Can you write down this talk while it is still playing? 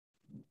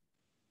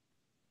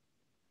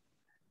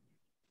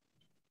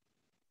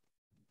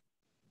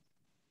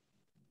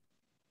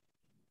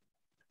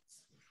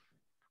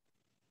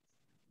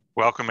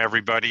Welcome,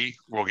 everybody.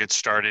 We'll get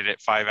started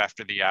at 5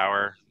 after the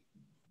hour.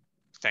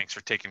 Thanks for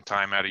taking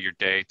time out of your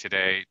day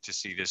today to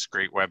see this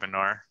great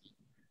webinar.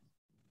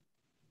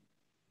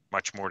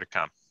 Much more to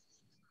come.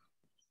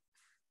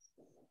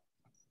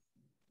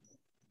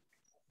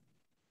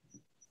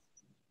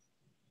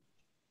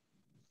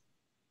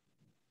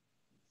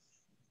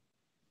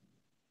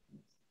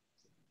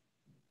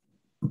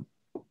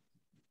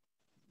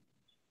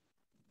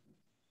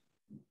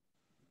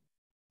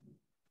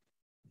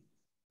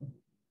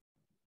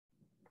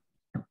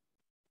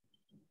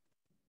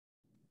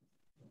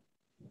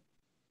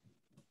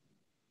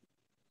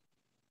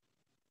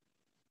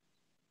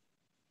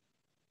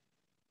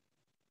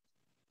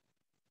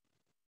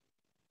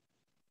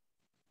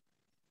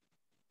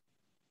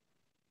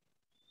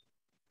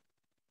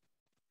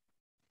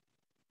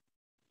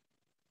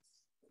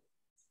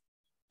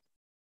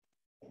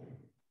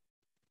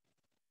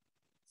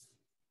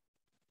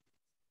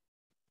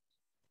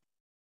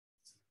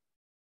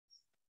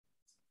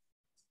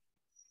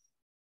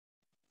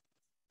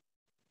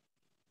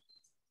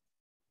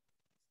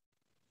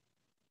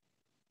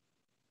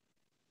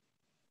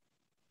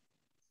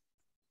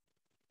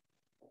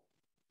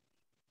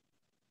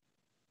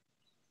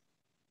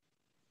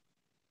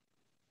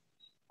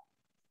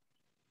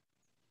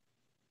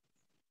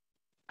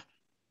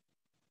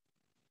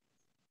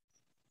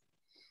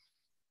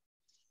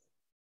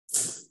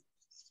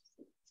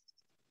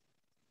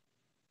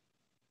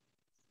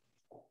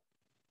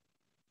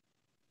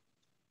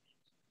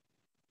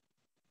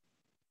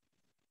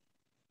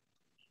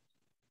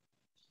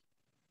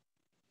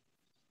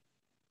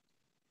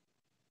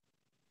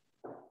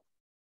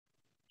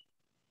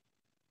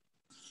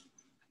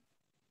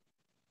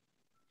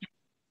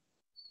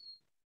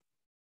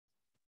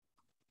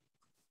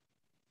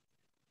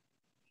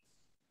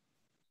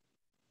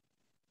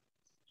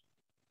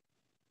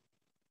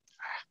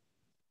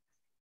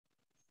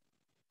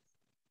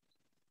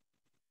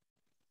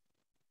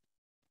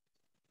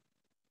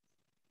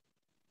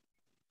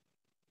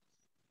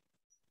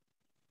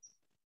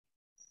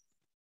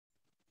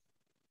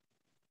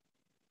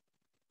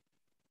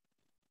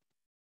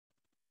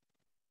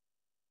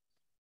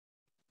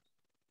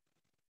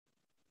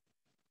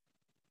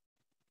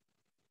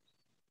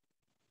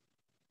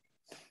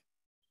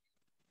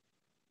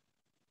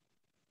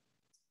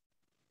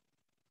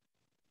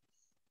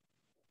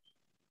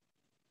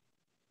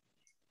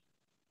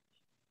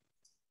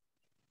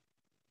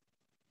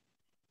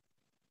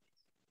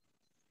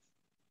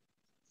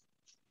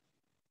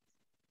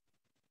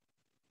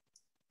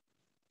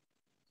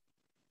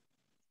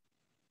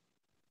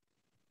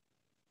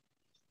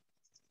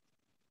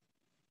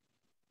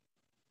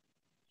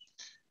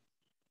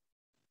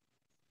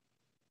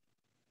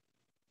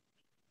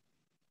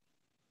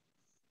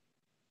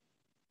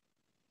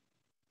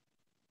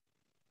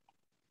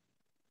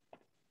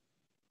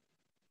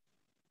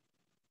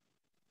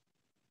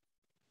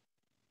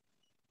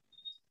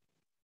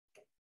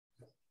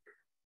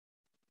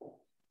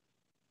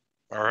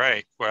 All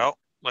right, well,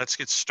 let's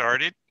get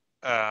started.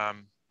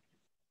 Very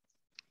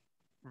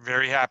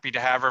happy to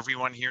have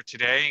everyone here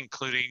today,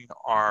 including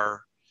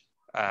our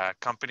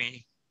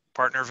company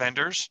partner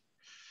vendors.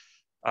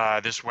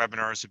 This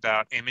webinar is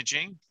about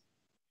imaging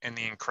and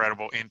the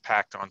incredible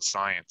impact on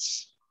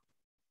science.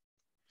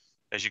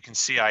 As you can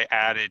see, I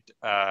added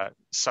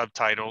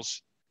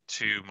subtitles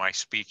to my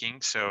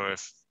speaking. So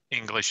if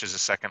English is a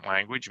second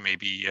language,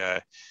 maybe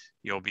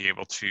you'll be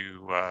able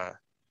to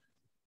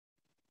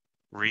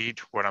read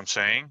what I'm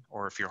saying,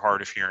 or if you're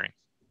hard of hearing.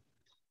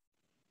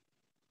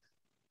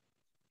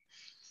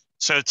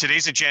 So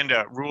today's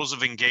agenda: rules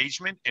of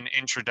engagement and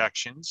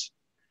introductions,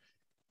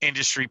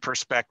 industry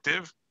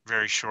perspective,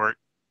 very short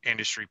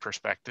industry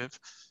perspective.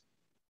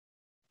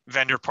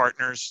 Vendor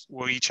partners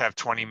will each have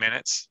 20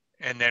 minutes,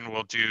 and then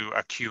we'll do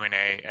a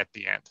Q&A at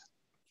the end.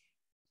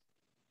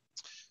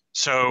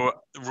 So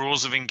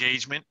rules of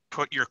engagement: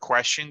 put your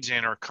questions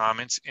in or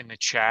comments in the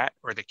chat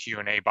or the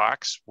Q&A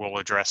box. We'll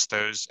address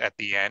those at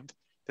the end.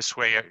 This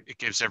way it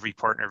gives every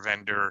partner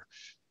vendor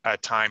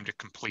time to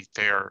complete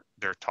their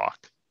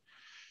talk.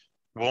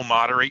 We'll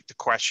moderate the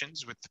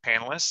questions with the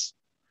panelists,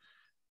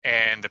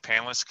 and the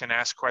panelists can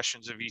ask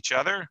questions of each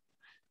other,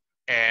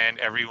 and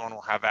everyone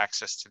will have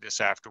access to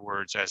this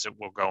afterwards, as it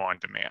will go on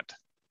demand.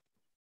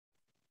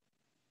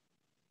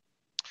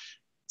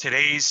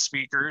 Today's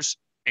speakers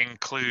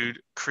include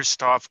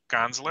Christof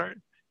Gänzler,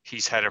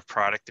 he's head of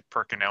product at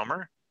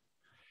PerkinElmer;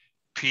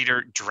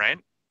 Peter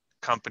Drent,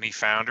 company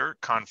founder,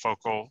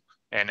 Confocal.nl;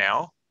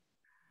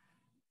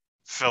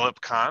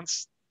 Philipp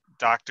Kainz,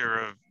 Doctor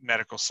of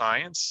Medical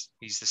Science,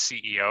 he's the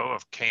CEO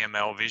of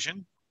KML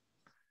Vision;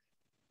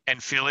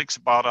 and Felix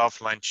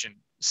Baldauf-Lenschen,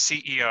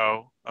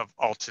 CEO of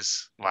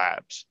Altis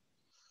Labs.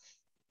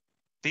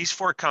 These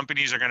four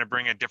companies are going to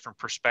bring a different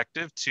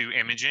perspective to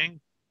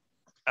imaging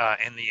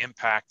and the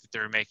impact that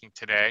they're making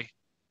today.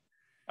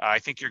 I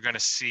think you're going to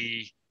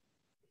see,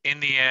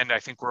 in the end, I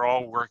think we're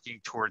all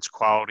working towards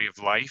quality of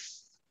life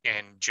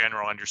and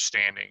general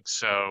understanding.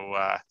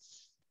 So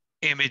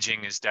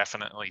imaging is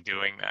definitely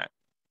doing that.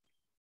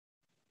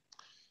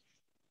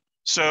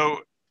 So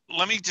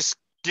let me just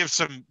give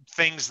some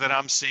things that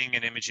I'm seeing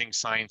in imaging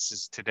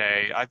sciences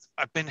today.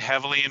 I've been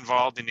heavily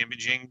involved in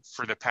imaging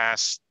for the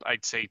past,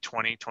 I'd say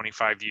 20,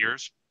 25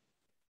 years.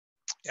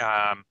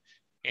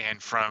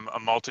 And from a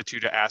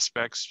multitude of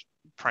aspects,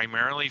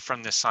 primarily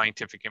from the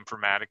scientific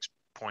informatics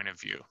point of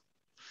view.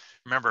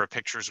 Remember, a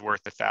picture is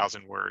worth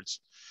 1,000 words.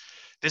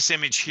 This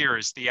image here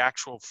is the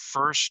actual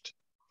first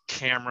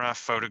camera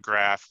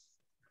photograph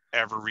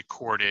ever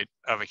recorded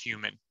of a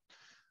human.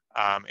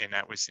 And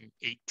that was in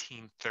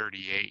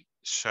 1838.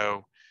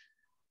 So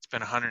it's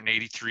been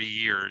 183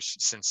 years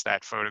since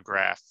that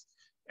photograph,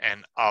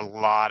 and a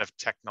lot of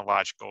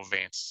technological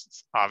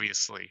advances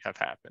obviously have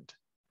happened.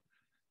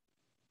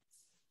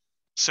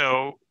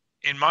 So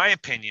in my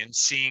opinion,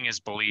 seeing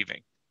is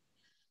believing.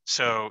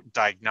 So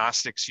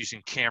diagnostics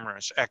using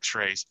cameras,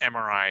 x-rays,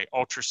 MRI,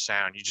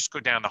 ultrasound, you just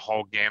go down the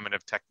whole gamut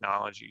of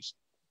technologies.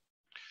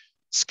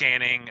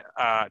 Scanning,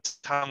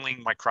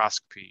 tunneling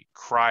microscopy,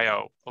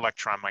 cryo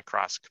electron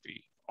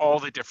microscopy, all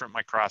the different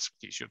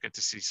microscopies, you'll get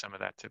to see some of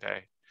that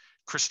today.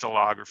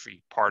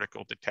 Crystallography,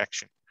 particle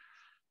detection,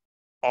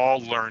 all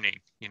learning,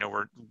 you know,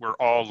 we're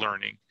all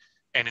learning,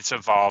 and it's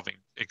evolving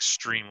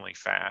extremely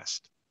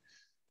fast.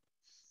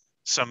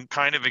 Some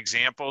kind of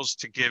examples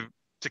to give,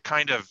 to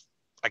kind of,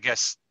 I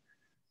guess,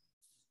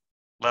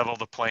 level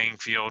the playing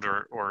field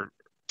or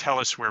tell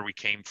us where we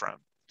came from.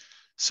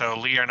 So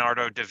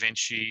Leonardo da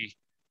Vinci,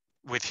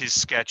 with his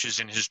sketches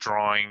and his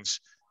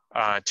drawings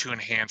to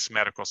enhance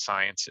medical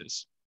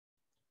sciences.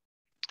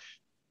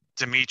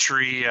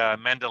 Dmitri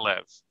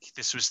Mendeleev,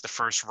 this was the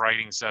first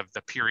writings of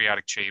the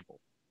periodic table.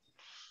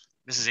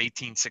 This is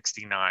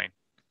 1869.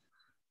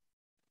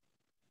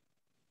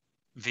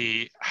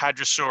 The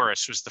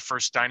Hadrosaurus was the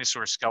first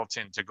dinosaur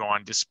skeleton to go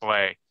on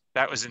display.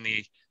 That was in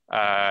the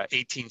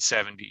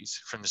 1870s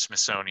from the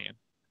Smithsonian.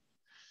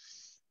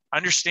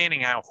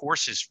 Understanding how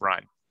horses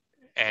run,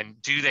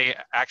 and do they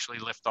actually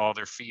lift all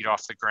their feet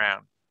off the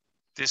ground?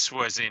 This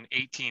was in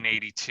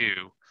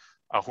 1882,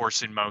 A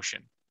Horse in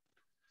Motion.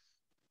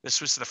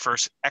 This was the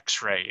first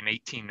X-ray in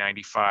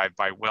 1895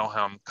 by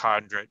Wilhelm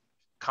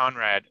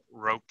Conrad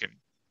Röntgen.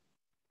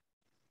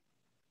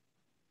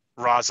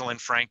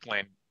 Rosalind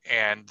Franklin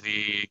and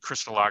the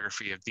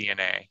crystallography of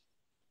DNA.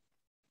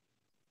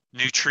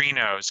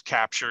 Neutrinos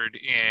captured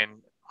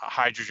in a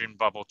hydrogen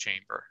bubble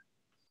chamber.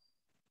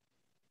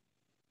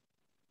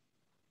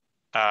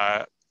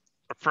 A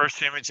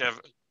first image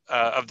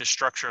of the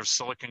structure of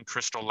silicon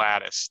crystal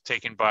lattice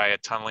taken by a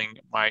tunneling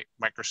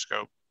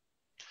microscope,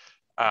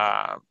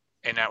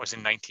 and that was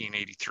in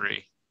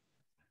 1983.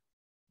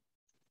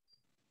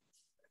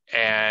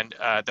 And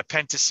the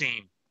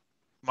pentacene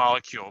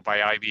molecule by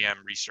IBM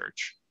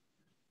research.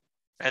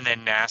 And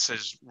then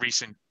NASA's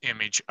recent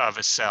image of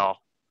a cell.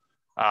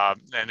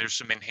 And there's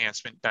some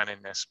enhancement done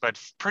in this, but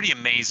pretty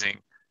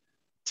amazing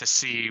to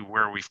see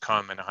where we've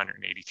come in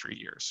 183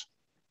 years.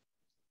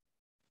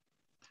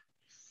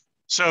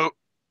 So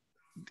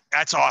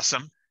that's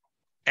awesome.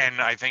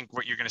 And I think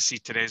what you're going to see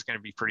today is going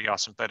to be pretty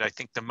awesome. But I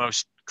think the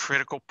most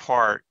critical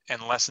part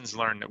and lessons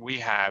learned that we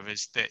have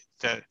is that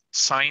the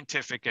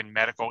scientific and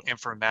medical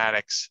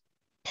informatics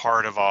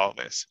part of all of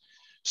this.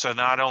 So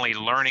not only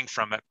learning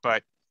from it,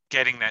 but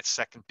getting that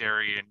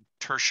secondary and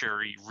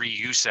tertiary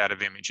reuse out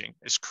of imaging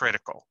is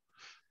critical.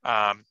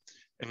 And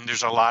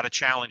there's a lot of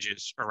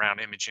challenges around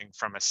imaging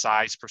from a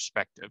size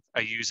perspective,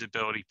 a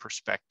usability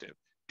perspective,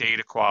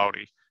 data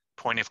quality,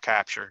 point of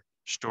capture,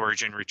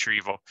 storage and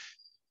retrieval,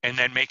 and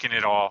then making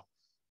it all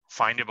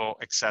findable,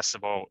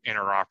 accessible,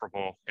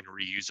 interoperable, and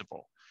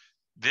reusable.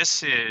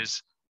 This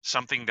is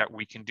something that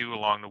we can do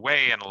along the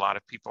way, and a lot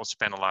of people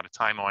spend a lot of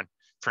time on,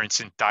 for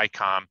instance,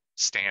 DICOM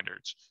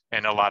standards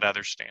and a lot of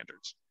other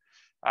standards.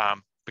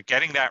 But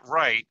getting that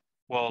right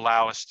will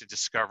allow us to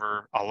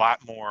discover a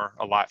lot more,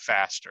 a lot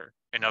faster.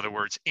 In other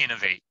words,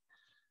 innovate.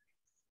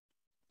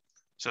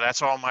 So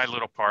that's all my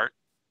little part.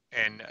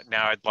 And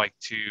now I'd like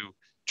to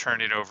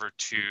turn it over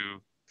to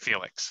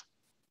Felix.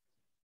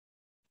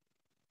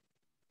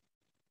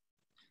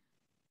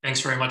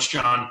 Thanks very much,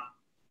 John.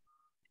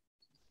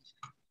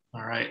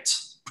 All right,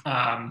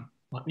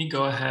 let me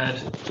go ahead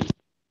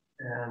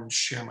and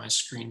share my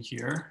screen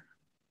here.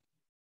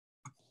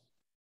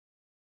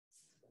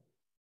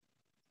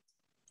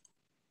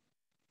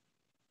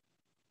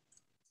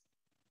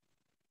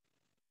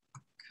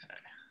 Okay.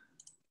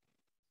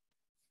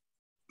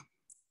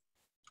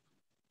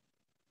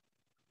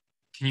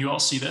 Can you all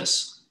see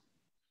this?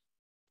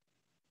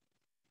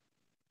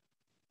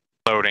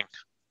 Loading.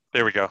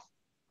 There we go.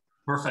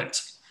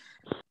 Perfect.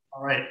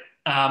 All right.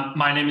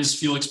 My name is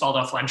Felix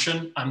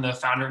Baldauf-Lenschen. I'm the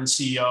founder and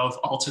CEO of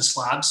Altis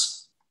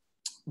Labs.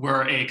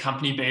 We're a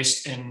company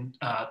based in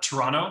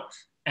Toronto,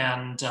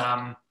 and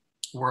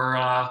we're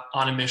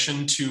on a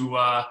mission to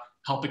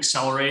help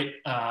accelerate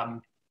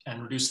and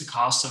reduce the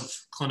costs of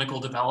clinical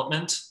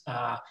development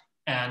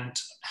and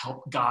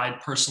help guide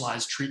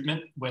personalized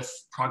treatment with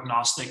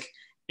prognostic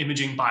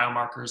imaging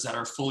biomarkers that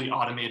are fully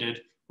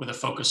automated with a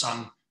focus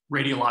on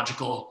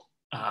radiological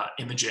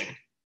imaging.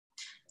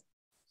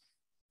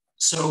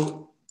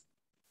 So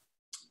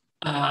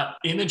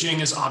Imaging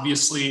is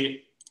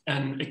obviously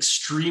an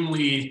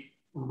extremely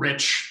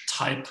rich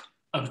type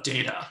of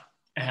data,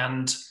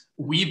 and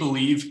we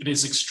believe it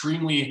is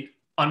extremely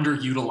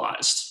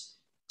underutilized.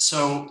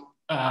 So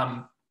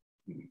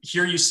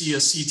here you see a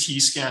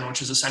CT scan,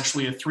 which is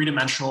essentially a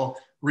three-dimensional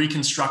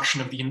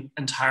reconstruction of the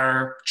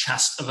entire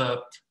chest of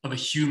a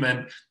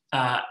human.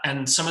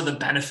 And some of the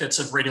benefits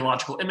of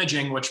radiological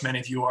imaging, which many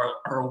of you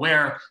are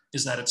aware,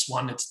 is that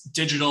it's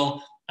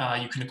digital,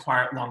 you can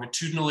acquire it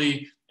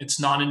longitudinally, it's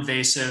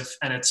non-invasive,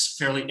 and it's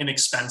fairly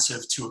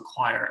inexpensive to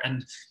acquire.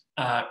 And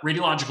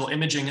radiological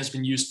imaging has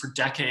been used for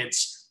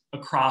decades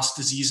across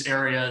disease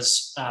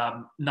areas,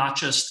 not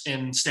just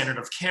in standard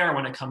of care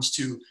when it comes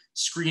to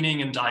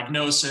screening and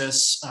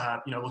diagnosis,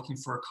 looking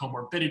for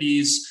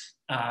comorbidities,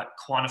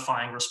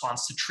 quantifying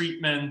response to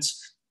treatment,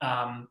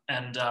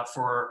 and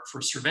for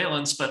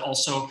surveillance, but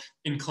also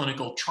in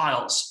clinical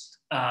trials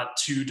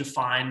to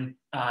define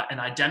and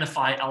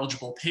identify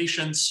eligible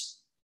patients,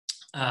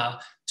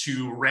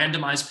 to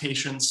randomize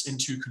patients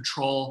into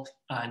control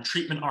and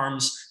treatment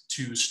arms,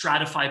 to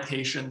stratify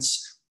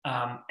patients,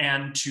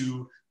 and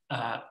to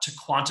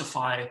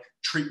quantify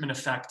treatment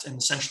effect and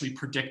essentially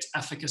predict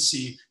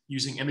efficacy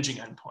using imaging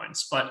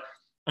endpoints. But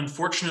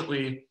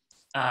unfortunately,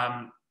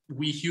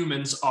 we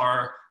humans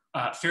are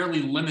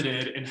fairly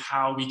limited in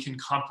how we can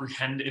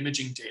comprehend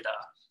imaging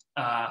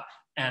data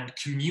and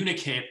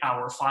communicate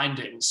our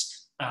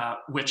findings,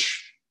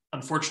 which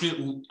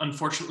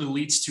unfortunately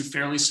leads to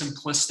fairly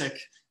simplistic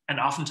and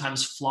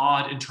oftentimes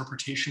flawed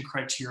interpretation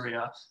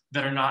criteria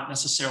that are not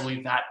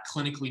necessarily that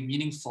clinically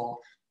meaningful.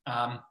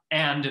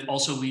 And it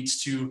also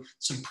leads to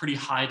some pretty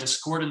high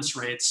discordance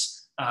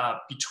rates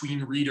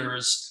between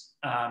readers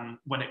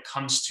when it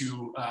comes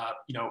to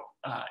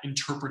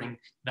interpreting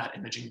that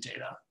imaging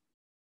data.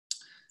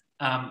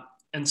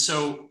 And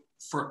so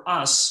for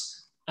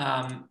us,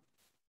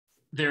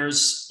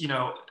 there's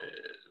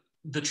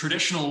the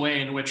traditional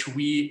way in which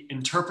we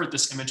interpret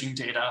this imaging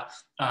data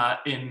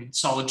in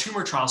solid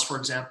tumor trials, for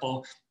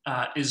example,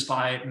 is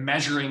by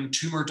measuring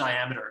tumor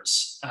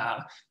diameters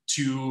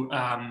to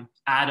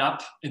add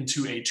up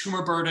into a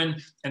tumor burden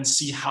and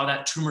see how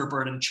that tumor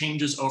burden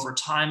changes over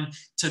time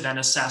to then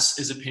assess,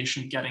 is a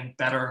patient getting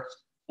better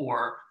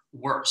or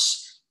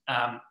worse?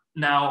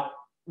 Now,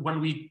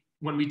 when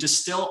we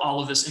distill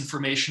all of this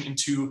information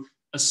into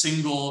a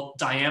single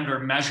diameter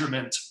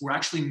measurement, we're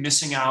actually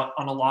missing out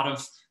on a lot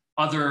of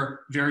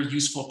other very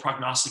useful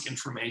prognostic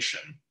information.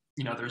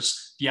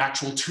 There's the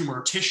actual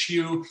tumor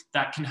tissue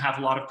that can have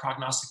a lot of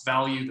prognostic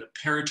value, the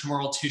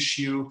peritumoral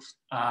tissue,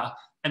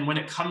 and when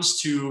it comes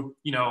to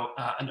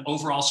an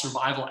overall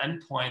survival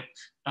endpoint,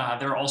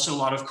 there are also a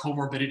lot of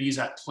comorbidities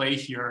at play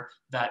here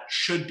that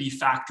should be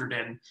factored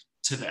in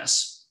to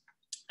this.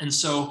 And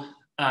so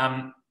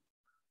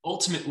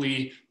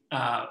ultimately,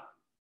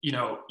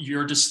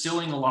 you're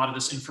distilling a lot of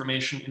this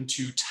information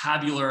into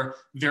tabular,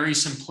 very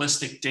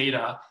simplistic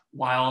data,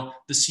 while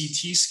the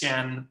CT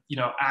scan,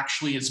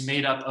 actually is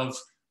made up of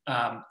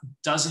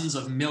dozens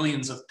of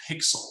millions of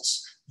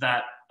pixels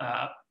that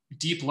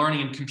deep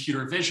learning and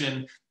computer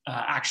vision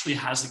actually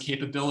has the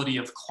capability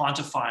of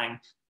quantifying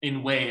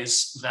in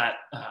ways that,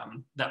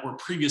 that were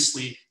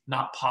previously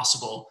not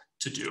possible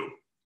to do.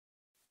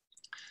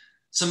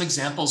 Some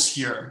examples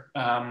here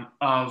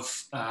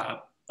of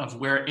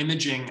where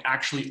imaging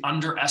actually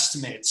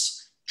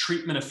underestimates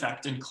treatment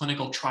effect in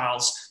clinical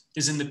trials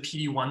is in the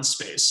PD-1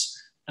 space,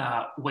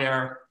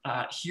 where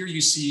here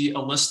you see a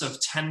list of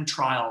 10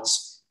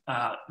 trials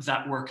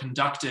that were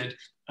conducted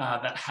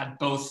that had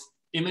both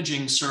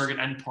imaging surrogate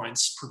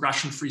endpoints,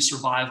 progression-free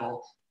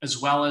survival, as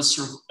well as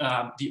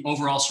the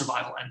overall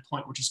survival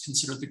endpoint, which is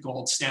considered the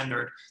gold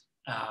standard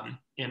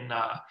in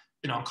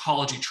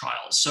oncology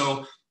trials.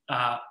 So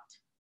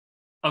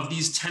of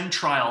these 10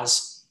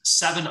 trials,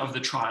 7 of the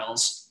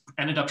trials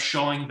ended up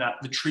showing that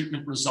the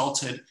treatment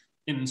resulted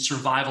in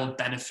survival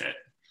benefit.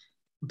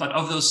 But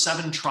of those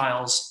 7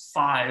 trials,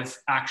 5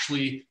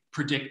 actually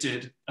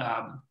predicted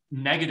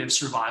negative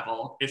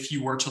survival if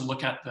you were to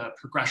look at the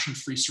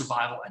progression-free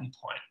survival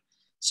endpoint.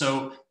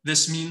 So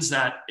this means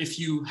that if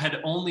you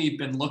had only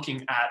been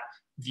looking at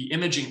the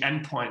imaging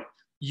endpoint,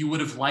 you would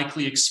have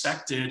likely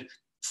expected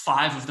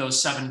 5 of those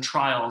 7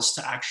 trials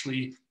to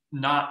actually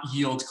not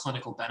yield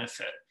clinical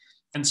benefit.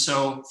 And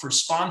so for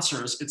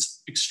sponsors,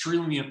 it's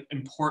extremely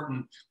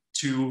important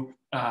to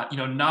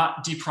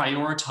not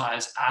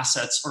deprioritize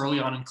assets early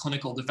on in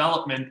clinical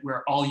development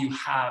where all you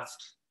have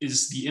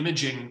is the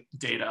imaging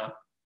data,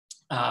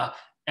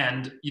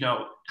 and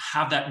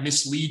have that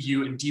mislead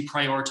you in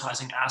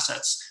deprioritizing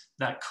assets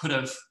that could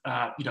have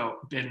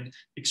been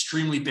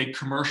extremely big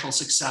commercial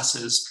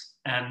successes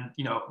and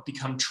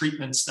become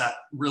treatments that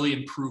really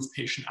improve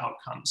patient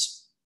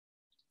outcomes.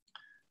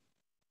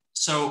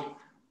 So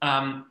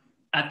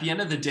at the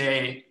end of the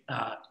day,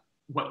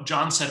 what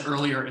John said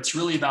earlier, it's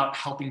really about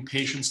helping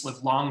patients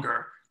live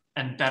longer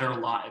and better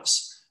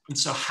lives. And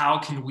so how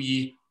can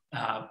we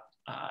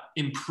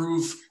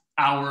improve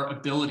our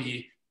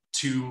ability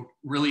to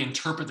really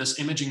interpret this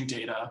imaging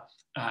data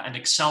and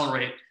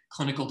accelerate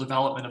clinical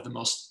development of the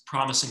most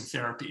promising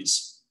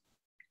therapies?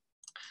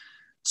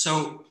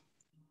 So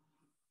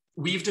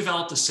we've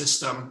developed a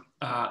system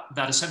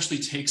that essentially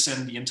takes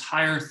in the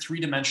entire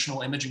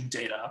three-dimensional imaging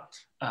data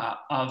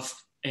of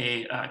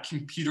a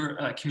computer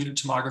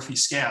tomography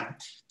scan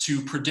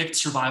to predict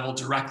survival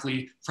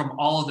directly from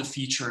all of the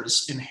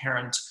features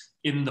inherent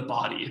in the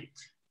body.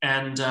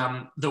 And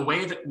the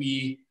way that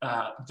we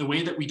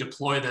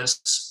deploy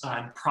this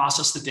and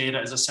process the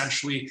data is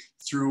essentially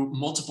through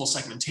multiple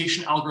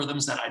segmentation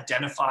algorithms that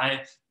identify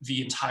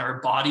the entire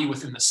body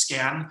within the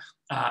scan,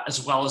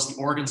 as well as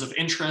the organs of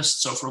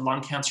interest. So for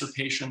lung cancer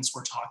patients,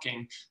 we're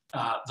talking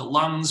the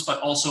lungs, but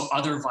also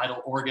other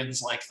vital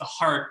organs like the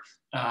heart,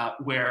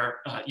 where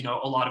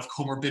a lot of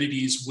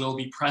comorbidities will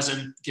be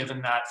present,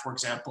 given that, for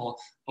example,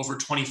 over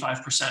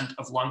 25%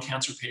 of lung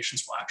cancer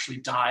patients will actually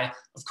die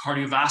of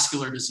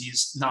cardiovascular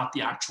disease, not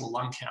the actual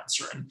lung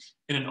cancer. And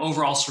in an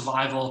overall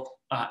survival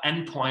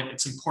endpoint,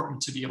 it's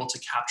important to be able to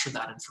capture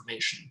that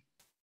information.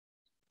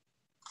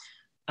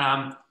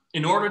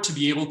 In order to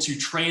be able to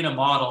train a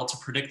model to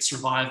predict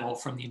survival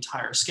from the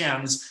entire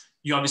scans,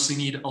 you obviously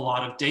need a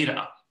lot of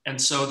data. And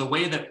so the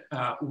way that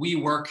we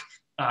work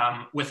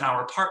with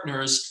our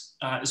partners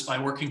is by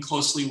working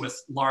closely with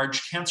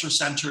large cancer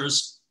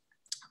centers,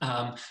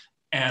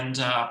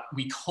 and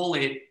we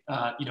collate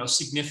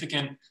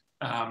significant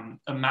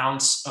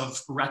amounts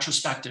of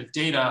retrospective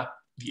data,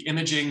 the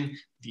imaging,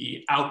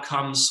 the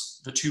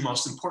outcomes, the two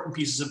most important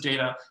pieces of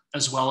data,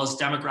 as well as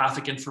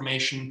demographic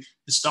information,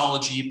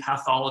 histology,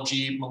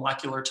 pathology,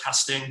 molecular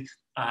testing,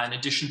 in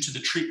addition to the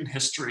treatment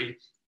history,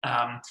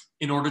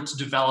 in order to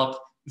develop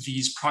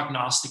these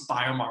prognostic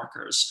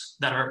biomarkers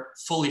that are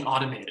fully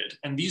automated.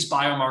 And these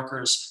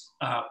biomarkers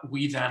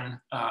we then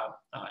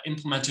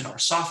implement in our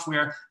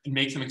software and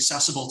make them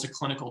accessible to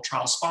clinical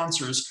trial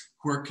sponsors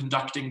who are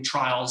conducting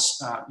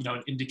trials,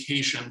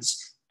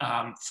 indications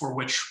for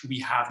which we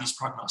have these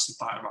prognostic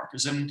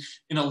biomarkers. And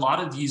in a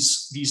lot of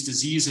these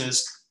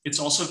diseases, it's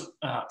also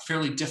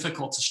fairly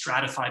difficult to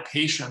stratify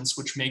patients,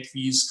 which make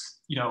these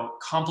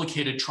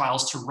complicated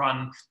trials to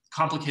run,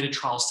 complicated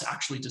trials to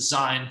actually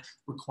design,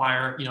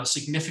 require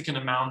significant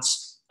amount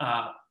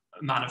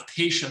of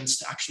patients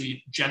to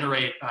actually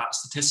generate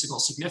statistical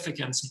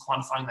significance in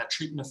quantifying that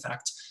treatment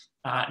effect.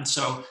 And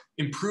so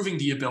improving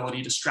the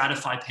ability to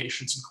stratify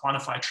patients and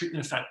quantify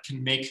treatment effect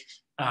can make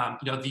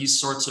these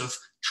sorts of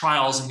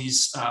trials and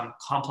these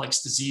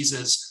complex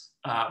diseases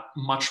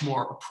much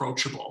more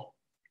approachable.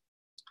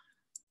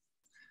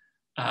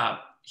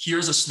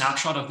 Here's a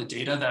snapshot of the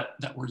data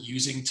that we're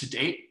using to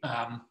date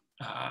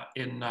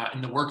in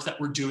the work that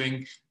we're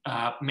doing,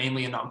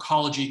 mainly in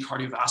oncology,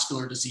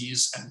 cardiovascular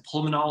disease, and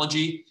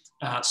pulmonology.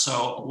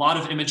 So a lot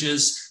of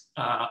images,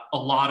 a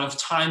lot of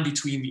time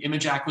between the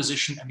image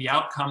acquisition and the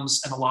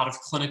outcomes, and a lot of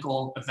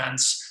clinical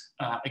events,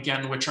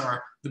 again, which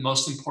are the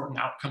most important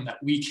outcome that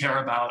we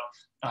care about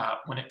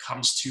when it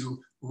comes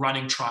to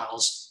running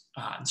trials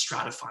and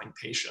stratifying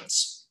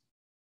patients.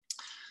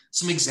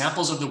 Some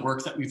examples of the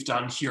work that we've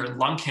done here in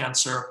lung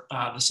cancer,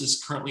 this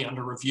is currently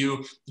under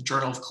review. The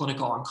Journal of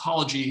Clinical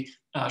Oncology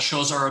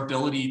shows our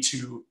ability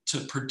to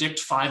predict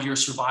 5-year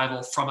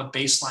survival from a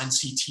baseline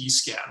CT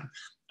scan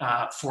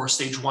for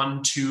stage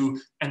 1, 2,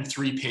 and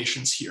 3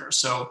 patients here.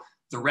 So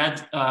the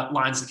red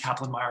lines, the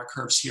Kaplan-Meier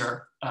curves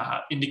here,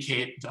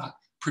 indicate the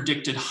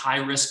predicted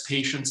high-risk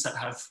patients that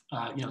have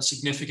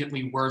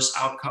significantly worse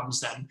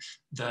outcomes than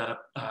the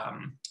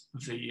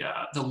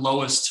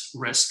lowest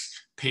risk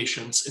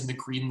patients in the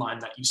green line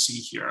that you see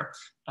here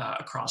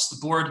across the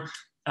board.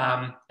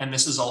 And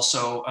this is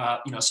also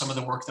some of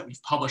the work that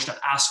we've published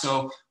at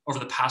ASCO over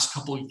the past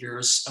couple of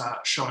years,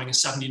 showing a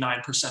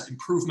 79%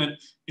 improvement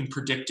in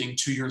predicting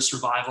 2-year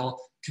survival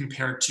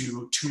compared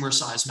to tumor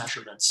size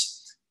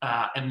measurements.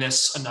 And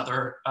this,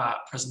 another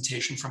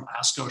presentation from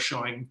ASCO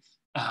showing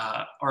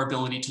our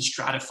ability to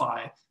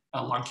stratify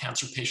lung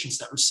cancer patients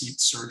that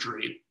received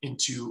surgery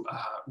into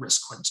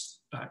risk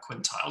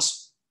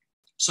quintiles.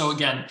 So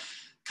again,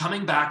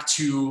 coming back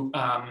to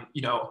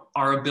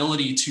our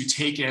ability to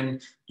take in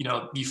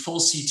the full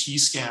CT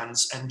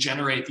scans and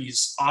generate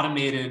these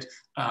automated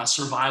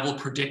survival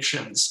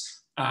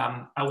predictions,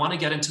 I want to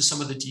get into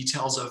some of the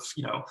details of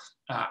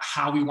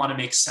how we want to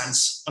make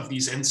sense of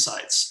these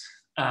insights.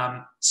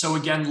 So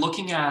again,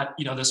 looking at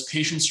this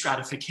patient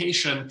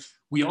stratification,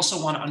 we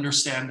also want to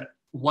understand,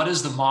 what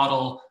is the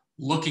model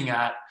looking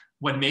at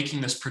when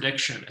making this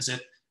prediction? Is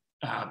it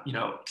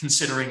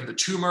considering the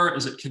tumor?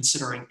 Is it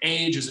considering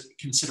age? Is it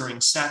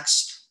considering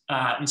sex?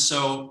 And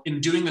so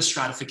in doing the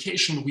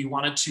stratification, we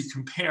wanted to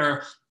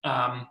compare,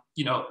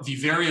 the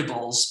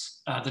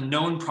variables, the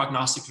known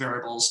prognostic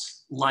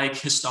variables like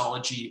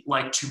histology,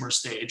 like tumor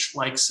stage,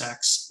 like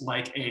sex,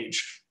 like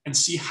age, and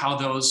see how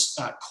those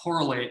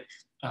correlate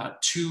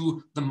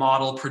to the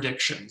model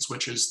predictions,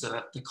 which is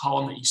the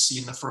column that you see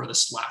in the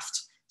furthest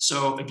left.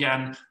 So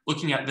again,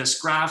 looking at this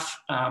graph,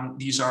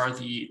 these are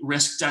the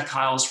risk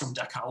deciles, from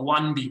decile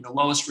 1 being the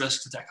lowest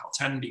risk to decile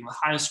 10 being the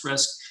highest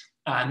risk.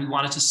 And we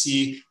wanted to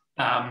see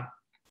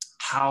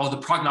how the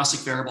prognostic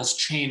variables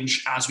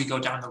change as we go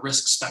down the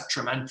risk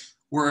spectrum. And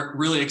we're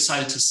really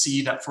excited to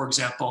see that, for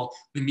example,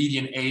 the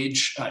median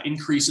age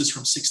increases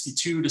from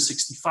 62 to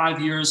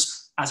 65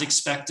 years as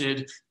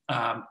expected.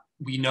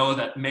 We know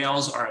that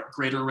males are at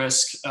greater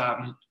risk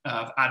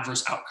of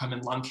adverse outcome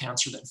in lung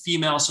cancer than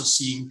females. So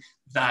seeing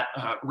that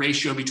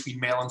ratio between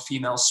male and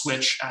female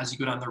switch as you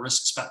go down the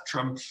risk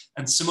spectrum.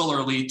 And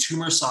similarly,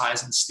 tumor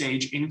size and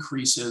stage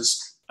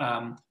increases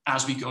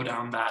as we go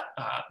down that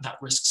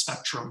risk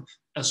spectrum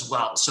as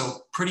well.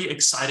 So pretty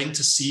exciting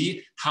to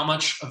see how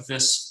much of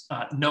this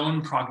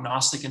known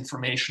prognostic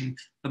information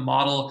the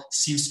model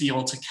seems to be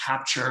able to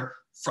capture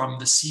from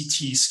the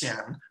CT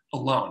scan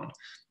alone.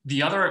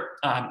 The other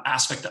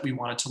aspect that we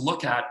wanted to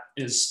look at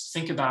is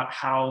think about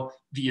how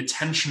the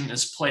attention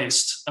is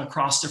placed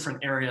across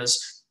different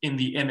areas in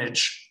the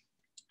image.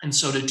 And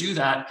so to do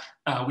that,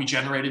 we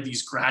generated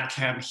these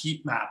GradCam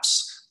heat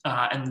maps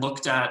and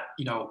looked at,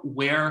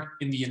 where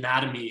in the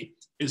anatomy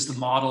is the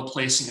model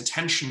placing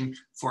attention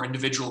for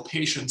individual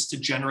patients to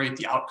generate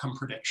the outcome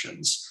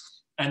predictions,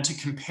 and to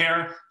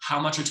compare how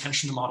much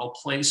attention the model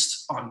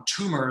placed on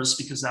tumors,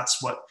 because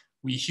that's what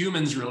we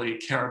humans really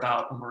care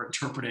about when we're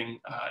interpreting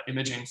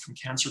imaging from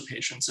cancer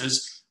patients.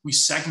 Is we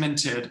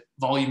segmented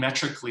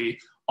volumetrically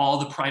all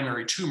the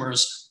primary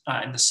tumors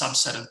in the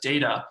subset of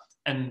data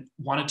and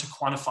wanted to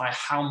quantify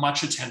how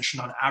much attention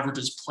on average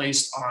is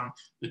placed on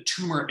the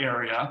tumor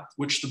area,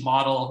 which the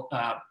model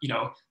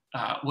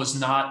was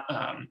not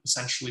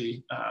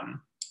essentially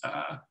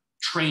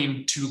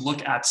trained to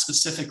look at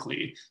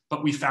specifically.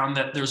 But we found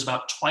that there's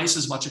about twice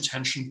as much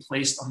attention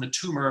placed on the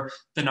tumor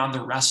than on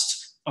the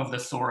rest of the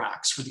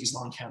thorax for these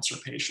lung cancer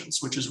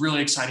patients, which is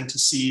really exciting to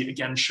see,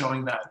 again,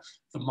 showing that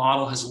the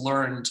model has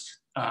learned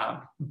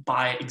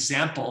by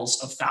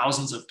examples of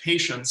thousands of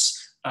patients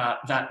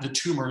that the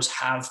tumors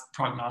have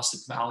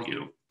prognostic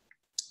value.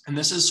 And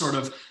this is sort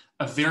of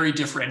a very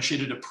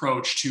differentiated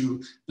approach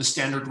to the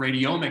standard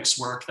radiomics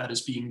work that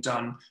is being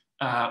done,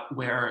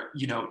 where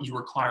you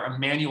require a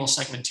manual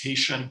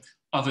segmentation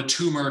of a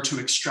tumor to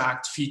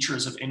extract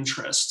features of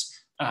interest.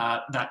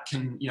 That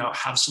can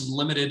have some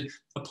limited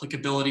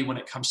applicability when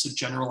it comes to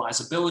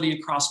generalizability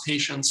across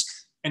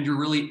patients. And you're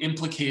really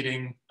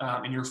implicating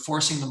and you're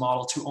forcing the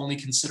model to only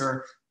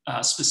consider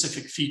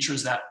specific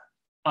features that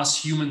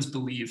us humans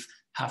believe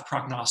have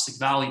prognostic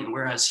value.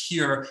 Whereas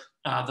here,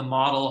 the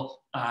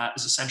model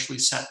is essentially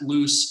set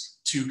loose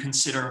to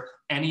consider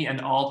any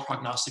and all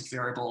prognostic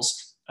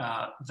variables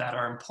that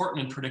are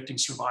important in predicting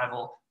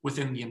survival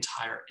within the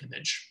entire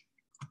image.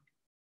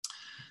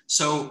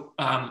 So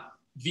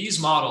these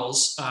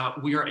models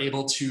we are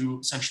able to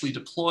essentially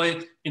deploy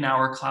in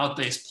our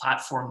cloud-based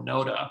platform,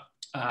 Noda,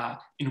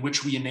 in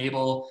which we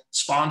enable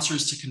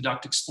sponsors to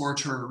conduct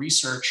exploratory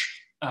research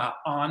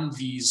on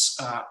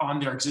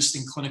their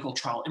existing clinical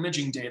trial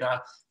imaging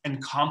data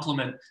and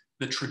complement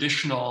the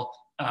traditional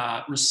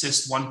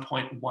RECIST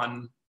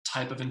 1.1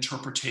 type of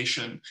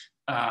interpretation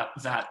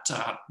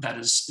that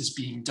is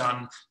being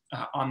done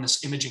on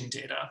this imaging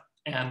data.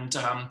 And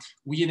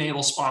we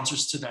enable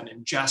sponsors to then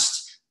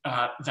ingest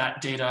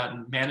that data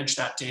and manage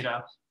that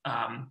data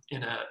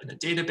in a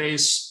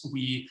database.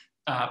 We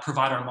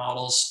provide our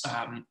models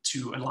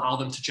to allow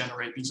them to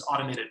generate these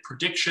automated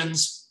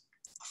predictions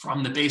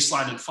from the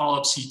baseline and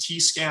follow-up CT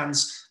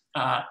scans,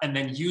 and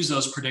then use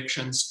those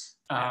predictions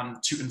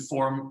to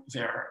inform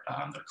their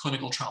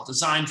clinical trial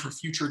design for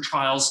future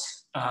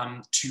trials,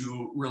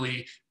 to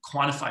really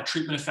quantify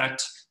treatment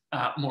effect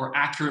more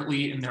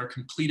accurately in their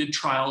completed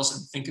trials,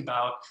 and think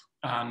about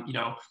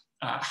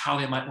how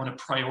they might want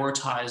to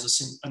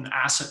prioritize an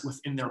asset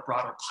within their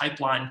broader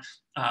pipeline,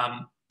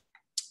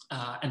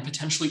 and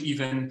potentially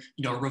even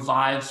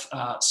revive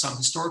some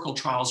historical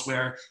trials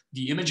where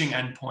the imaging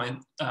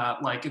endpoint,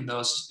 like in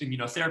those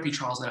immunotherapy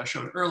trials that I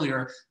showed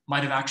earlier,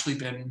 might have actually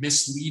been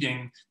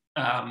misleading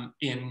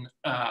in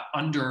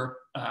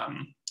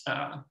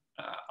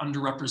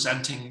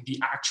underrepresenting the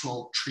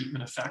actual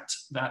treatment effect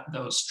that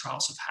those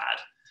trials have had.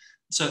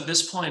 So at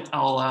this point,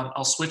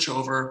 I'll switch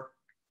over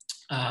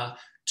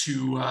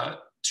to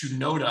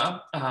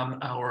Noda,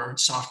 our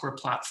software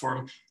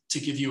platform, to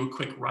give you a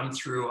quick run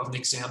through of an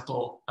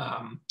example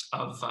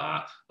of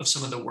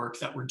some of the work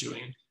that we're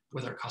doing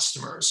with our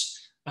customers.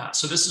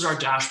 So this is our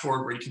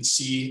dashboard where you can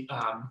see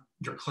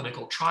your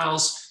clinical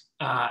trials.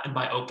 And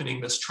by opening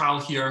this trial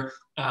here,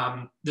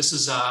 this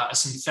is a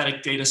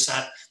synthetic data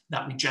set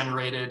that we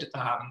generated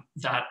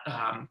that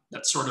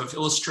sort of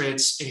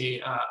illustrates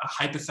a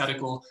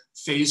hypothetical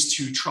phase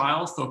 2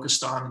 trial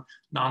focused on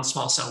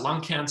non-small cell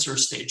lung cancer,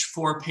 stage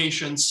 4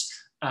 patients.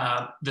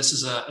 This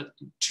is a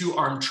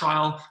 2-arm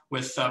trial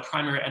with a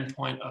primary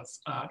endpoint of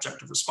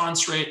objective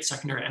response rate,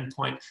 secondary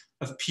endpoint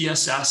of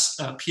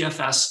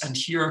PFS, and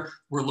here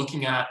we're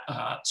looking at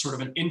sort of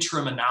an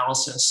interim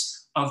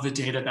analysis of the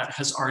data that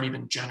has already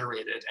been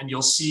generated. And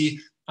you'll see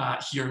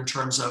here in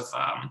terms of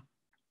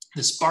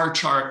this bar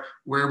chart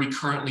where we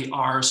currently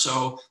are.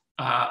 So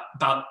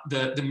about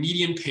the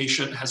median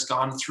patient has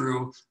gone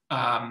through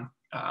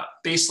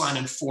baseline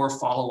and 4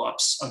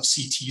 follow-ups of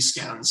CT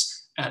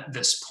scans at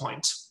this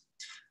point.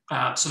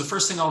 So the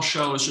first thing I'll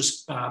show is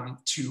just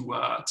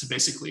to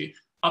basically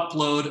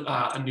upload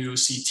a new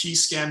CT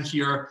scan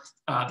here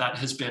that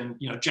has been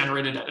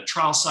generated at a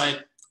trial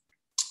site.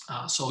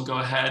 So I'll go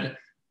ahead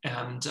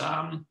and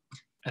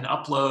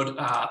upload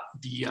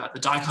the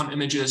DICOM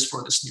images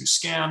for this new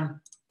scan.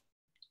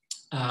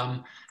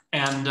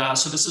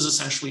 So this is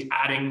essentially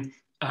adding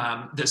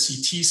the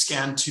CT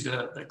scan to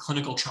the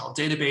clinical trial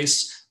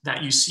database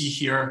that you see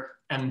here,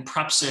 and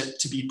preps it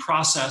to be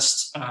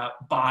processed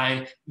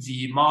by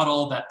the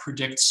model that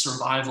predicts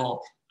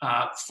survival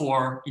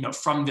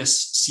from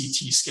this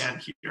CT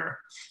scan here.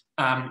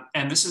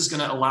 And this is going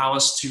to allow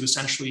us to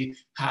essentially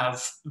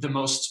have the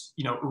most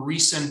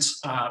recent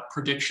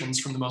predictions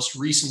from the most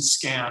recent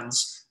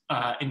scans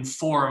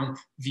inform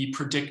the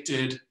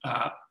predicted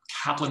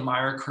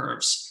Kaplan-Meier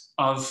curves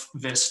of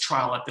this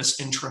trial at this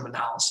interim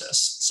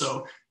analysis.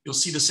 So you'll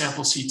see the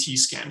sample CT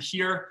scan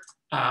here.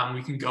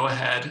 We can go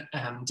ahead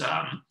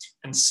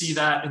and see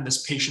that in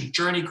this patient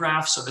journey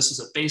graph. So this is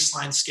a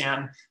baseline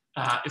scan.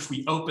 If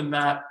we open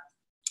that,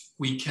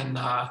 we can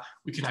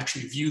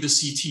actually view the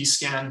CT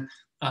scan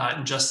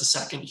in just a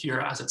second here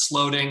as it's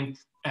loading,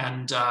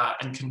 and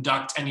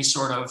conduct any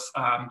sort of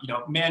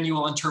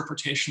manual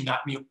interpretation that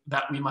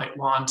we might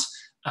want.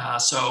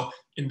 So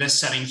in this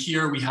setting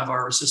here, we have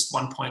our RECIST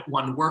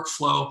 1.1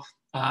 workflow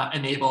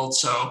enabled.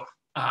 So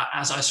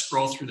as I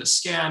scroll through the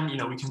scan,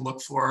 we can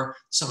look for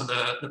some of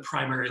the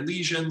primary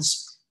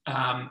lesions.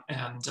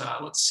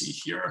 Let's see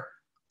here.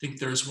 I think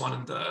there's one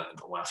in the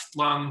left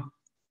lung.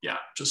 Yeah,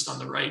 just on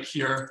the right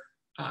here.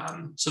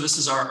 So this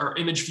is our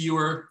image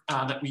viewer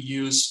that we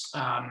use.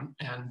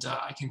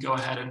 I can go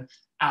ahead and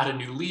add a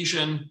new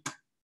lesion.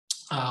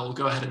 We'll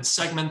go ahead and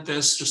segment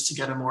this just to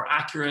get a more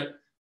accurate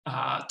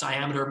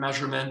diameter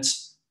measurement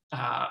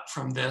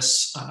from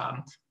this,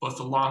 both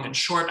the long and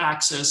short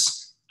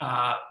axis.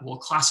 We'll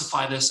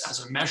classify this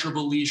as a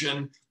measurable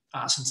lesion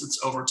since it's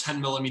over 10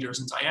 millimeters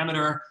in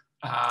diameter.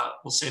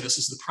 We'll say this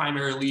is the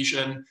primary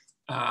lesion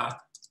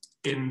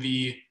in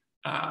the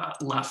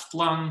left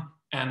lung,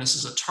 and this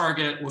is a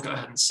target. We'll go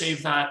ahead and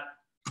save that.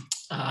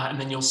 And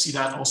then you'll see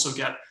that also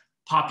get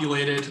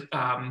populated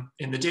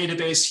in the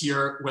database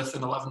here with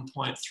an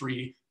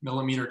 11.3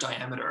 millimeter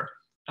diameter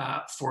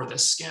for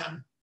this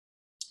scan.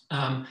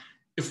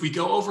 If we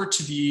go over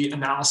to the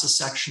analysis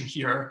section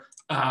here,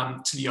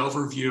 to the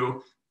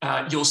overview,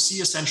 you'll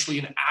see essentially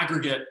an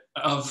aggregate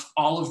of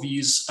all of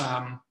these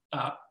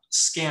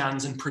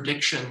scans and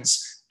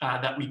predictions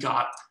that we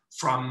got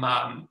from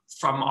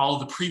all of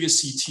the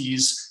previous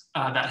CTs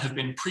that have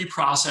been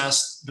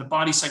pre-processed. The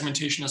body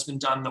segmentation has been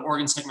done, the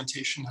organ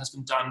segmentation has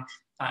been done,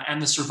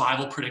 and the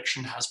survival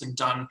prediction has been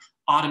done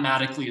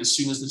automatically as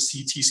soon as the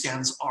CT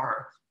scans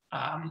are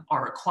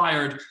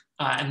acquired.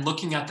 And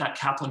looking at that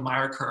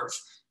Kaplan-Meier curve,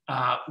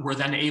 we're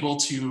then able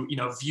to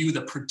view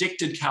the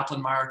predicted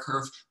Kaplan-Meier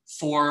curve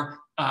for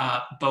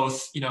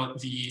both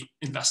the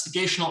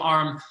investigational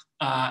arm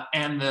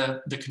and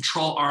the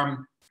control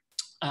arm.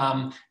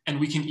 And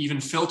we can even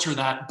filter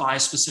that by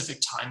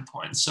specific time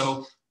points.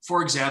 So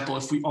for example,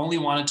 if we only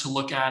wanted to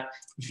look at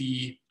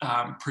the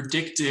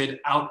predicted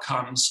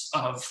outcomes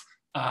of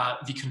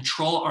the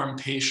control arm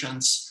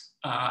patients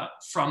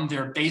from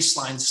their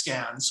baseline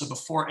scan, so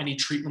before any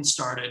treatment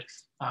started,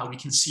 we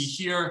can see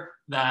here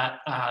that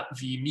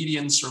the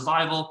median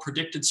survival,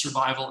 predicted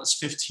survival, is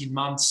 15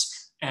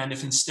 months. And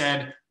if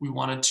instead we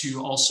wanted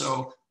to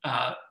also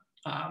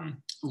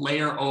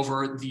layer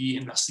over the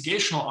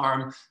investigational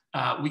arm,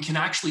 we can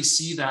actually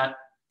see that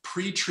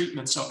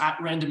pre-treatment, so at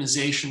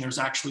randomization, there's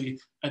actually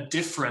a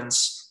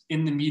difference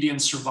in the median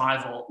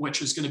survival,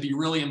 which is going to be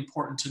really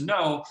important to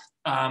know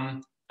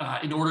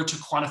in order to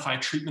quantify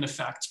treatment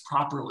effect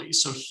properly.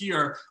 So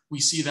here we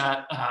see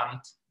that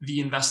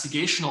the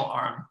investigational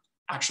arm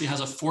actually has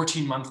a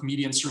 14-month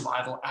median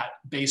survival at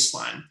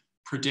baseline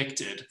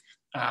predicted.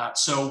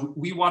 So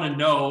we want to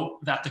know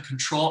that the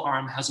control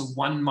arm has a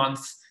 1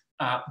 month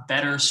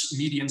better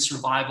median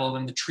survival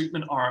than the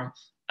treatment arm,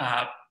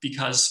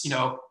 because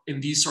in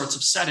these sorts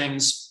of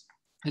settings,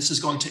 this is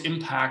going to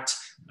impact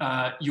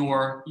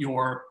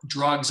your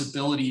drug's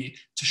ability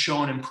to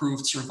show an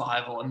improved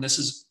survival. And this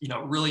is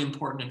really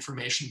important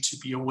information to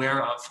be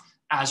aware of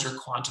as you're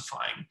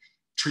quantifying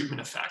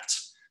treatment effect.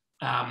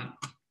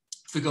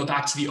 If we go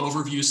back to the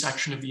overview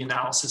section of the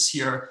analysis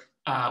here,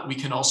 we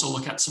can also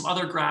look at some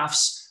other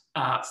graphs.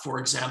 For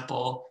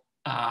example,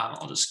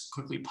 I'll just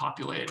quickly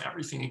populate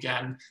everything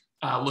again.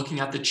 Looking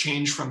at the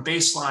change from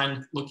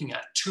baseline, looking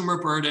at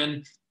tumor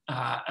burden,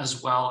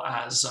 as well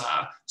as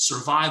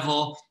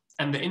survival.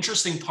 And the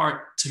interesting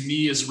part to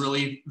me is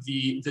really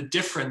the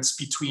difference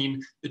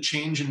between the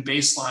change in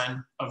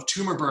baseline of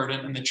tumor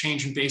burden and the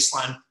change in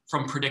baseline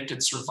from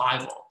predicted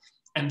survival.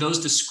 And those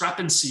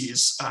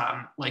discrepancies,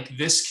 like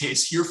this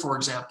case here, for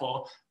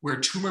example, where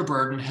tumor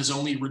burden has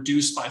only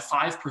reduced by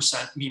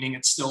 5%, meaning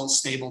it's still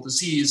stable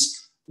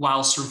disease,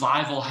 while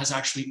survival has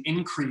actually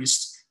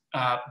increased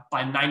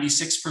by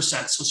 96%.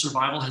 So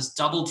survival has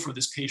doubled for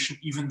this patient,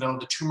 even though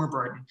the tumor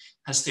burden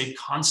has stayed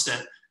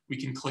constant. We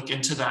can click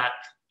into that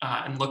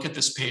and look at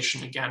this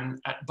patient again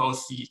at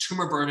both the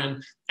tumor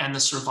burden and the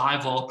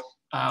survival.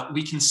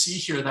 We can see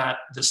here that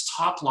this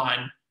top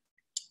line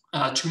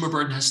tumor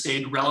burden has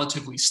stayed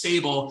relatively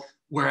stable,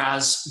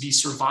 whereas the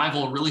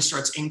survival really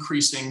starts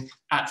increasing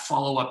at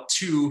follow-up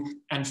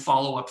 2 and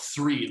follow-up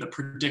 3, the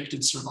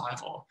predicted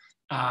survival.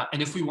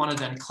 And if we want to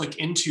then click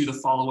into the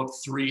follow-up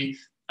 3,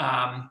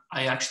 I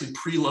actually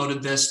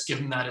preloaded this,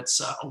 given that it's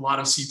a lot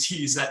of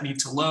CTs that need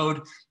to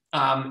load.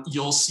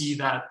 You'll see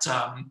that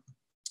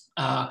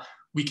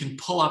we can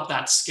pull up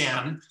that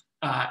scan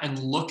and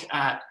look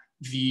at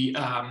the,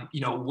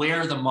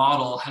 where the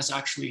model has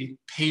actually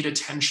paid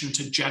attention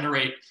to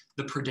generate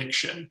the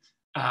prediction.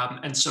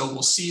 And so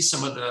we'll see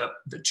some of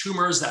the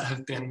tumors that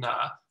have been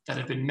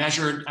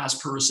measured as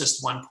per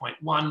RECIST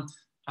 1.1.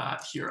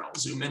 Here, I'll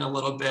zoom in a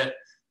little bit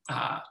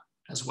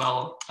as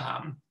well.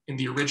 In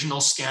the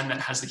original scan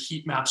that has the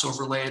heat maps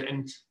overlaid,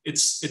 and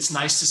it's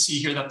nice to see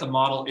here that the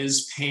model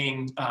is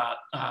paying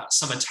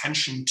some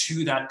attention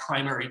to that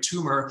primary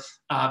tumor,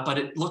 but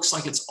it looks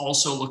like it's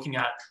also looking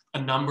at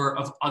a number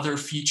of other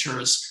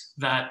features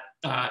that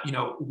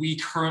we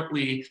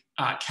currently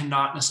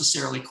cannot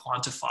necessarily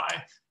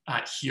quantify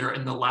here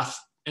in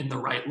the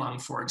right lung,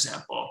 for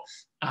example.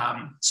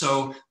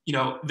 So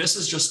this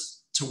is just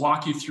to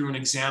walk you through an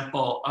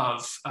example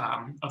of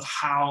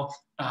how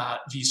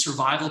the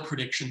survival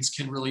predictions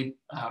can really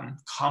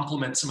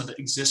complement some of the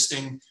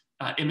existing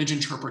image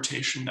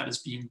interpretation that is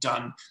being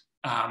done,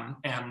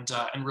 and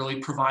really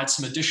provide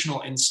some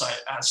additional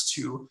insight as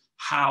to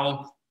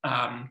how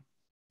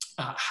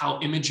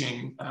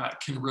imaging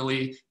can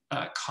really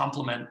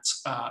complement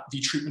the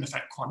treatment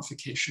effect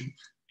quantification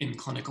in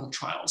clinical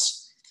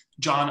trials.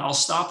 John, I'll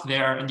stop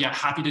there, and yeah,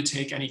 happy to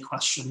take any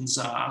questions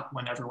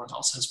when everyone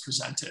else has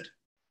presented.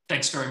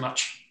 Thanks very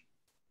much.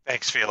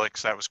 Thanks,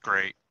 Felix. That was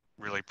great.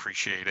 Really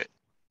appreciate it.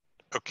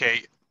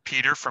 Okay,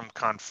 Peter from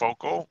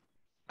Confocal,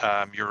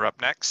 you're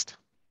up next.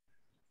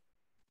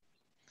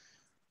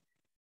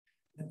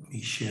 Let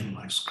me share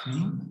my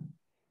screen.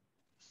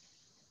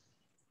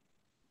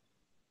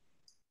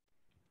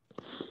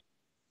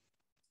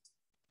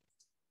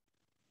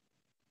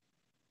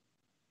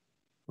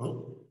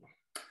 Oh.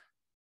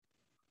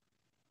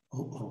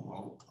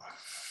 Oh.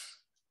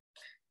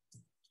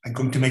 I'm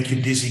going to make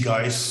you dizzy,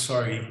 guys.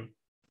 Sorry.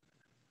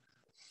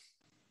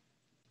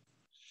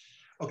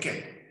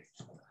 Okay,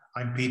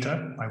 I'm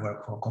Peter. I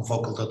work for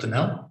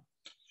Confocal.nl.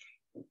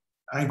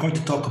 I'm going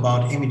to talk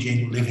about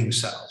imaging living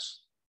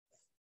cells.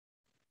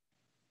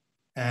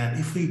 And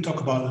if we talk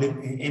about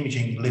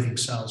imaging living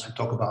cells, we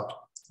talk about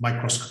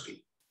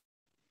microscopy.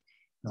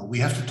 Now, we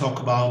have to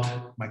talk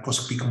about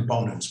microscopy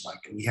components, like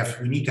we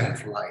need to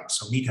have light,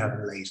 so we need to have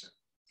a laser.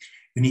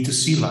 We need to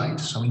see light,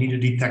 so we need a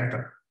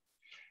detector.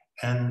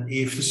 And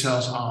if the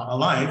cells are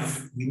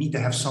alive, we need to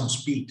have some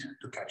speed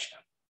to catch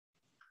them.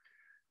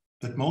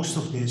 But most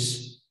of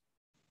this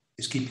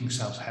is keeping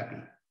cells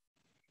happy.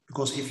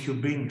 Because if you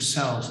bring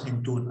cells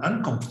into an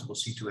uncomfortable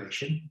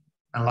situation,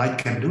 and light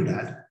can do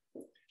that,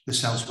 the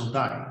cells will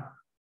die.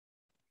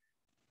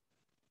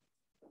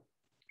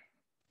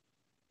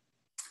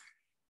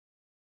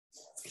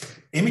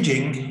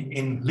 Imaging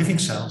in living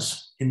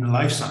cells in the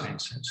life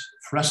sciences,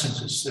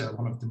 fluorescence is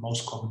one of the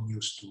most common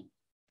used tools.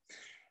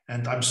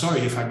 And I'm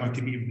sorry if I'm going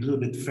to be a little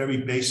bit very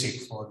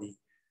basic for the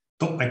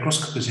top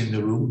microscopists in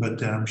the room,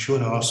 but I'm sure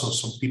there are also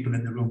some people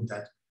in the room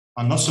that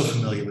are not so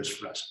familiar with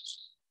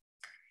fluorescence.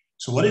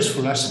 So what is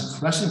fluorescence?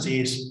 Fluorescence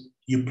is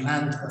you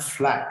plant a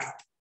flag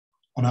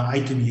on an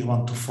item you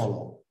want to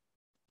follow.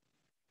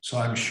 So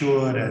I'm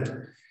sure that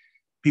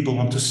people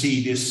want to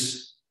see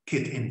this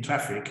kid in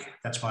traffic.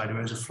 That's why there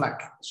is a flag,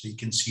 so you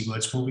can see where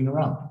it's moving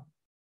around.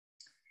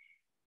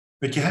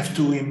 But you have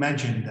to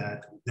imagine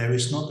that there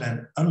is not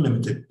an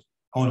unlimited,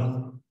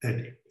 amount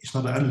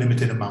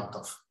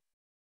of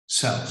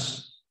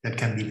cells that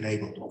can be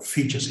labeled, or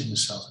features in the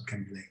cells that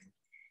can be labeled.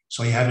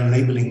 So you have a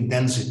labeling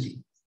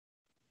density.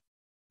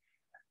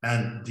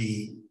 And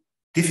the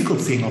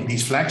difficult thing of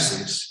these flags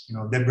is,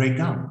 they break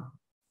down.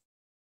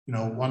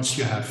 Once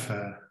you have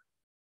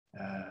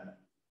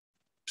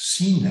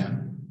seen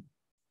them,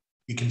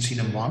 you can see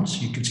them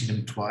once, you can see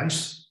them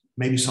twice,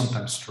 maybe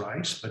sometimes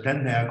thrice, but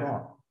then they are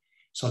gone.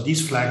 So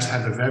these flags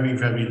have a very,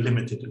 very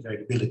limited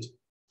availability.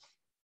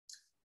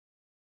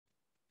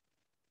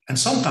 And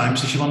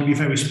sometimes, if you want to be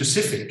very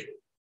specific,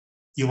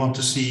 you want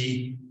to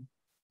see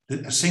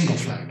a single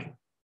flag.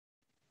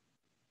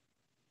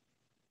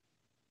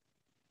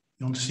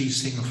 You want to see a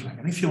single flag.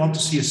 And if you want to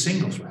see a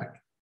single flag,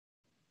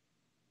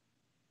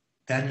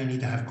 then you need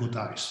to have good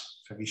eyes,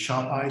 very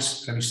sharp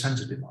eyes, very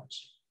sensitive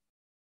eyes.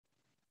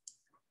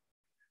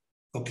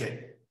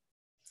 Okay.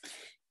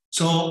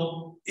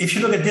 So if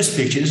you look at this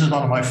picture, this is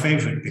one of my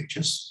favorite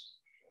pictures.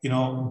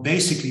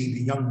 Basically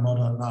the young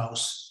mother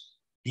knows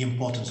the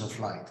importance of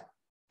light.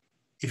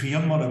 If a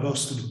young mother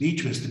goes to the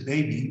beach with the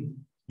baby,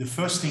 the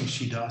first thing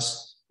she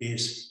does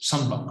is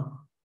sunblock.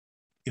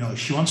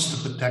 She wants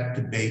to protect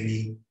the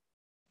baby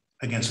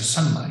against the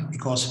sunlight,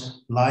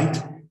 because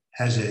light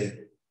has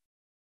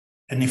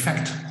an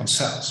effect on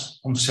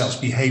the cell's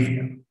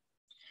behavior.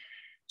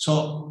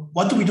 So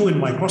what do we do in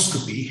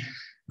microscopy?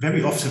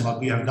 Very often what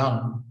we have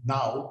done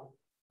now,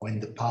 or in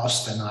the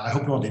past, and I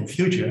hope not in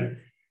future,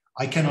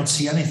 I cannot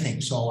see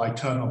anything, so I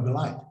turn off the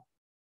light.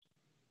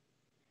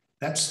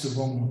 That's the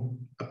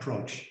wrong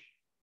approach.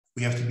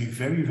 We have to be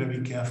very,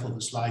 very careful.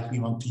 This light, we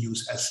want to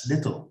use as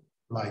little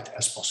light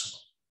as possible.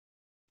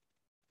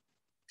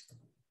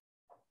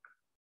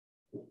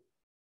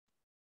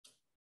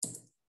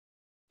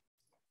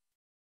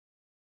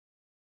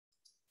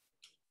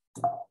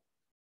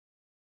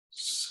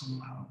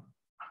 Somehow.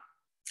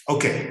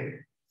 Okay.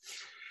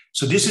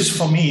 So this is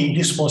for me,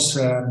 this was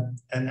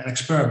an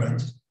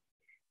experiment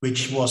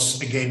which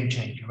was a game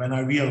changer when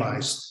I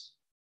realized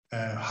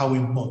how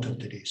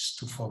important it is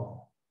to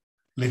follow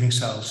living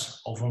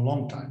cells over a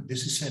long time.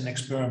 This is an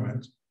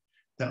experiment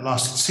that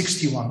lasted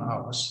 61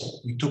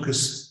 hours. We took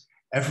us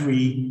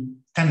every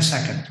 10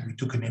 seconds, we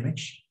took an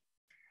image,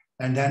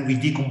 and then we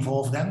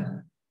deconvolved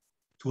them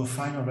to a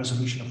final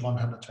resolution of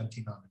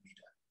 120 nanometer.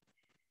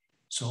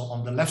 So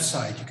on the left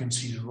side, you can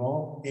see the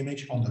raw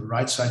image. On the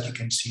right side, you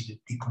can see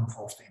the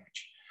deconvolved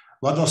image.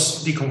 What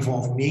does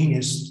deconvolved mean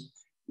is,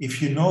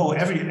 if you know,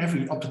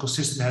 every optical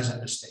system has a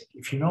mistake.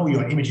 If you know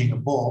you're imaging a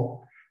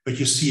ball, but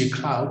you see a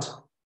cloud,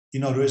 you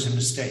know there is a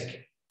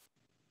mistake,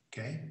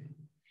 okay?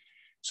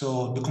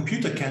 So the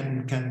computer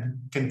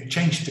can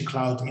change the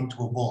cloud into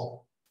a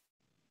ball.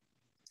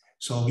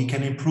 So we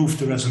can improve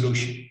the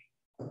resolution.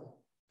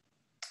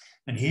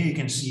 And here you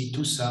can see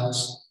two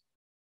cells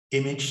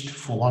imaged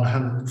for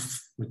 100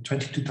 with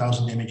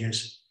 22,000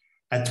 images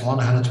at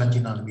 120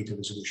 nanometer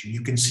resolution.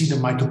 You can see the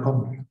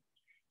mitochondria.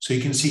 So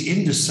you can see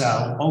in the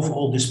cell, over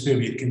all this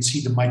period, you can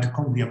see the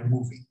mitochondria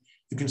moving.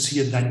 You can see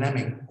a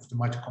dynamic of the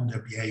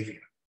mitochondria behavior.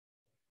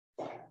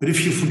 But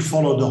if you would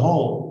follow the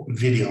whole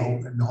video,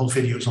 and the whole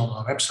video is on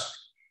our website,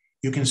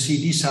 you can see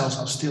these cells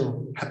are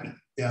still happy.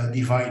 They are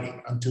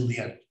dividing until the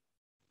end.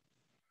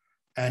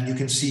 And you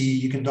can see,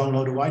 you can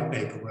download a white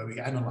paper where we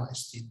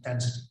analyze the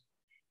intensity.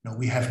 Now,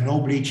 we have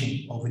no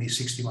bleaching over these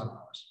 61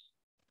 hours.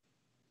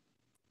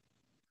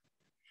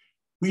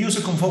 We use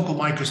a confocal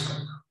microscope.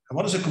 And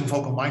what is a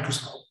confocal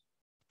microscope?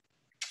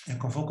 A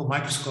confocal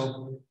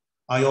microscope,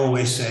 I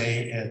always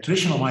say,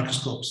 traditional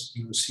microscopes,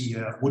 you will see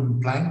a wooden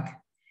plank,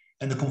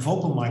 and the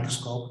confocal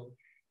microscope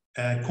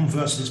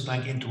converts this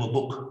plank into a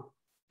book.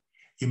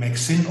 You make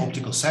thin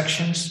optical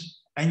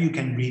sections, and you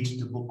can read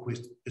the book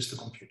with the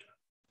computer.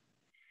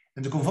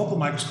 And the confocal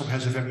microscope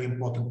has a very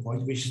important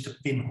point, which is the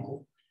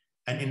pinhole.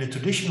 And in the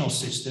traditional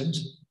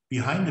systems,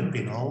 behind the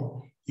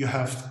pinhole, you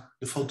have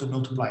the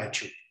photomultiplier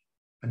tube.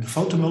 And the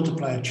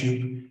photomultiplier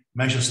tube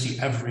measures the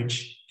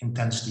average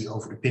intensity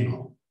over the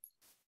pinhole.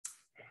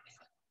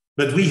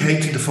 But we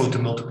hate the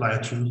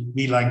photomultiplier tube,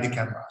 we like the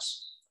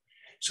cameras.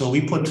 So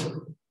we put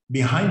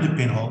behind the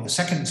pinhole a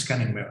second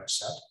scanning mirror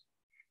set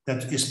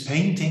that is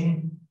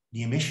painting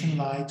the emission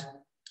light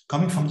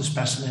coming from the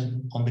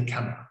specimen on the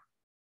camera.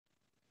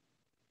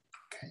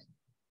 Okay,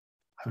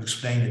 I will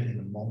explain it in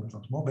a moment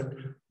once more, but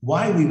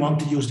why we want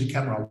to use the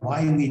camera,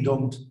 why we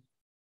don't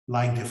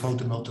like the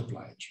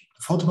photomultiplier tube.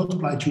 The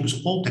photomultiplier tube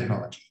is old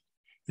technology.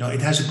 You know,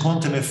 it has a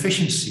quantum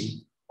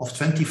efficiency of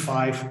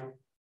 25,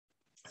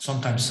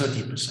 sometimes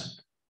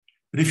 30%.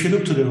 But if you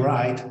look to the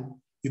right,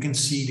 you can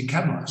see the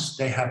cameras,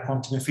 they have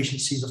quantum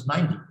efficiencies of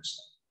 90%.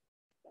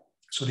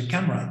 So the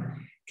camera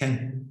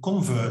can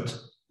convert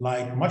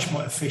light much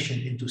more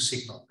efficient into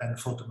signal than a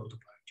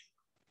photomultiplier tube,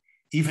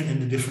 even in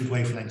the different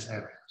wavelength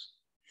areas.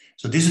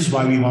 So this is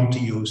why we want to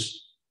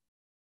use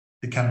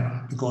the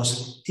camera,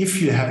 because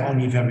if you have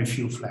only very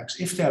few flags,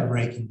 if they're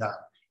breaking down,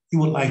 you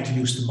would like to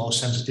use the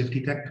most sensitive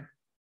detector.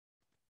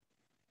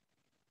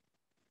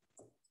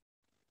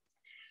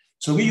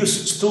 So we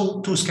use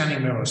two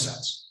scanning mirror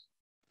sets.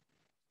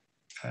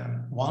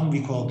 One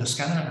we call the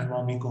scanner and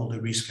one we call the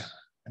rescanner.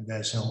 And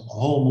there's a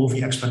whole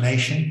movie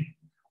explanation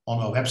on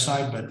our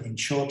website, but in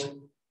short,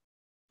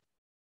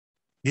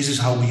 this is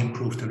how we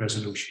improve the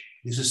resolution.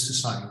 This is the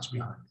science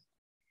behind it.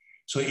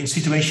 So in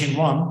situation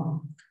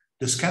one,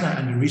 the scanner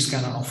and the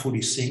rescanner are fully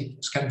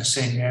synced, scan the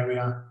same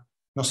area,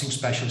 nothing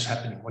special is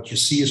happening. What you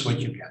see is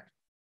what you get.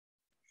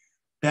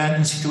 Then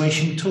in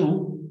situation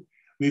two,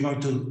 we're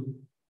going to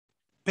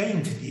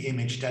paint the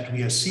image that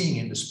we are seeing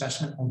in the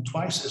specimen on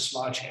twice as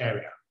large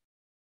area.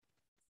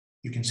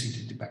 You can see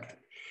it depicted.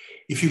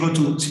 If you go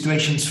to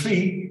situation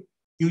three,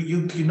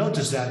 you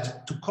notice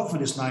that to cover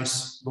this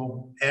nice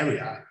long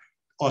area,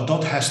 our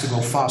dot has to go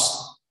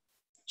faster.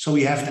 So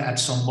we have to add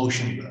some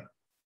motion blur.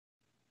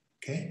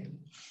 Okay?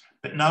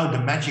 But now the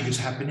magic is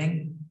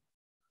happening.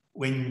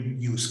 When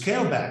you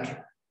scale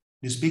back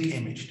this big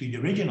image to the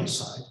original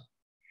side,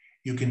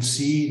 you can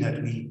see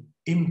that we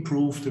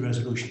improve the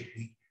resolution.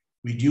 We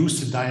reduce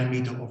the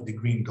diameter of the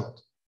green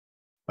dot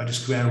by the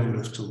square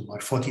root of 2, by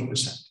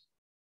 40%.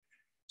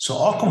 So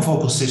our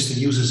confocal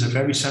system uses a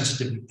very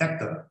sensitive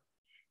detector,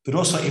 but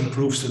also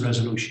improves the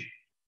resolution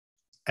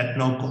at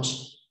no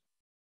cost.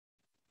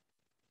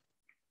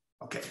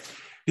 Okay,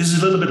 this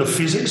is a little bit of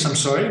physics, I'm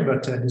sorry,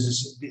 but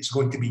this is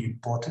going to be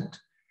important.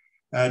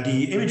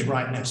 The image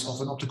brightness of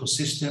an optical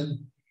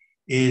system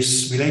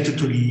is related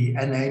to the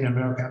NA,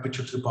 numerical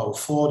aperture to the power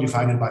 4,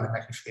 divided by the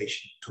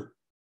magnification 2.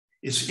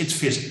 It's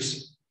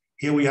physics.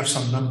 Here we have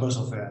some numbers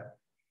of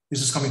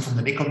This is coming from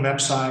the Nikon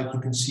website. You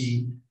can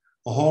see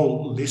a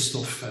whole list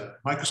of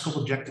microscope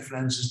objective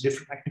lenses,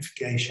 different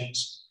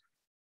magnifications,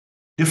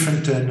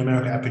 different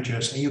numerical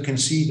apertures. And you can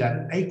see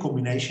that a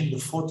combination, the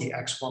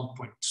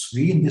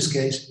 40x1.3 in this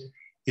case,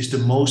 is the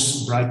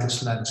most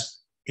brightest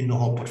lens in the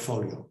whole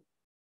portfolio.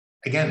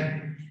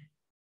 Again,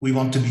 we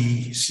want to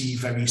see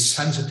very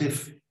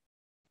sensitive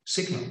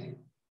signal,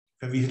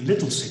 very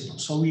little signal.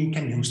 So we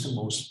can use the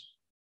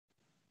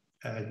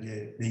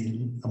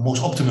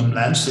most optimum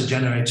lens that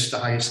generates the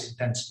highest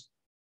intensity.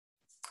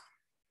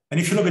 And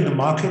if you look at the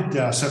market,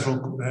 there are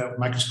several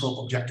microscope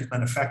objective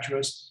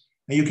manufacturers,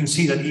 and you can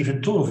see that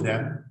even two of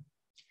them,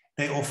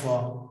 they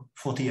offer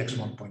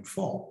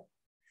 40x1.4.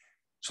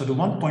 So the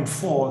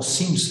 1.4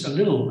 seems a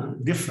little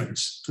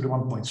difference to the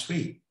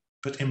 1.3,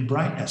 but in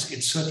brightness,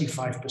 it's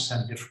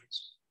 35%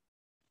 difference.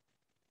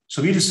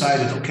 So we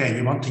decided, okay,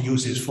 we want to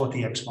use this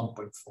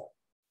 40x1.4.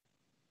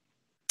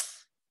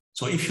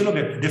 So if you look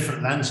at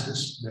different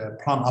lenses, the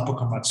Plan Upper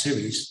Combat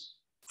series,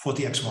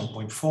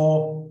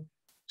 40x1.4,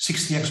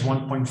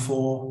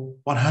 60x1.4,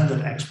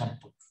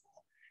 100x1.4,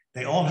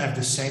 they all have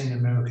the same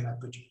numerical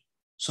aperture.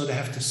 So they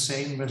have the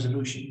same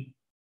resolution.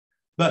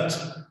 But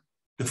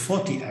the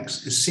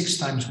 40x is 6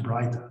 times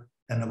brighter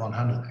than the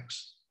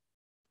 100x.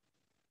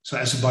 So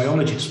as a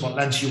biologist, what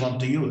lens you want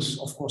to use?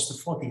 Of course, the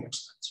 40x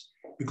lens,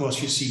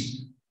 because you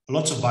see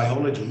lots of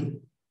biology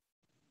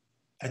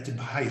at the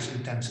highest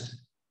intensity.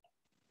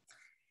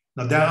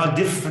 Now, there are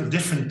different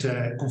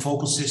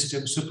confocal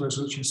systems, super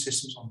resolution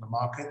systems on the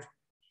market.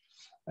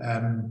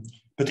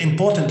 But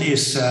important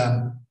is,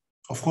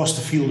 of course,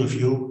 the field of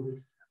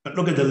view, but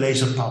look at the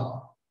laser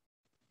power.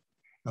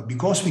 Now,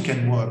 because we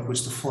can work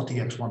with the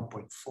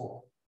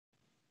 40x1.4,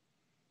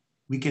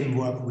 we can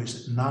work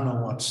with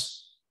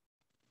nanowatts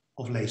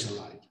of laser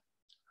light.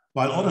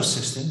 While other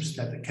systems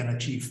that can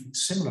achieve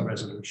similar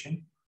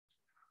resolution,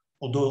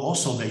 although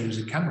also they use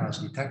a camera as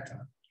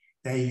detector,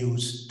 they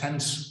use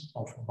tens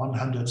of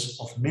 100s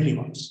of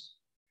milliwatts.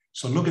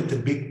 So look at the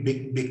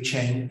big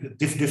change,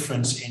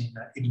 difference in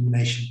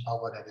illumination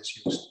power that is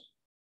used.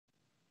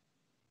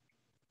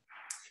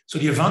 So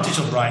the advantage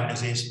of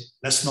brightness is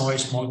less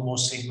noise, more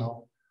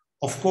signal.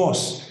 Of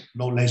course,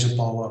 low laser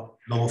power,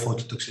 lower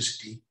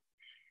phototoxicity.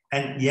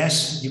 And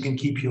yes, you can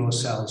keep your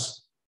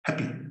cells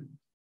happy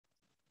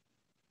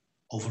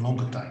over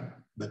longer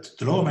time. But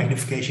the lower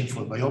magnification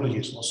for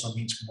biologists also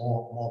means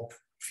more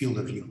field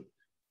of view.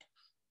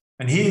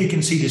 And here you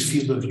can see this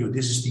field of view.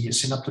 This is the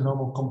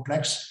synaptonormal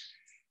complex.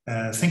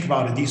 Think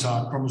about it, these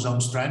are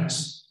chromosome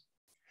strands.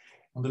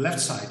 On the left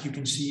side, you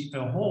can see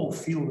a whole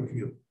field of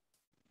view.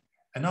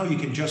 And now you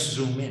can just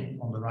zoom in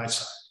on the right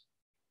side.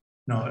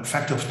 Now, a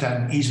factor of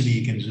 10, easily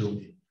you can zoom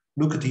in.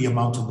 Look at the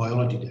amount of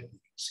biology that you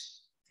can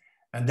see.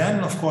 And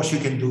then, of course, you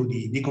can do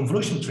the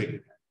deconvolution trick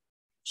again.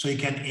 So you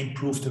can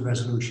improve the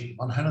resolution.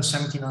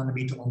 170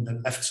 nanometer on the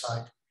left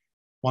side,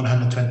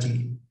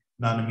 120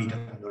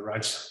 nanometer on the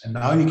right side. And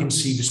now you can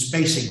see the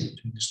spacing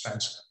between the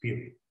strands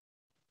appearing.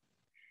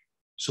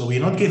 So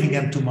we're not giving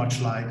them too much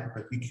light,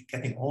 but we're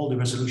getting all the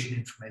resolution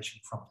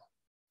information from them.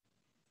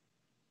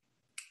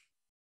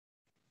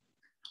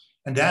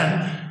 And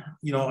then,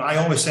 you know, I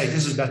always say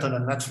this is better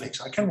than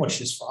Netflix. I can watch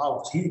this for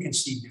hours. Here you can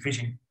see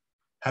division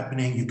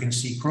happening. You can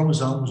see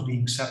chromosomes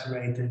being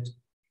separated,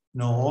 you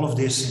know, all of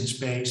this in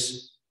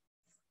space.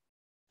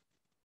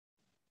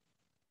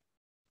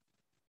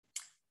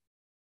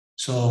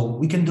 So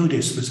we can do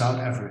this without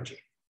averaging.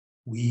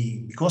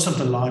 Because of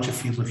the larger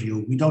field of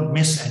view, we don't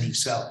miss any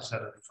cells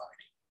that are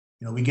dividing.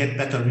 You know, we get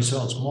better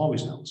results, more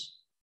results.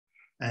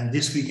 And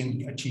this we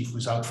can achieve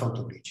without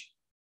photobleaching.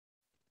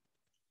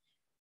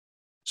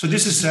 So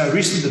this is a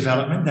recent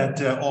development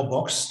that our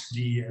box,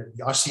 the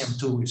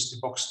RCM2 is the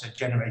box that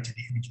generated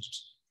the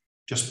images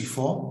just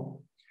before,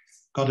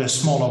 got a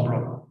smaller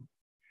brother.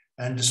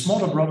 And the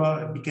smaller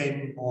brother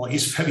became, or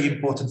is very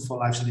important for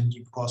life science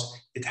imaging because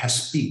it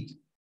has speed.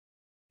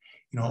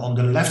 You know, on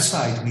the left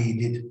side, we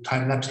did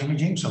time-lapse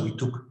imaging. So we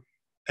took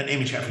an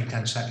image every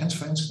 10 seconds,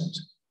 for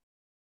instance.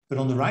 But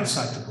on the right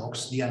side of the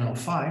box, the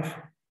NL5,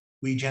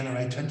 we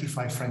generate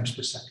 25 frames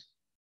per second.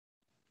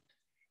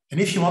 And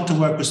if you want to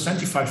work with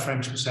 25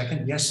 frames per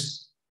second,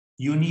 yes,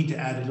 you need to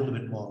add a little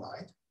bit more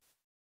light.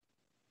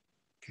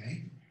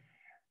 Okay.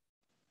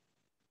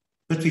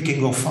 But we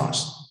can go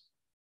fast.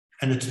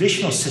 And the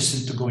traditional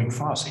system to going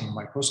fast in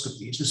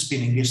microscopy is the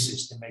spinning disk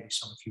system. Maybe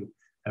some of you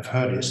have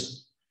heard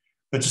this.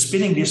 But the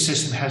spinning disk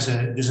system has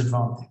a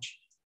disadvantage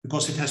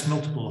because it has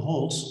multiple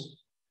holes.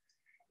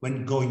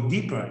 When going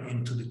deeper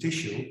into the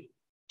tissue,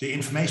 the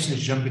information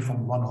is jumping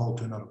from one hole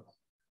to another one.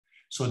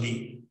 So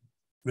the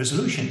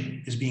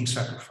resolution is being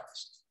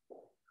sacrificed.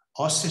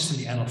 Our system,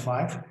 the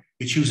NL5,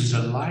 which uses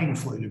a line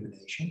for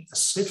illumination, a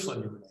slit for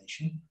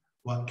illumination,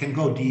 well, can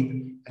go deep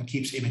and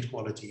keeps image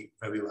quality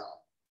very well.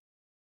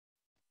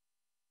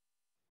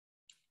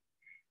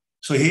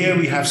 So here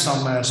we have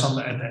some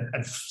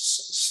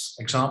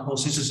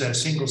examples. This is a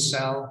single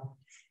cell.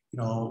 You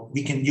know,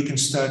 you can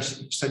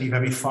study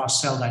very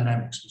fast cell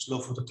dynamics with low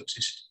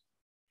phototoxicity.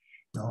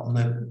 Now, on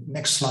the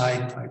next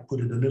slide, I put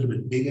it a little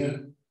bit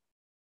bigger.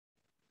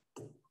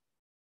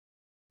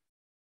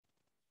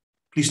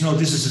 Please note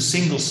this is a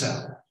single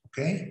cell,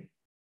 okay?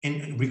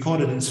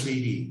 Recorded in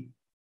 3D.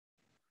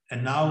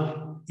 And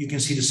now you can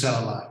see the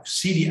cell alive.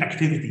 See the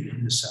activity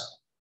in the cell.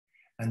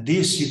 And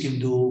this you can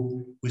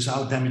do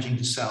without damaging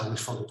the cell with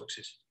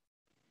phototoxicity.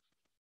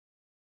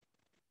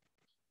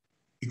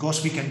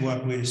 Because we can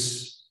work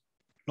with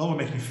lower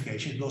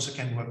magnification, it also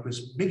can work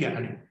with bigger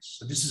animals.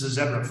 So this is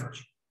a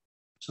zebrafish.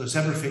 So a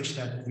zebrafish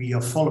that we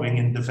are following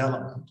in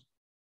development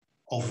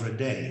over a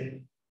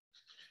day.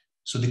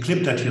 So the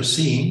clip that you're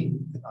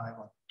seeing, that I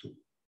want to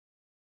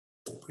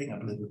bring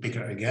up a little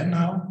bigger again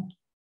now.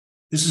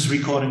 This is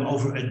recording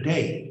over a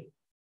day.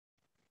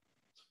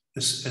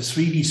 This, a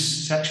 3D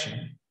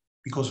section,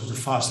 because of the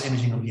fast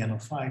imaging of the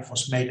NO5,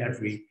 was made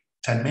every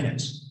 10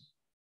 minutes.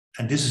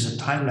 And this is a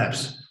time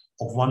lapse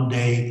of 1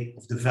 day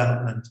of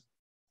development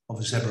of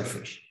a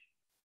zebrafish.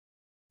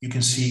 You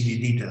can see the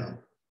detail.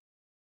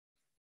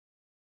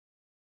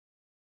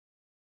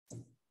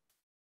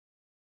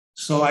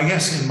 So I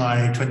guess in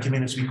my 20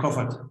 minutes, we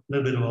covered a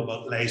little bit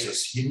about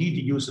lasers. You need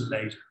to use a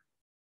laser,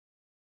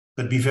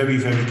 but be very,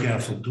 very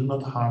careful. Do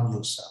not harm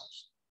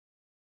yourselves.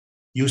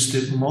 Use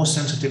the most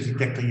sensitive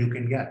detector you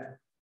can get,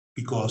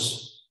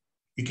 because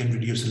you can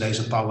reduce the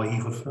laser power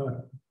even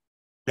further.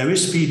 There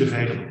is speed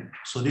available.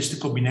 So this is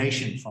the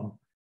combination from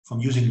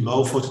using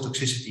low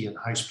phototoxicity and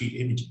high speed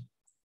imaging,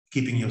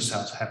 keeping your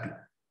cells happy.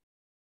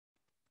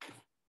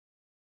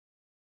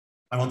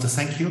 I want to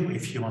thank you.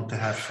 If you want to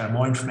have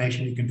more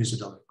information, you can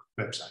visit our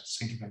websites.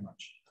 Thank you very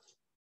much.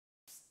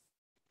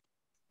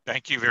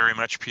 Thank you very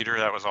much, Peter.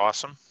 That was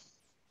awesome.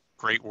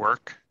 Great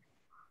work.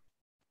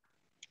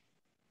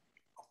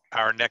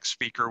 Our next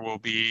speaker will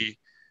be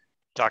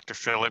Dr.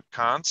 Philipp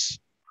Kainz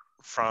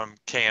from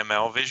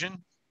KML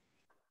Vision.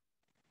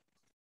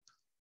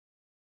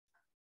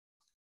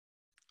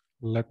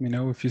 Let me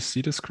know if you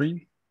see the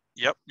screen.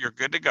 Yep, you're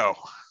good to go.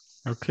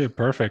 Okay,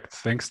 perfect.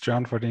 Thanks,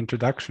 John, for the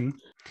introduction.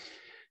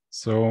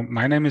 So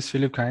my name is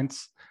Philipp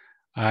Kainz.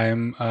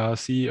 I'm a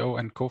CEO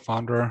and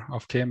co-founder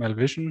of KML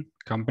Vision,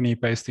 company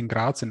based in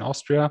Graz in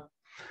Austria.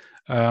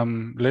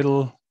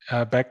 Little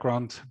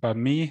background about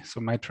me. So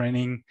my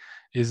training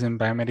is in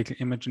biomedical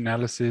image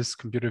analysis,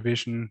 computer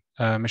vision,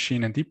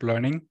 machine and deep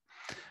learning.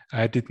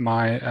 I did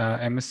my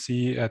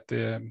MSc at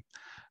the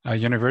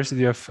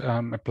University of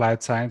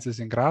Applied Sciences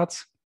in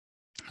Graz.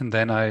 And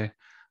then I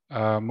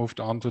moved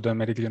on to the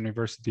medical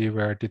university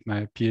where I did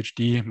my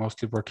PhD,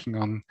 mostly working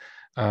on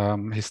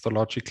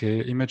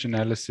histological image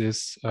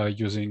analysis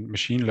using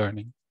machine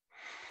learning.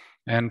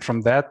 And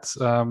from that,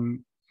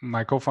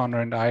 my co-founder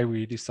and I,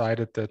 we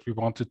decided that we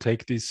want to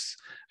take these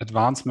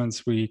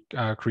advancements we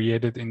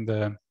created in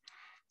the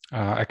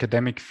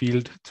academic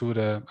field to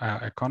the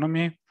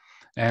economy,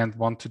 and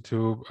wanted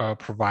to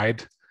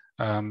provide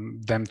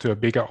them to a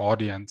bigger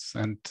audience.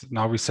 And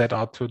now we set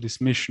out to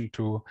this mission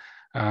to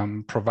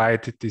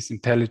provide these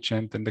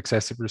intelligent and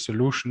accessible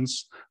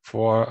solutions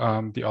for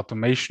the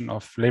automation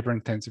of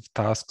labor-intensive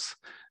tasks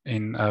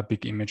in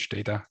big image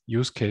data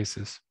use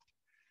cases.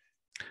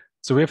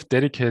 So we have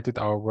dedicated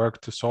our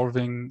work to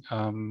solving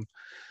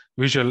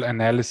visual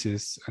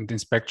analysis and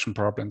inspection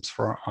problems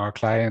for our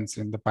clients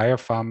in the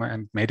biopharma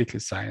and medical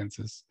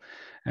sciences.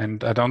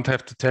 And I don't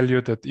have to tell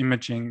you that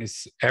imaging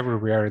is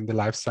everywhere in the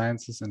life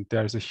sciences, and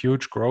there's a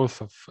huge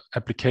growth of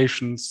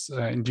applications,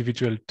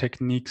 individual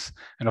techniques,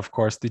 and of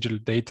course, digital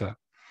data.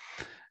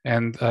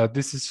 And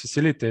this is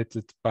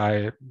facilitated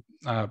by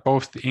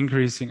both the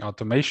increasing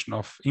automation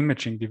of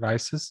imaging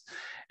devices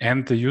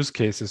and the use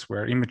cases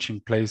where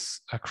imaging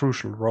plays a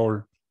crucial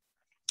role.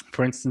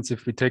 For instance,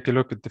 if we take a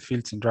look at the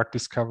fields in drug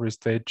discovery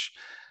stage,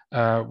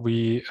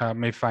 we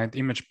may find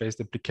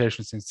image-based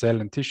applications in cell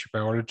and tissue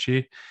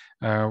biology,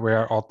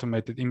 where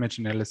automated image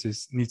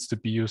analysis needs to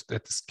be used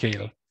at the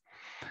scale.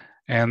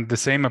 And the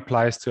same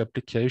applies to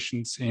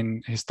applications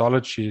in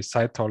histology,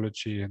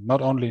 cytology,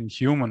 not only in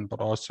human, but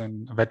also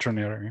in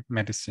veterinary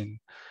medicine,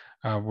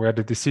 where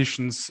the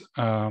decisions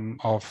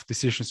of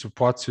decision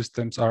support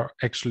systems are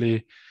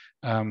actually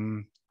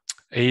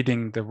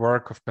aiding the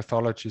work of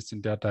pathologists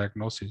in their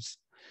diagnosis.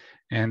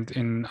 And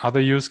in other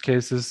use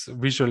cases,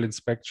 visual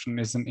inspection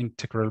is an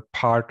integral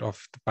part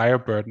of the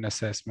bioburden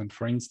assessment,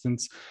 for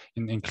instance,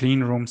 in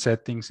clean room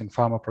settings in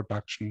pharma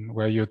production,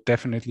 where you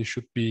definitely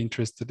should be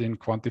interested in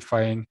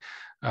quantifying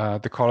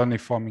the colony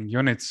forming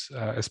units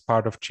as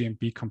part of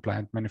GMP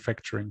compliant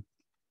manufacturing.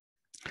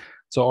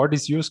 So all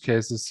these use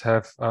cases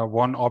have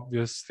one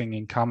obvious thing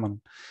in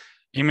common.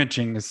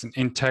 Imaging is an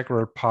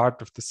integral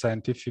part of the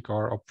scientific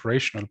or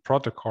operational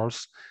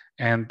protocols,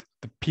 and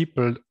the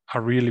people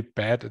are really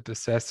bad at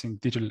assessing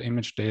digital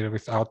image data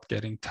without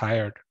getting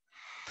tired.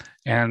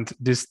 And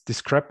this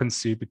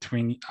discrepancy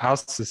between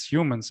us as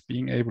humans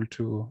being able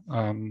to,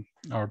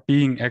 or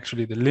being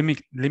actually the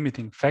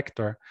limiting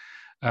factor,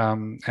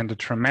 and the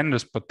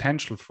tremendous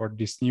potential for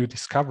these new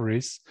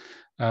discoveries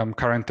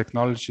current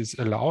technologies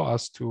allow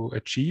us to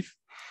achieve.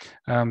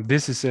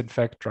 This is in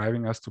fact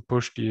driving us to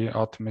push the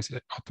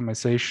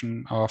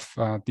automation of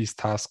these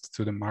tasks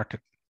to the market.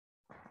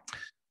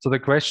 So the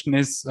question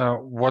is,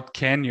 what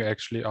can you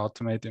actually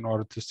automate in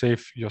order to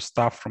save your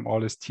staff from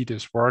all this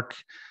tedious work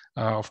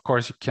Of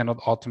course, you cannot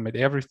automate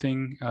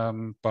everything,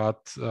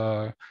 but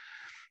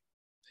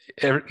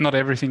not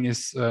everything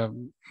is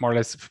more or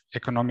less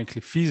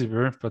economically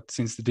feasible, but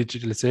since the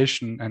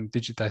digitalization and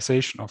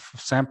digitization of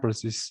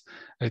samples is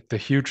a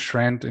huge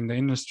trend in the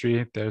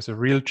industry, there's a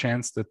real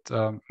chance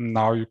that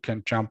now you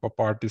can jump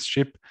aboard this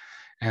ship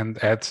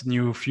and add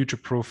new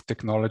future-proof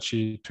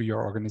technology to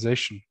your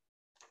organization.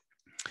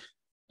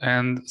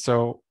 And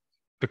so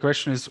the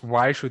question is,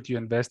 why should you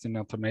invest in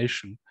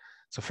automation?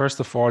 So first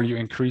of all, you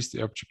increase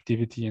the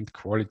objectivity and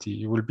quality.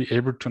 You will be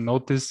able to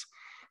notice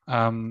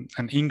an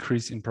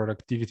increase in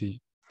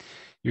productivity.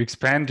 You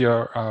expand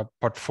your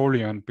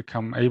portfolio and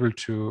become able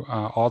to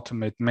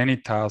automate many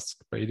tasks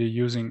by either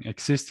using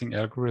existing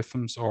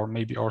algorithms or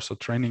maybe also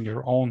training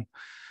your own.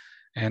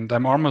 And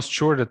I'm almost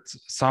sure that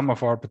some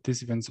of our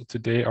participants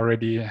today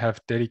already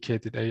have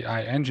dedicated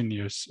AI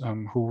engineers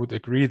who would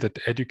agree that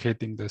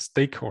educating the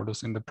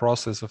stakeholders in the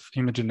process of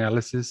image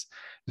analysis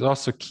is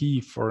also key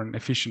for an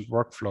efficient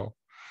workflow.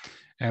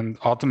 And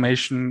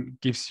automation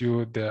gives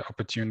you the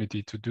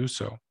opportunity to do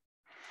so.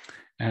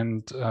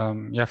 And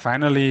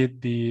finally,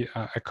 the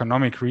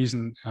economic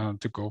reason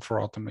to go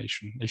for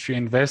automation. If you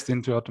invest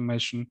into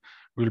automation,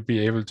 we'll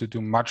be able to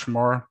do much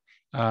more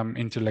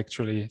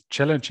intellectually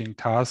challenging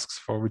tasks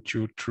for which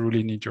you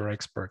truly need your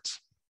experts.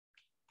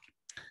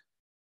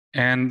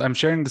 And I'm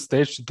sharing the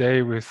stage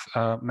today with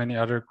many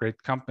other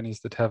great companies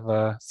that have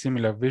a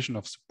similar vision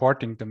of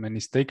supporting the many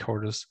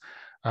stakeholders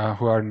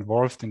who are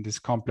involved in these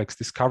complex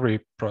discovery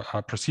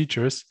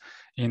procedures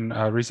in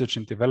research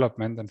and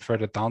development, and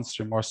further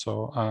downstream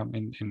also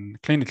in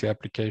clinical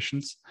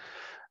applications.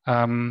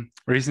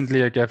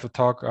 Recently, I gave a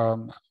talk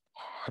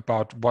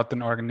about what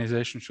an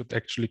organization should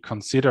actually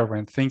consider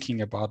when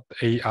thinking about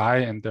AI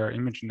and their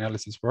image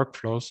analysis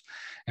workflows.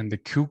 And the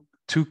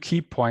two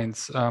key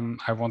points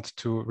I want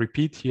to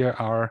repeat here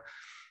are,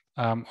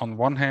 on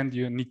one hand,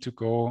 you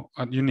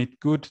need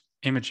good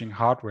imaging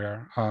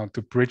hardware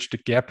to bridge the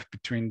gap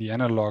between the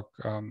analog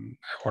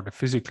or the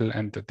physical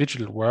and the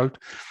digital world.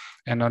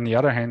 And on the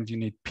other hand, you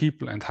need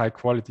people and high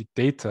quality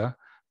data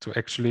to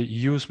actually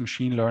use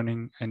machine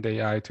learning and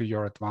AI to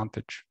your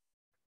advantage.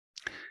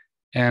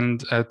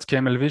 And at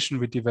KML Vision,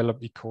 we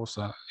developed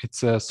ECOSA.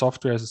 It's a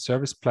software as a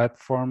service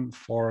platform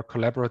for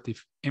collaborative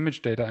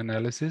image data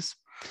analysis,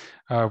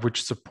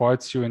 which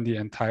supports you in the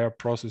entire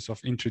process of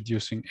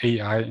introducing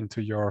AI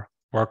into your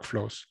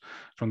workflows,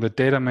 from the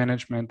data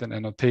management and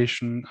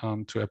annotation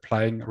to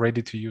applying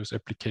ready-to-use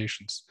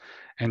applications.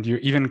 And you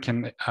even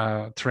can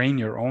train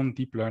your own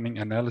deep learning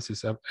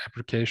analysis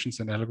applications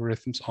and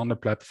algorithms on the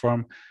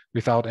platform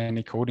without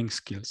any coding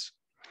skills.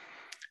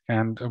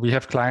 And we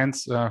have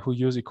clients who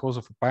use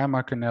ECOSA for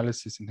biomarker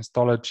analysis in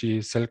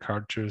histology, cell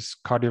cultures,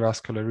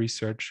 cardiovascular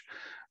research,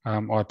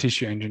 or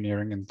tissue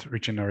engineering and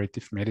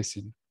regenerative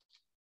medicine.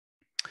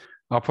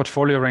 Our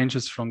portfolio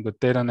ranges from the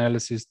data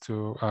analysis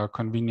to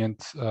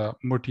convenient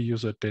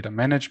multi-user data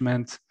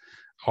management,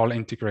 all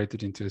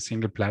integrated into a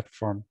single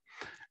platform.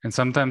 And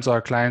sometimes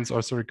our clients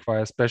also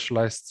require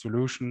specialized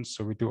solutions.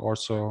 So we do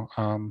also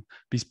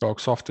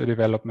bespoke software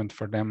development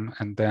for them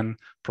and then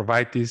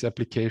provide these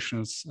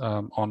applications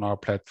on our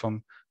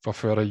platform for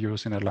further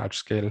use in a large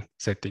scale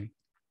setting.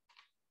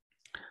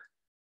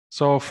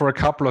 So for a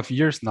couple of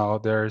years now,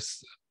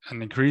 there's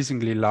an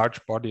increasingly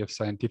large body of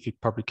scientific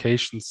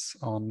publications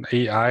on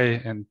AI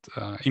and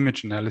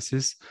image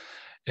analysis,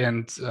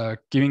 and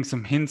giving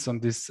some hints on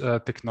this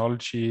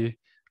technology,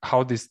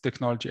 how this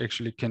technology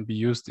actually can be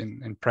used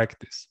in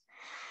practice.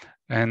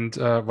 And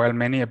while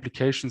many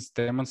applications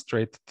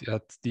demonstrate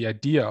that the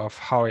idea of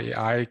how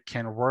AI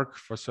can work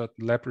for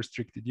certain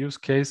lab-restricted use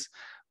case,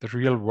 the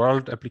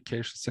real-world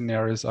application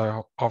scenarios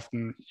are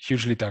often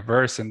hugely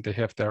diverse and they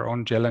have their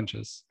own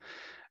challenges.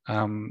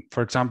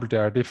 For example,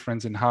 there are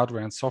differences in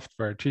hardware and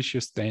software, tissue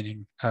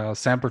staining,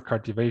 sample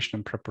cultivation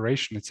and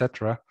preparation,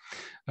 etc.,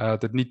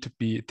 that need to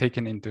be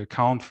taken into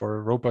account for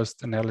a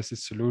robust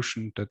analysis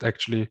solution that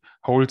actually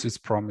holds its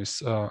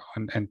promise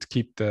and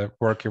keep the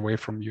work away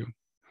from you.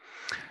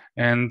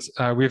 And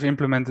we've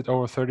implemented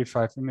over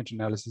 35 image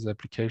analysis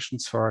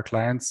applications for our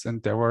clients,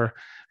 and there were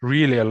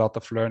really a lot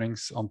of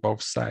learnings on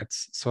both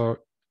sides. So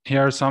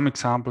here are some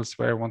examples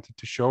where I wanted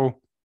to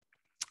show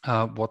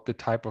what the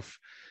type of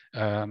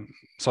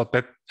so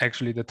that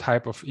actually the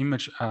type of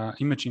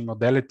imaging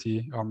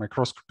modality or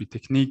microscopy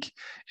technique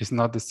is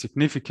not as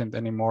significant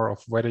anymore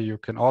of whether you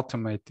can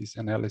automate this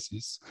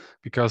analysis,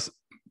 because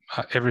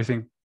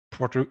everything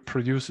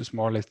produces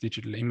more or less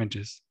digital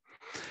images.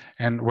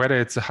 And whether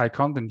it's a high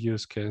content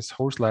use case,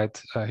 whole slide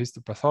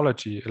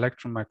histopathology,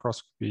 electron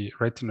microscopy,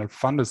 retinal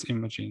fundus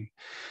imaging,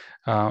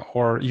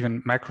 or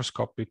even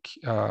microscopic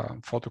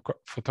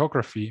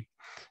photography,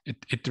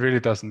 it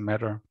really doesn't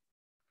matter.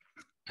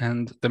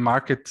 And the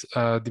market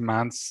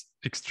demands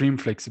extreme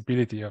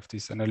flexibility of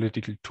these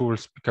analytical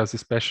tools, because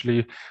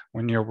especially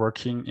when you're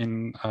working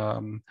in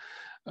on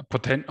a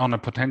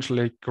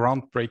potentially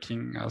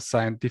groundbreaking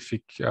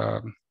scientific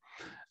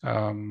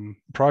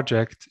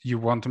project, you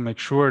want to make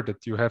sure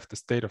that you have the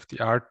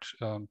state-of-the-art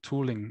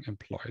tooling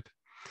employed.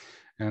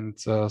 And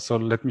so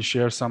let me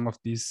share some of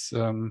these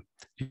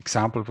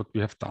examples what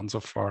we have done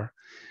so far.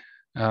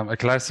 A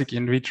classic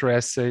in vitro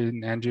assay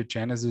in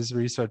angiogenesis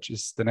research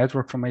is the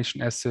network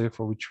formation assay,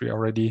 for which we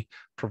already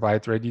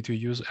provide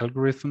ready-to-use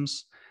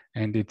algorithms,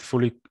 and it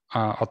fully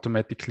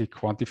automatically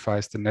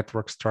quantifies the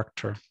network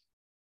structure.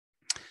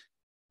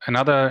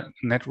 Another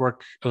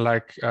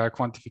network-like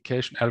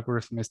quantification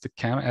algorithm is the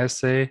CAM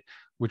assay,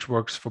 which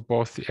works for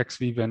both the ex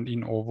vivo and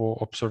in ovo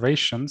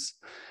observations.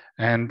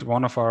 And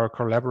one of our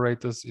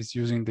collaborators is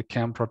using the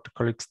CAM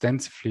protocol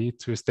extensively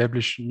to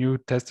establish new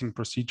testing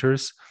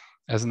procedures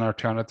as an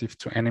alternative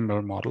to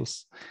animal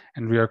models.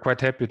 And we are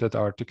quite happy that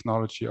our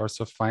technology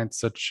also finds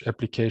such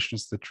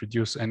applications that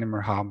reduce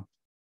animal harm.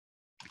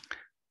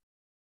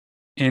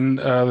 In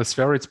the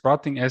spheroid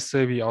sprouting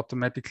assay, we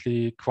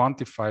automatically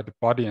quantify the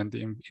body and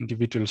the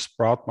individual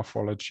sprout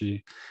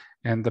morphology.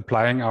 And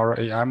applying our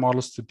AI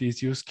models to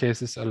these use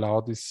cases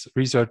allow these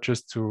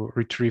researchers to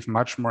retrieve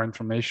much more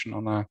information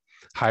on a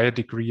higher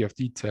degree of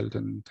detail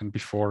than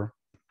before.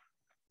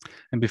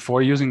 And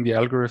before using the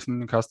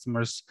algorithm,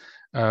 customers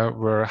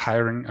were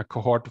hiring a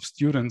cohort of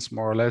students,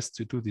 more or less,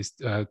 to do this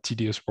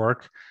tedious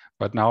work.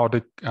 But now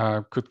they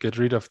could get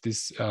rid of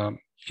this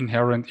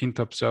inherent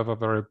inter-observer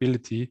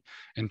variability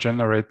and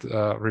generate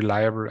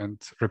reliable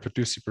and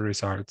reproducible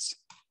results.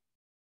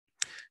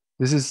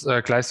 This is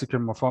a classical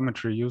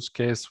morphometry use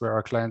case where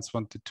our clients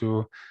wanted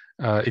to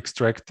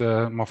extract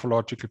the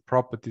morphological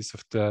properties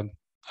of the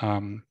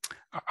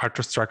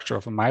ultrastructure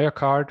of a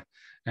myocard.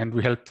 And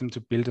we helped them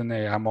to build an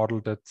AI model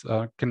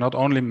that can not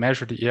only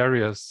measure the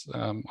areas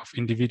of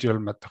individual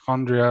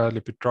mitochondria,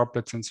 lipid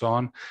droplets, and so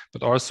on,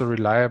 but also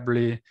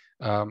reliably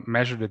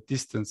measure the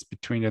distance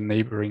between the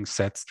neighboring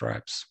set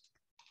stripes.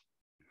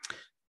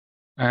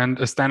 And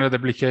a standard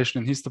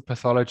application in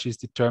histopathology is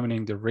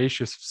determining the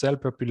ratios of cell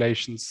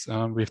populations.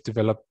 We've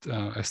developed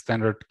a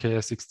standard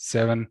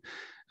Ki-67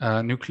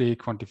 nuclei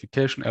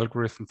quantification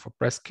algorithm for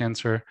breast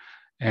cancer.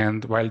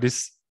 And while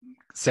this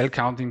cell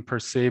counting per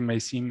se may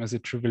seem as a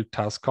trivial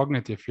task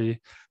cognitively,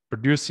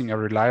 producing a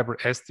reliable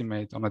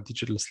estimate on a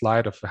digital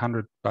slide of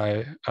 100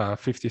 by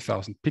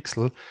 50,000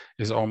 pixel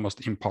is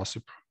almost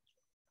impossible.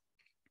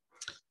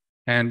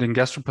 And in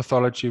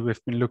gastropathology,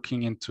 we've been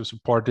looking into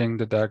supporting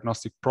the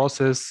diagnostic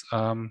process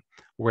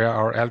where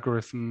our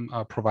algorithm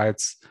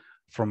provides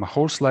from a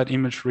whole slide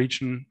image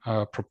region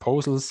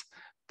proposals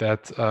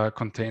that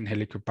contain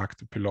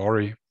Helicobacter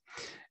pylori.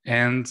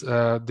 And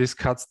this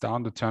cuts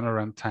down the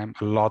turnaround time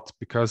a lot,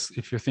 because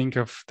if you think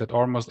of that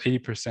almost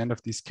 80%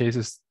 of these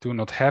cases do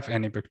not have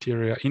any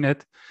bacteria in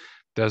it,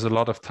 there's a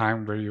lot of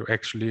time where you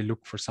actually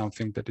look for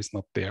something that is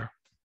not there.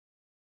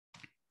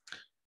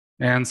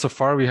 And so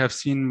far we have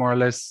seen more or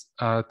less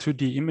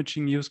 2D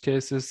imaging use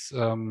cases,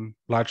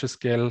 larger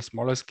scale,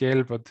 smaller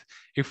scale, but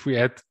if we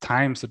add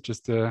time, such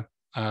as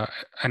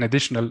an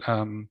additional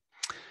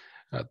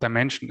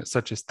dimension,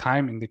 such as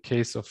time in the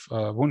case of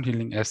wound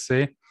healing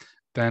assay,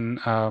 then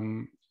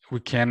we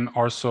can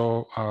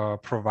also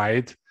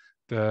provide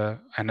the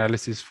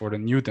analysis for the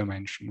new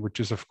dimension,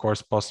 which is of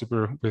course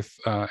possible with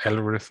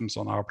algorithms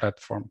on our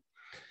platform.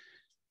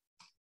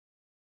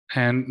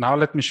 And now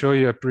let me show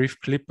you a brief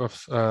clip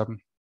of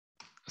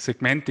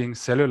segmenting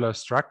cellular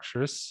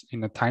structures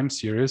in a time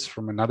series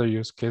from another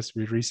use case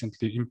we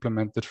recently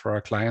implemented for our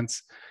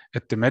clients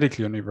at the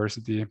Medical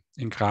University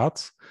in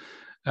Graz.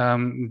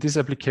 This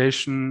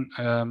application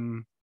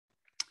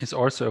is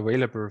also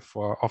available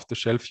for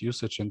off-the-shelf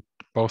usage and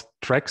both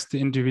tracks the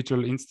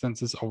individual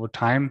instances over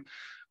time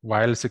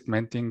while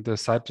segmenting the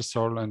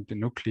cytosol and the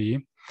nuclei.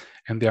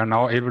 And they are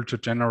now able to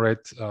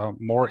generate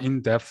more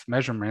in-depth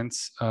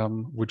measurements,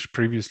 which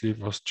previously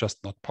was just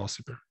not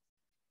possible.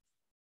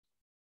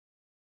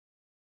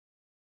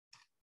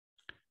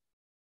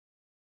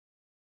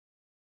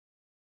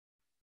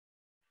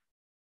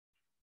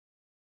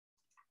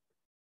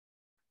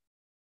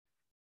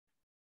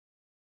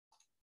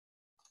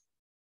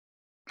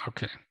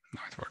 Okay,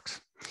 now it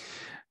works.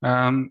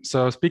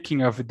 So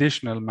speaking of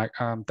additional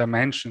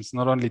dimensions,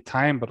 not only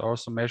time, but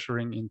also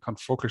measuring in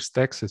confocal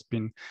stacks has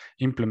been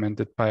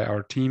implemented by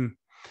our team.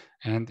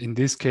 And in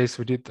this case,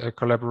 we did a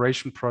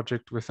collaboration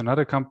project with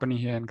another company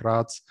here in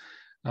Graz,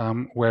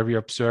 where we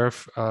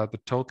observe the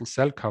total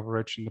cell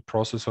coverage in the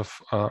process of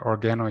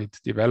organoid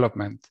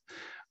development.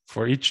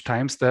 For each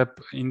time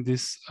step in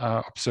this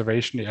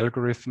observation, the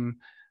algorithm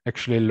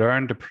actually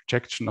learn the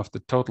projection of the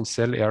total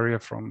cell area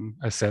from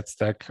a set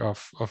stack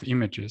of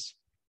images.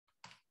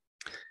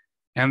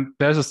 And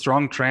there's a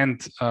strong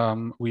trend.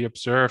 We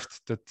observed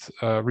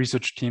that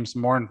research teams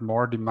more and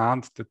more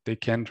demand that they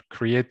can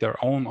create their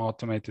own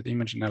automated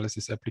image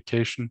analysis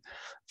application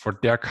for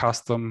their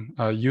custom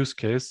use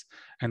case.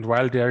 And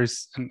while there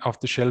is an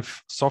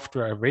off-the-shelf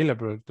software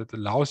available that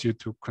allows you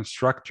to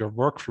construct your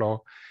workflow,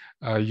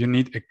 you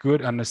need a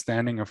good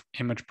understanding of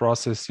image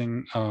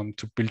processing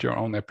to build your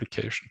own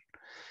application.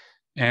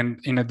 And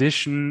in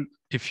addition,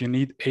 if you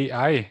need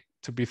AI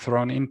to be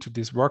thrown into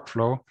this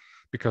workflow,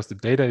 because the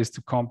data is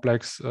too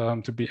complex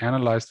to be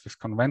analyzed with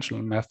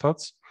conventional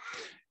methods,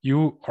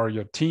 you or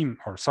your team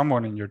or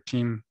someone in your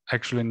team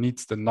actually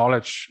needs the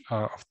knowledge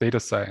of data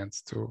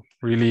science to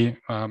really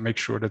make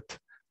sure that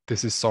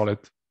this is solid.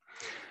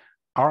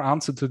 Our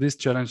answer to this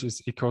challenge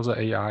is Ecosa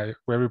AI,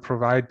 where we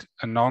provide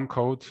a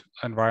non-code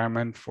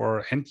environment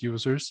for end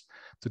users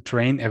to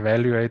train,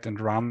 evaluate, and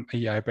run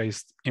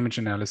AI-based image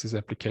analysis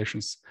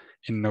applications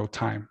in no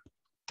time.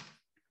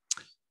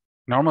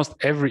 In almost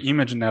every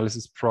image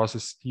analysis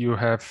process, you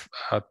have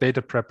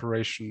data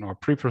preparation or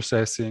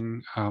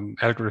pre-processing,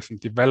 algorithm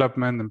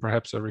development, and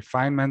perhaps a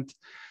refinement.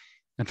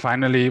 And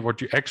finally,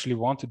 what you actually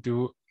want to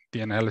do,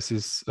 the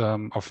analysis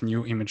of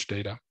new image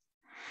data.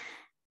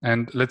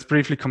 And let's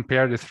briefly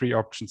compare the three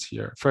options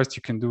here. First,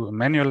 you can do a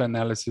manual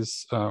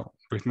analysis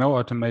with no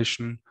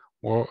automation,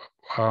 or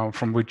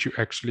from which you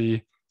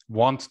actually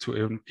want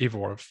to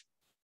evolve.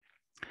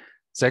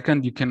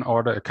 Second, you can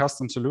order a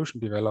custom solution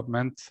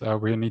development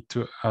where you need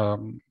to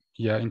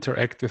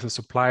interact with a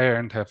supplier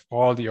and have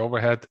all the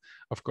overhead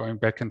of going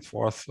back and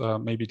forth.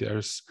 Maybe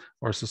there's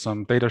also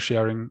some data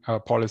sharing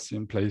policy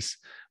in place,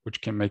 which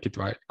can make it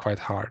quite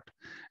hard.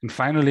 And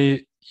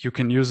finally, you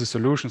can use a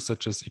solution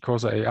such as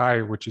Ecosa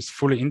AI, which is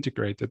fully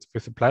integrated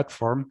with the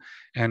platform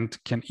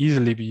and can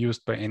easily be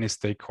used by any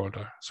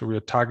stakeholder. So we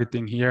are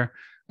targeting here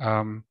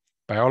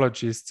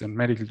biologists and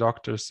medical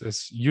doctors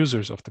as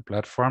users of the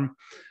platform,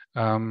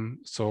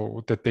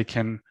 so that they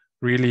can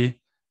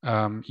really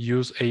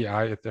use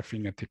AI at their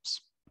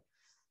fingertips.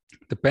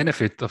 The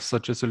benefit of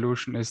such a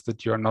solution is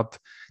that you are not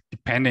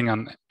depending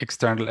on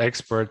external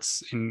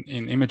experts in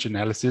image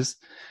analysis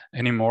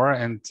anymore,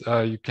 and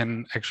you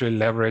can actually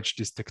leverage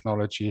this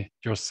technology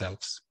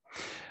yourselves.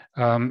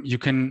 You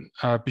can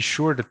be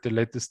sure that the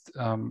latest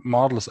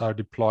models are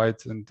deployed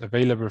and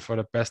available for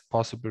the best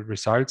possible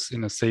results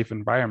in a safe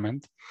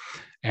environment.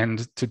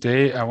 And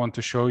today I want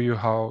to show you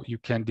how you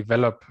can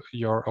develop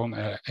your own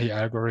AI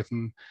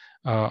algorithm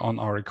on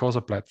our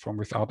Ecosa platform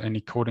without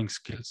any coding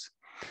skills.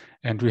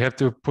 And we have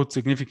put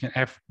significant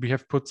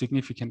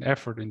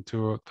effort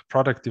into the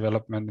product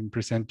development and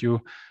present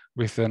you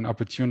with an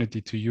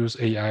opportunity to use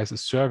AI as a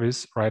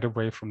service right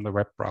away from the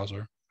web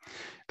browser.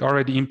 It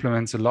already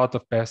implements a lot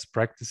of best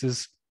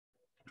practices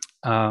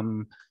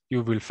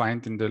you will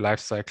find in the life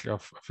cycle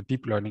of a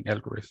deep learning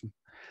algorithm.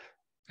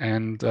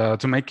 And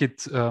to make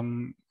it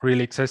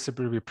really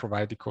accessible, we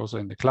provide Ecosa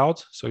in the cloud.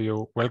 So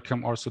you're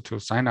welcome also to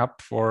sign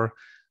up for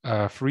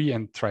free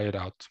and try it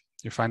out.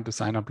 You find the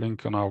sign up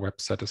link on our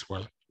website as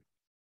well.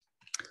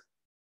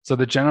 So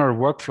the general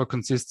workflow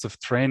consists of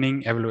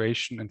training,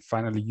 evaluation, and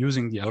finally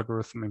using the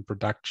algorithm in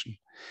production.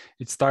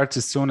 It starts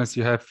as soon as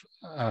you have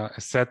a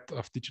set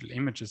of digital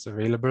images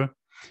available,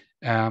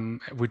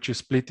 which you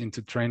split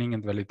into training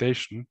and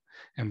validation,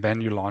 and then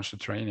you launch the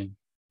training.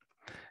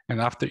 And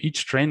after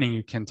each training,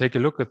 you can take a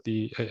look at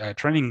the AI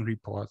training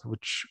report,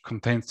 which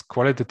contains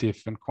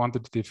qualitative and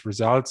quantitative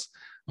results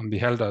on the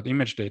held out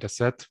image data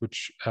set,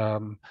 which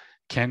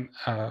can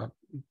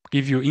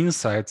give you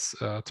insights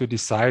to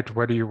decide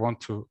whether you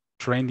want to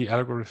train the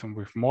algorithm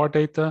with more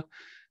data,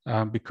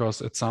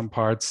 because at some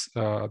parts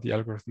the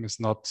algorithm is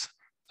not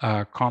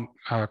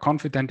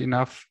confident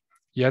enough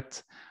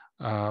yet,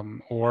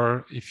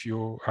 or if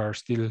you are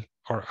still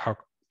or are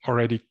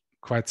already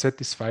quite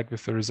satisfied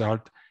with the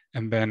result,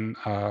 and then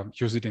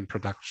use it in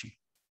production.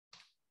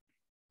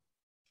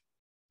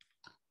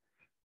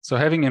 So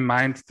having in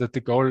mind that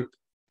the goal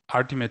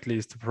ultimately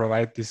is to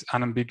provide this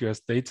unambiguous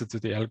data to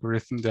the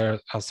algorithm, there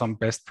are some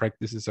best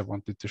practices I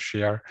wanted to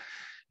share.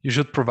 You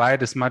should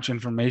provide as much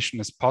information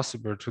as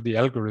possible to the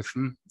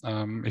algorithm.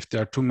 If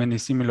there are too many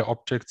similar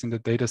objects in the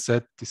data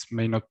set, this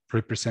may not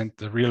represent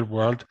the real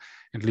world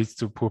and leads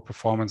to poor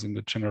performance in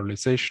the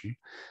generalization.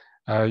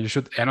 You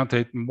should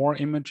annotate more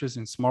images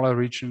in smaller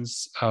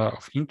regions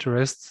of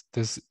interest.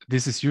 This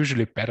is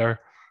usually better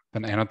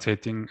than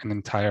annotating an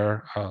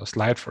entire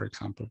slide, for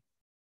example.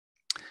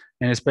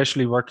 And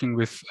especially working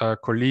with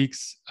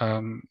colleagues,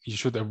 you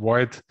should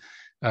avoid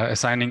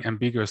assigning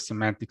ambiguous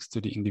semantics to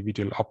the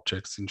individual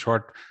objects. In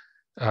short,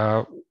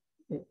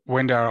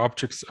 when there are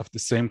objects of the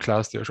same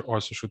class, they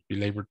also should be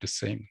labeled the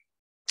same.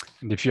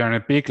 And if you're in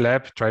a big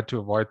lab, try to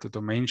avoid the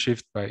domain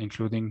shift by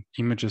including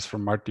images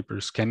from multiple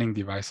scanning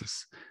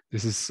devices.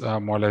 This is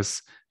more or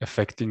less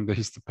affecting the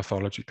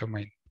histopathology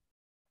domain.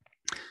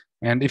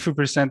 And if we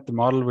present the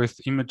model with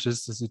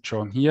images as it's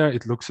shown here,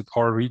 it looks at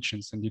all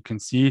regions, and you can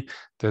see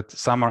that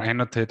some are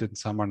annotated and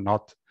some are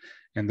not.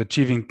 And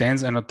achieving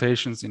dense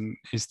annotations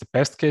is the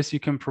best case you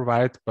can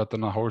provide, but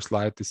on a whole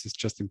slide, this is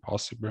just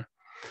impossible.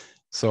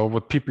 So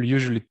what people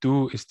usually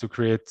do is to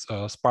create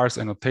sparse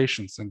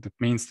annotations, and that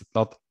means that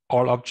not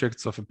all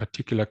objects of a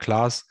particular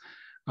class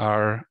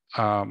are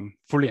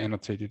fully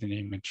annotated in the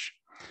image.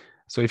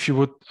 So if you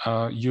would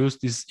use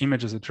this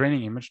image as a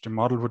training image, the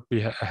model would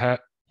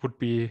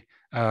be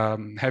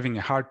having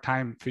a hard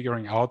time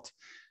figuring out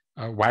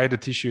why the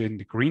tissue in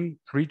the green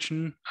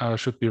region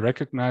should be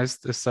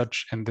recognized as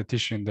such and the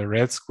tissue in the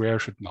red square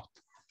should not.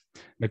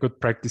 The good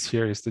practice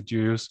here is that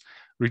you use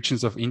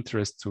regions of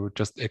interest to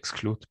just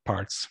exclude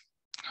parts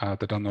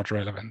that are not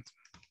relevant.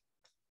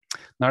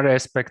 Another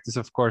aspect is,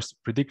 of course,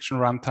 prediction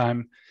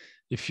runtime.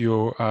 if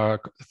you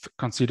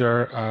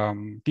consider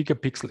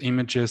gigapixel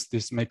images,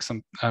 this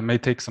may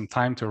take some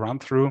time to run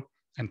through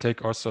and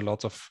take also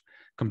lots of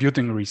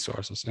computing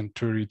resources. And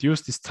to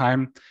reduce this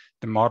time,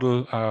 the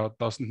model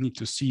doesn't need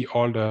to see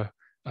all the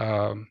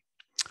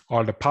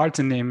parts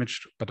in the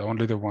image, but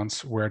only the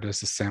ones where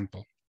there's a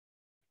sample.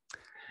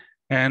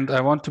 And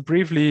I want to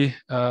briefly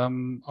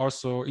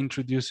also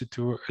introduce you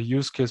to a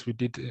use case we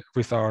did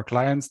with our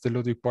clients, the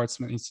Ludwig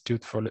Boltzmann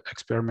Institute for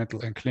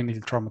Experimental and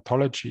Clinical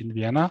Traumatology in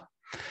Vienna.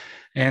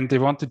 And they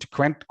wanted to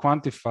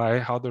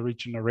quantify how the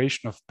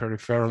regeneration of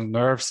peripheral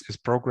nerves is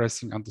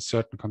progressing under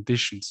certain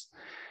conditions.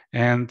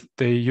 And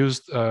they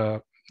used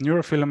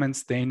neurofilament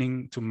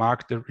staining to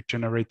mark the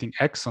regenerating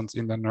axons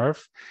in the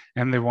nerve.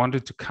 And they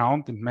wanted to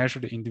count and measure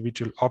the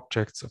individual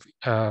objects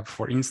of,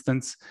 for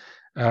instance,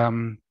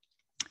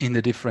 in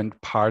the different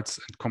parts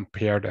and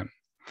compare them.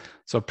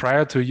 So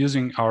prior to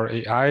using our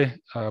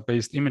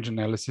AI-based image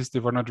analysis, they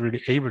were not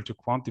really able to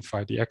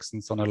quantify the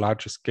axons on a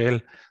larger scale.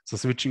 So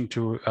switching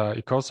to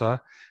ICOSA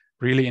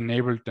really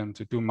enabled them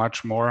to do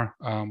much more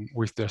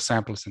with their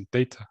samples and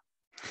data.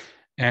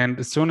 And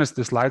as soon as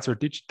the slides were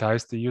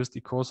digitized, they used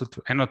ICOSA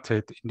to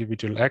annotate the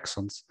individual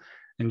axons.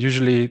 And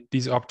usually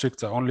these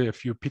objects are only a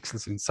few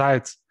pixels in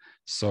size.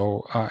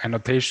 So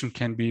annotation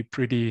can be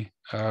pretty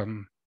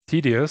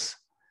tedious.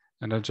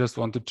 And I just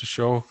wanted to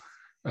show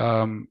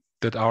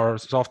that our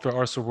software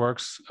also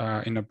works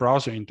in a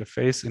browser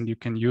interface, and you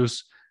can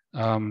use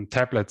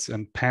tablets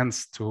and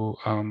pens to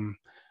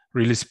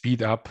really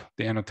speed up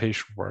the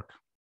annotation work.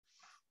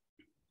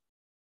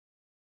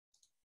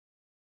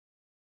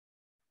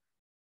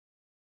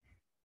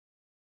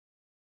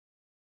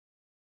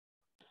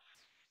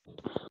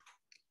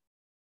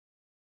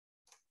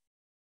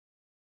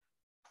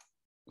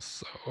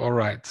 So, all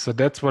right, so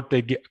that's what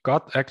they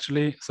got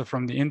actually. So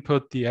from the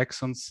input, the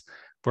axons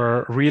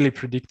were really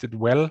predicted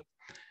well.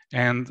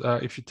 And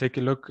if you take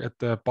a look at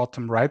the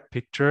bottom right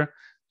picture,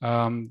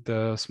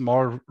 the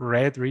small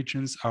red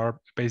regions are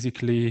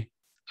basically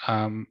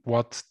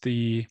what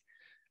the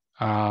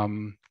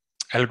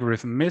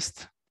algorithm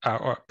missed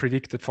or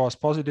predicted false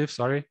positive,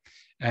 sorry.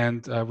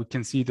 And we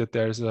can see that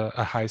there's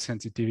a high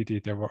sensitivity.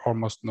 There were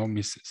almost no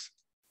misses.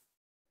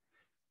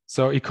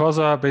 So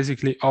ICOSA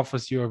basically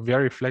offers you a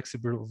very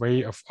flexible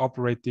way of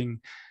operating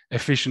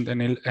efficient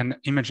and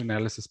image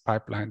analysis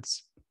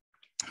pipelines.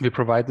 We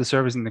provide the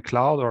service in the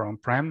cloud or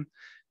on-prem.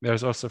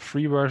 There's also a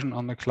free version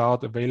on the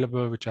cloud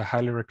available, which I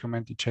highly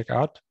recommend you check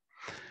out.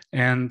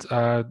 And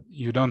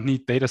you don't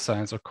need data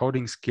science or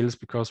coding skills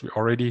because we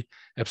already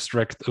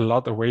abstract a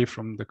lot away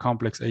from the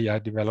complex AI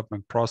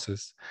development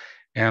process.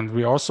 And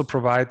we also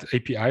provide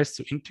APIs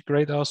to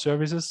integrate our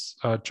services.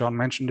 John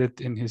mentioned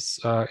it in his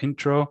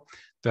intro,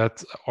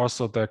 that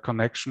also the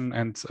connection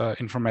and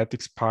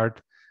informatics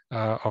part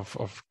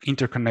of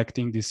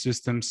interconnecting these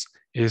systems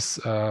is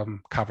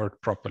covered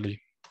properly.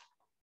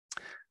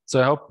 So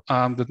I hope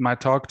that my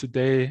talk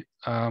today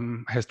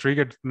has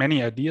triggered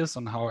many ideas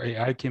on how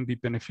AI can be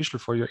beneficial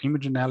for your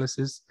image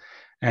analysis.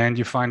 And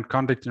you find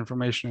contact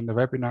information in the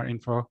webinar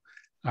info.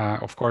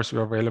 Of course,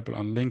 we're available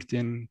on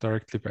LinkedIn,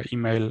 directly by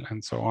email,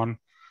 and so on.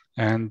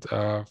 And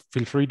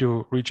feel free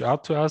to reach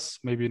out to us,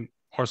 maybe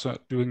also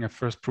doing a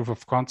first proof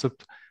of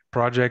concept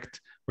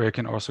project where you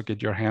can also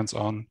get your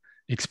hands-on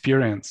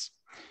experience.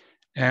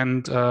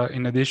 And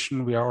in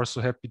addition, we are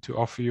also happy to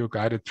offer you a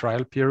guided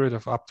trial period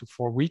of up to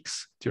 4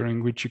 weeks,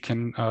 during which you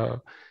can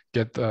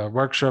get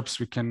workshops.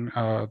 We can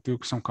do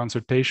some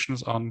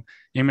consultations on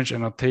image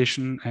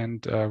annotation,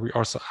 and we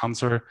also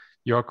answer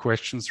your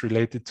questions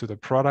related to the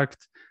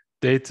product,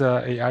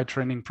 data, AI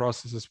training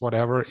processes,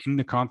 whatever, in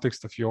the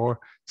context of your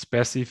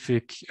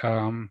specific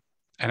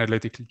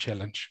analytical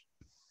challenge.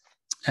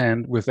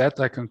 And with that,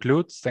 I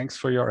conclude. Thanks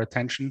for your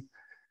attention.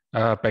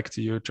 Back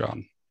to you,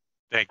 John.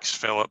 Thanks,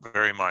 Philip,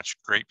 very much.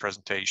 Great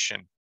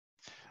presentation.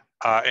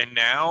 And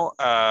now,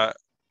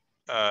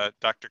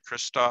 Dr.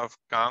 Christof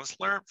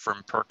Gänzler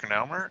from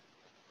PerkinElmer,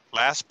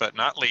 last but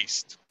not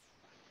least.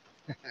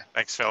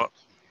 Thanks, Philip.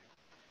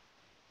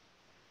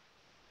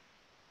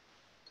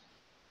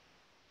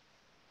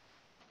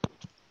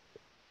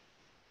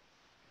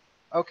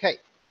 Okay,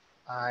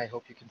 I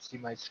hope you can see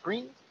my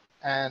screen.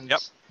 And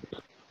yep.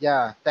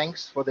 Yeah,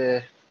 thanks for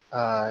the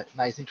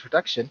nice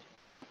introduction.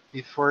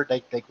 Before,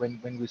 like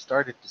when we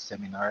started the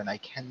seminar, and I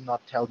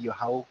cannot tell you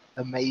how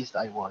amazed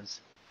I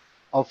was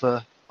of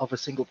a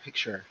single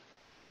picture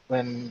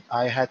when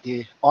I had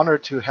the honor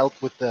to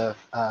help with the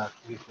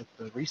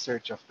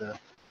research of the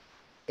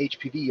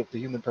HPV, of the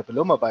human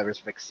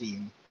papillomavirus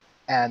vaccine,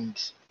 and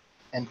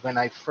when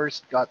I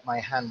first got my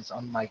hands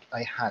on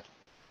I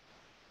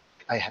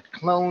had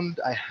cloned,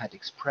 I had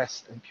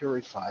expressed and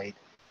purified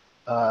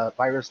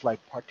virus-like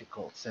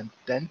particles, and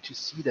then to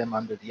see them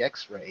under the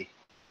X-ray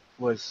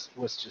was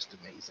just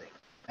amazing.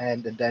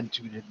 And then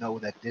to know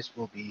that this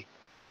will be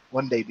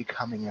one day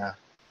becoming a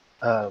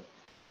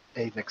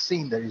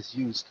vaccine that is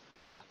used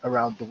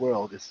around the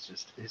world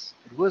it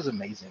was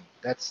amazing.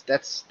 That's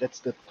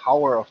the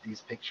power of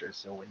these pictures.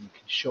 So when you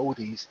can show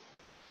these,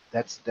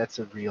 that's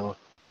a real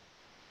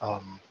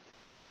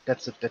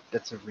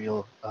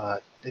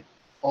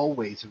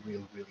always a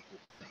really good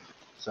thing.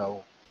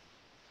 So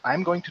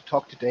I'm going to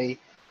talk today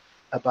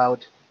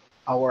about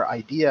our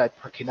idea at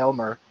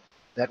PerkinElmer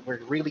that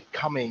we're really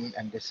coming,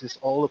 and this is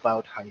all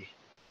about high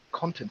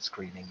content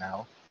screening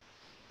now,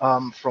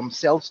 from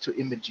cells to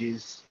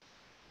images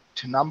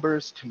to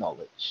numbers to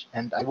knowledge.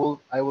 And I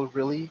will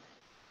really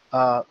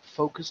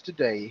focus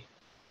today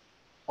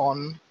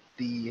on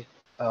the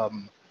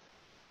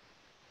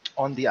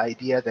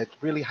idea that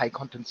really high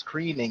content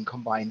screening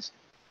combines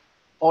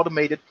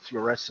automated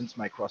fluorescence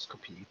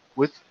microscopy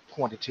with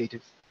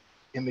quantitative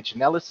image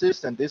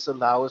analysis, and this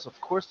allows, of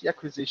course, the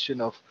acquisition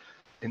of,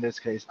 in this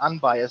case,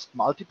 unbiased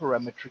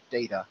multiparametric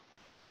data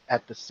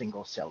at the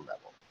single cell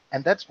level.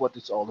 And that's what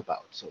it's all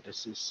about. So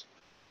this is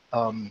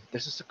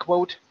a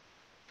quote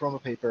from a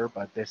paper,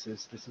 but this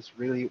is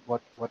really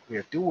what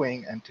we're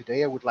doing. And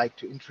today I would like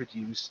to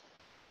introduce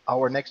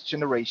our next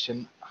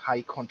generation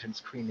high content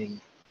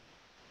screening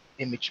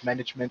image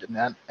management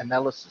and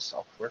analysis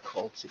software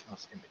called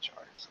Signals Image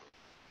Artist.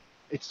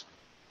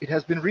 It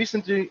has been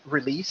recently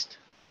released,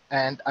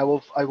 and I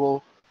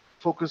will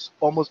focus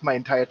almost my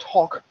entire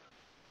talk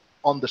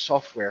on the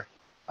software,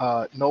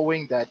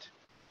 knowing that,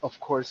 of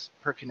course,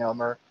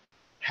 PerkinElmer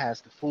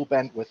has the full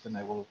bandwidth, and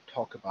I will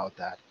talk about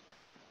that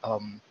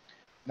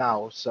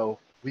now. So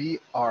we're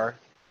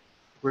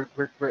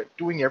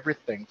doing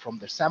everything from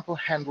the sample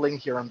handling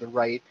here on the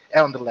right,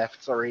 on the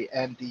left, sorry,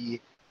 and the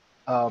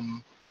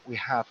we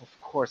have, of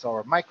course,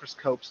 our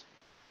microscopes,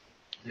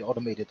 the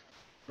automated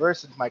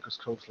fluorescent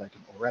microscopes like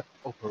an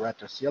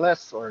Operator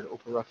CLS or an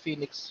Opera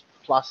Phoenix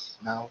Plus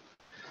now.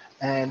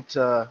 And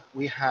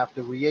we have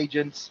the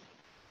reagents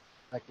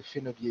like the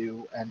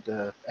PhenoView and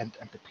the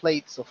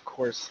plates, of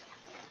course.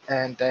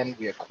 And then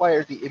we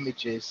acquire the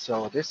images.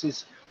 So this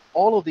is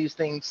all of these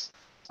things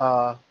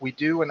we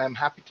do, and I'm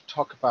happy to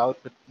talk about,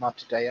 but not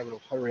today. I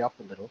will hurry up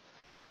a little.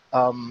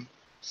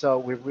 So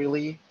we're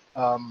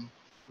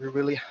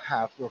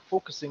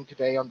focusing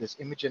today on this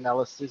image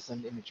analysis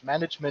and image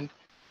management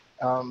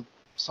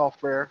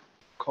software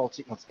called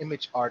Signals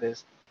Image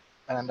Artist,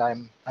 and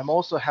I'm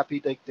also happy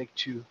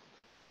to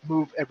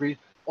move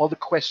all the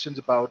questions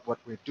about what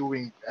we're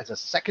doing as a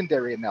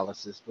secondary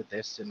analysis with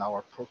this in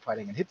our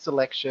profiling and hit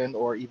selection,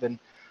 or even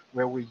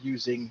where we're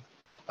using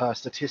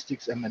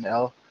statistics,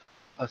 ML,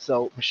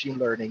 so machine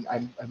learning.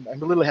 I'm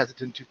a little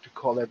hesitant to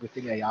call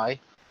everything AI,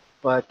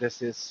 but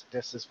this is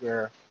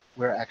where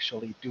we're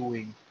actually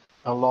doing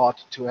a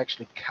lot to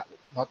actually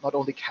not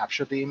only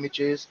capture the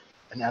images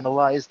and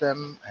analyze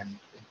them and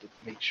to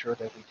make sure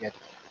that we get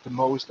the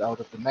most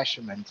out of the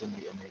measurements in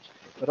the image,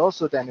 but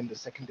also then in the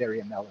secondary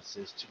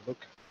analysis to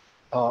look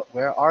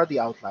where are the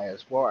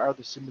outliers, where are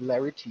the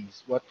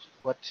similarities,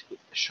 what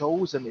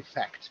shows an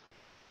effect,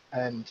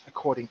 and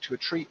according to a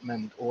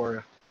treatment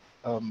or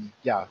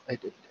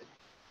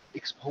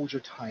exposure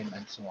time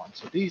and so on.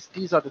 So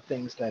these are the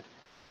things that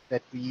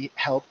we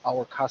help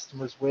our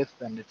customers with,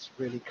 and it's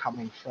really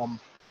coming from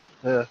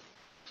the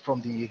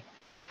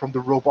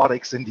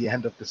robotics in the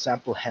end of the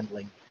sample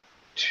handling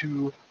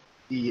to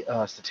the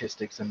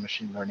statistics and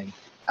machine learning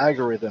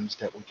algorithms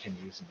that we can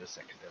use in the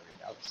secondary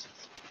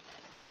analysis.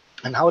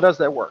 And how does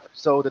that work?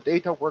 So the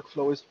data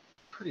workflow is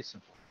pretty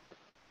simple.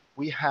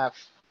 We have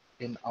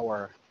in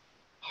our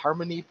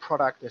Harmony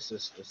product, this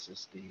is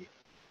the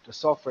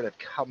software that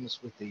comes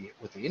with the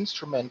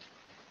instrument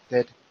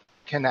that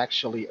can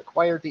actually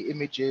acquire the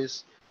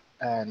images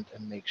and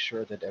make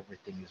sure that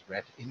everything is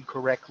read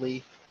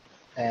incorrectly.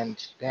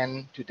 And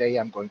then today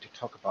I'm going to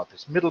talk about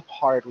this middle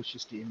part, which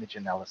is the image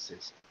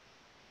analysis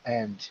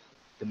and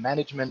the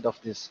management of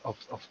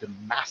the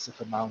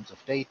massive amounts of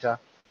data.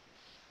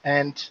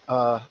 And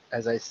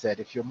as I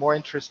said, if you're more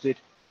interested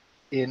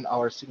in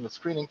our signal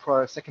screening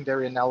product,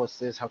 secondary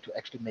analysis, how to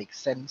actually make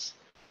sense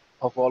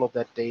of all of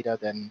that data,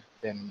 then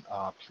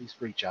please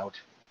reach out,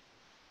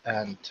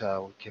 and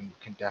we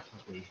can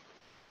definitely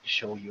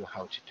show you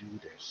how to do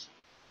this.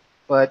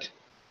 But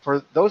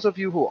for those of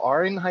you who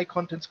are in high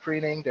content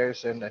screening,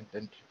 there's and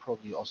you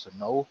probably also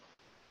know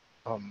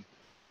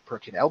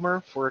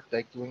PerkinElmer for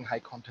doing high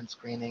content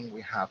screening.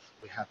 We have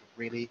a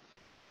really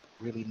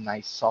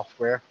nice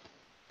software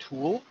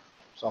tool,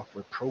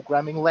 software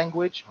programming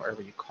language,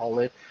 however you call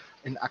it,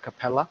 in a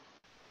cappella,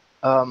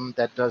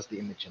 that does the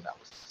image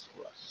analysis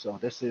for us. So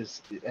this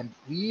is, and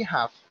we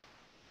have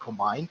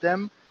combined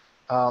them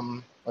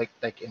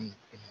like in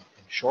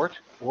short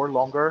or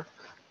longer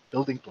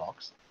building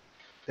blocks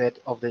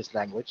of this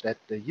language that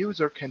the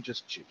user can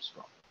just choose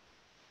from.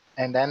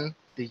 And then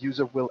the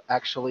user will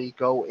actually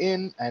go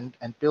in and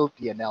build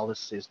the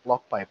analysis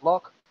block by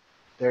block.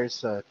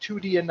 There's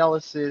 2D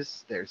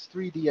analysis, there's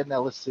 3D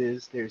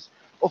analysis, there's,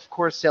 of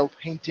course, cell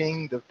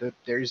painting.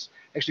 There's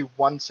actually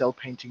one cell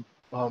painting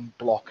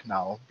block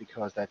now,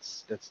 because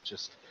that's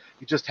just,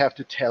 you just have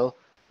to tell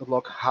the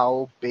block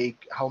how big,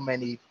 how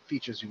many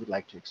features you would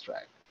like to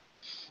extract.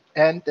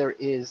 And there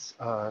is,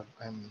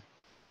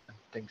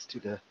 thanks to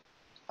the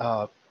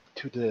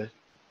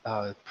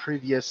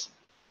previous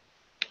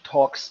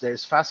talks,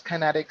 there's fast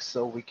kinetics,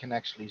 so we can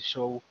actually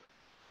show,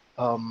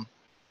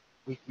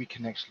 we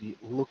can actually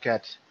look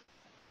at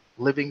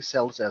living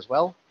cells as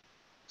well.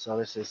 So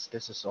this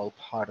is all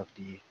part of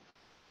the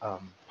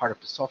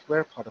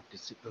software, part of the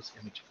Signals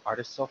Image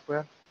Artist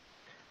software.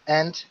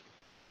 And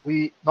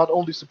we not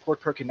only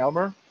support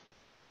PerkinElmer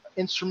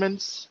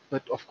instruments,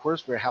 but of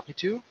course we're happy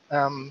to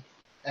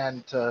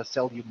and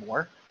sell you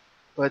more.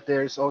 But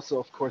there's also,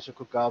 of course,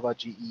 Yokogawa,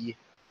 GE,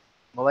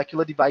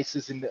 molecular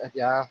devices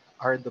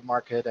are in the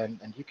market, and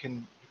you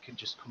can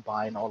just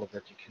combine all of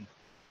that. You can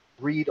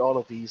read all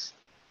of these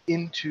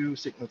into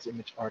Signals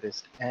Image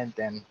Artist, and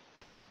then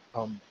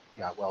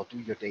do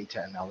your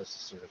data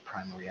analysis or the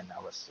primary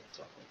analysis and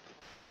so on.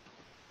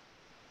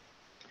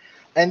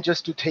 And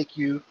just to take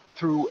you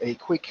through a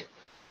quick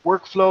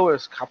workflow,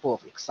 there's a couple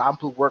of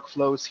example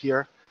workflows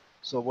here.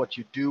 So what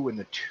you do in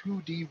the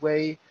 2D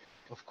way,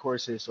 of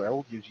course, is,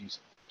 well, you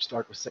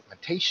start with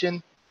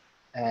segmentation,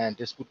 and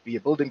this would be a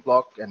building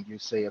block, and you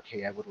say,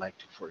 okay, I would like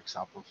to, for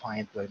example,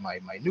 find my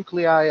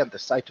nuclei and the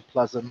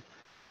cytoplasm,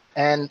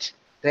 and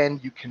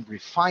then you can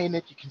refine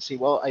it. You can say,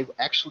 well, I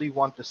actually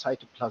want the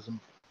cytoplasm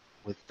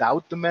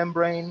without the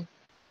membrane,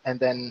 and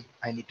then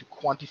I need to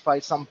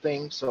quantify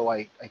something. So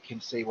I can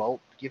say,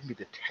 well, give me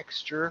the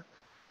texture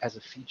as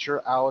a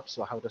feature out.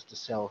 So how does the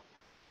cell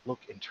look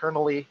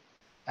internally?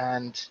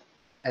 And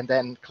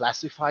then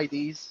classify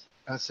these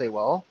and say,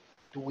 well,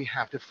 do we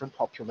have different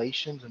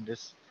populations? In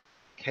this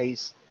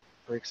case,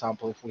 for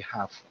example, if we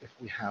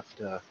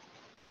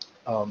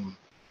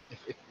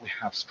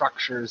have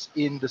structures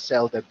in the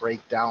cell that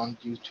break down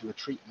due to a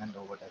treatment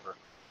or whatever,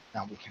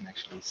 now we can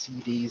actually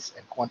see these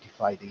and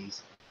quantify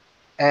these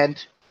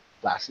and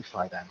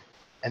classify them.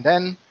 And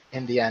then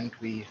in the end,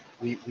 we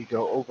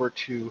go over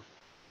to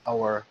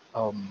our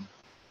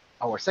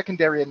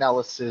secondary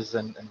analysis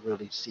and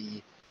really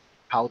see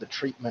how the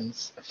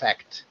treatments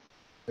affect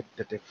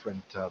the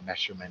different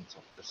measurements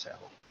of the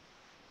cell.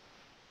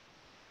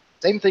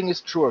 Same thing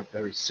is true, a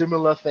very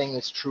similar thing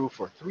is true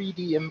for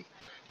 3D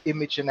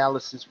image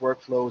analysis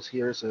workflows.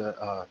 Here's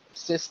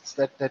cysts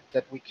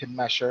that we can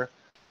measure.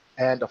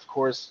 And of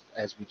course,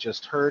 as we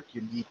just heard,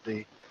 you need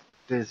the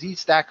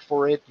Z-stack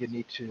for it. You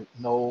need to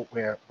know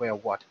where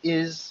what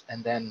is,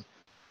 and then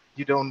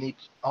you don't need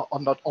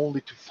not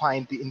only to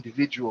find the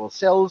individual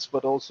cells,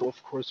 but also,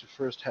 of course, you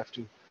first have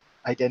to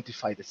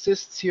identify the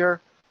cysts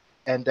here,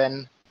 and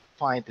then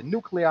find the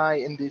nuclei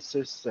in these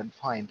cysts and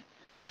find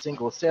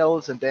single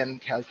cells, and then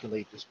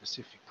calculate the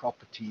specific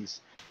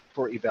properties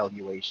for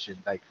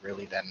evaluation, like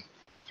really then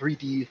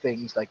 3D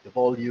things like the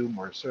volume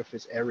or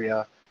surface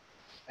area,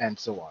 and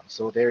so on.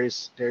 So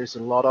there's a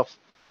lot of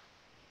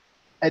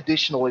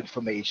additional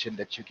information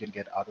that you can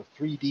get out of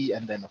 3D,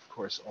 and then of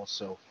course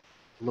also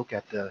look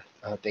at the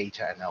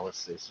data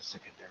analysis, the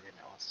secondary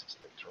analysis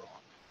later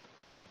on.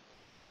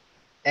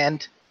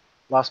 And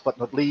last but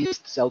not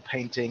least, cell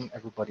painting.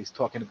 Everybody's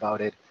talking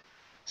about it.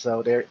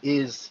 So there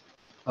is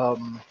a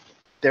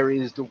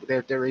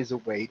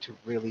way to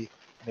really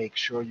make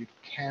sure you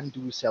can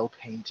do cell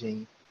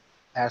painting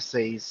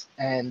assays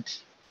and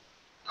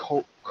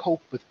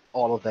cope with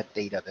all of that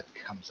data that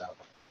comes out of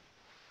it.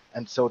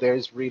 And so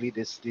there's really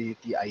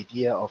the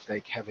idea of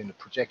like having a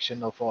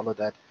projection of all of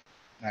that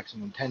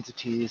maximum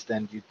intensities.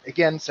 Then you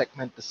again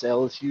segment the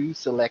cells. You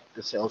select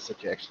the cells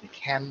that you actually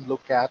can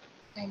look at,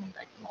 and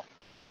like not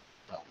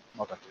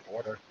at the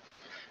order.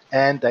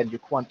 And then you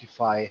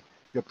quantify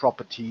your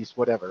properties,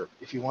 whatever.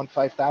 If you want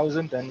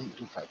 5,000, then you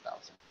do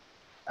 5,000.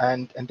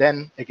 And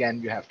then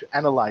again, you have to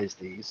analyze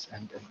these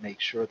and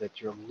make sure that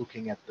you're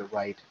looking at the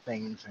right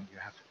things, and you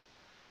have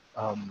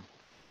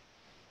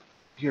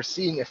you're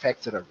seeing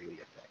effects that are really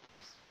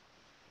effective.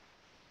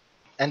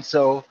 And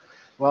so,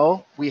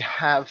 well, we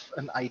have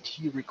an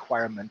IT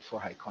requirement for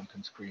high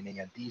content screening,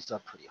 and these are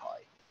pretty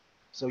high.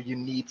 So you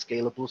need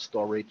scalable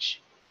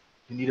storage,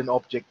 you need an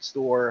object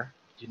store,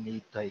 you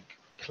need like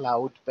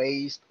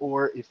cloud-based,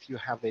 or if you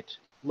have it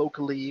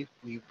locally,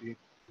 we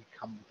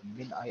come with a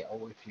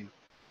min.io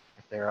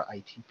if there are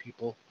IT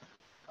people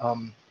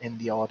in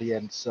the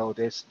audience. So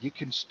you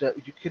can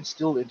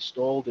still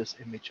install this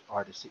image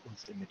artist,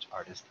 image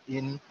artist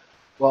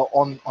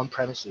on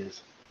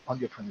premises, on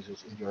your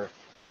premises in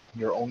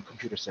your own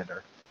computer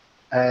center,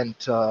 and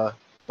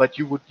but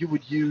you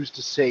would use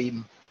the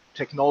same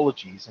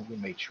technologies, and we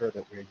made sure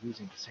that we're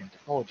using the same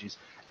technologies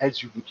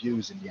as you would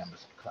use in the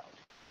Amazon cloud,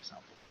 for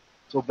example.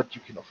 So, but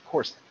you can of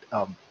course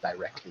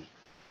directly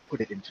put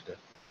it into the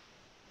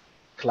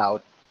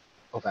cloud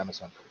of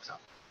Amazon, for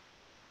example.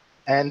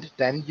 And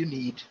then you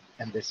need,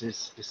 and this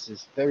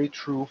is very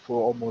true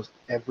for almost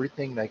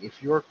everything. Like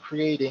if you're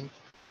creating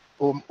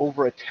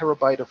over a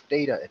terabyte of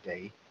data a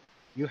day,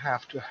 you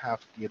have to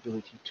have the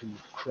ability to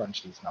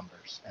crunch these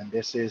numbers. And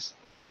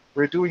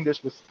we're doing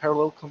this with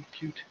parallel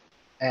compute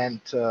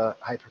and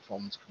high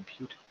performance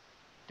compute.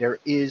 There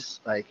is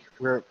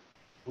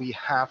we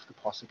have the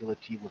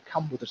possibility, we'll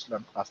come with a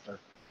Slurm cluster.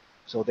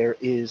 So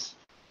there's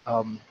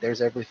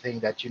everything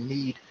that you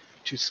need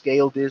to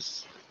scale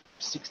this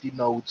 60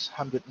 nodes,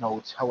 100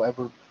 nodes,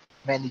 however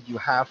many you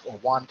have or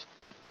want.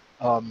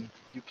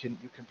 You can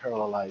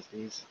parallelize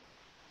these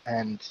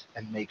and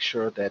make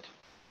sure that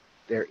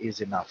there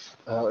is enough,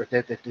 or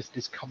that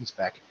this comes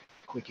back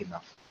quick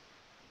enough.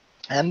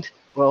 And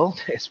Well,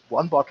 there's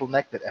one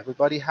bottleneck that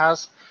everybody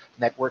has: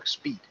 network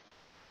speed.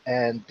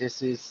 And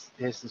this is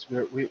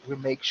where we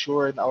make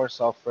sure in our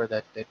software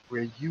that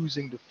we're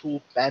using the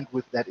full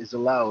bandwidth that is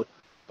allowed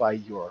by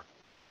your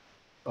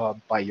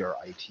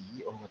IT,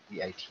 or what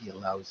the IT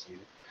allows you.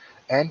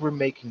 And we're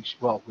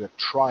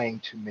trying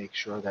to make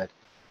sure that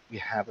we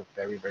have a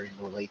very, very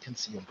low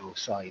latency on both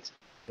sides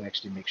to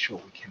actually make sure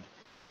we can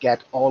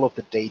get all of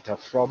the data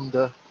from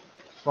the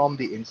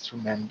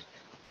instrument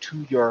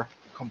to your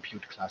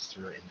compute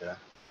cluster in the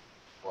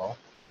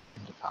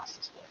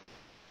fastest way.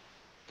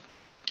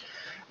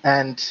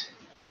 And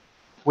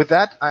with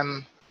that,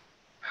 I'm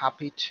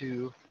happy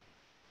to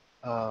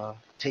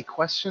take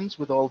questions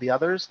with all the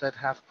others that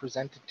have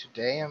presented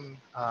today. And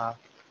I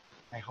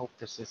hope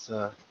this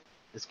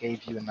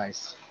gave you a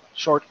nice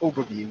short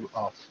overview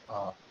of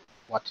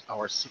what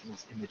our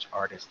signals image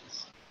artist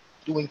is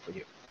doing for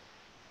you.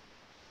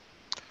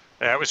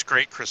 That was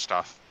great,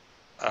 Christof.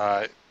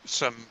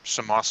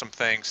 Some awesome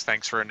things.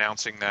 Thanks for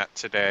announcing that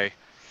today.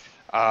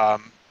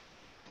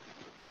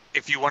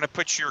 If you want to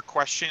put your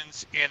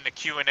questions in the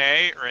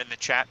Q&A or in the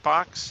chat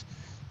box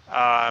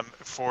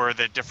for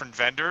the different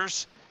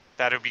vendors,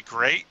 that would be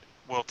great.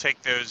 We'll take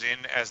those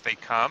in as they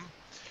come.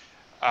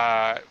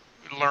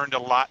 Learned a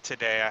lot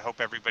today. I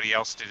hope everybody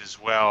else did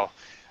as well.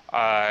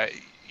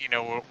 You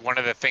know, one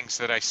of the things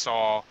that I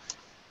saw,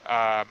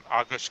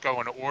 I'll just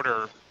go in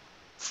order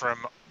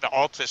from the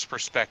Altis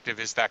perspective,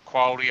 is that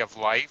quality of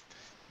life,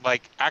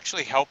 like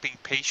actually helping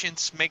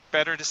patients make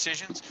better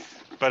decisions,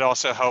 but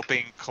also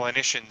helping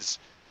clinicians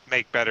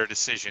make better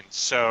decisions.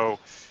 So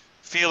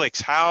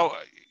Felix, how,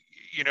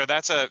 you know,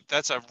 that's a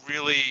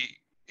really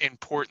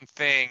important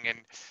thing. And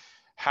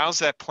how's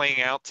that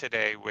playing out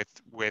today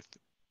with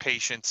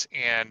patients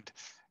and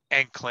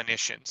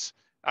clinicians?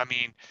 I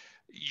mean,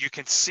 you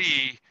can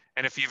see,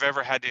 and if you've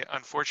ever had to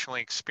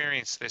unfortunately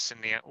experience this in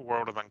the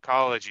world of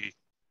oncology,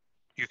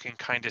 you can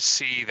kind of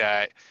see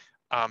that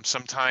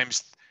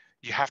sometimes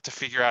you have to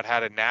figure out how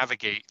to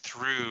navigate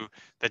through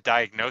the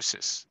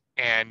diagnosis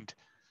and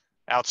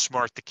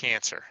outsmart the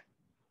cancer.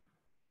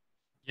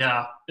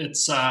 Yeah,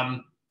 it's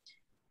I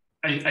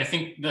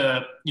think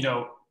a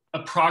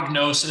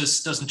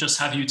prognosis doesn't just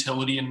have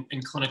utility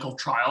in clinical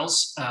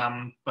trials,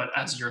 but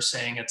as you're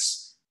saying,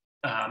 it's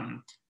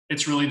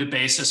really the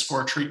basis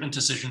for treatment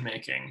decision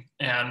making.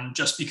 And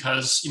just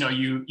because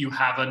you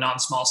have a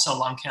non-small cell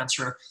lung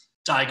cancer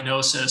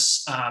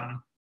diagnosis,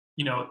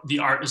 the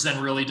art is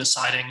then really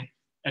deciding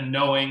and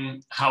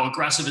knowing how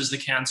aggressive is the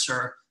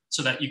cancer,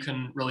 so that you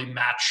can really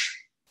match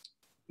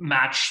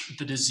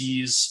the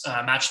disease,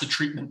 match the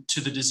treatment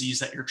to the disease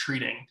that you're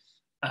treating.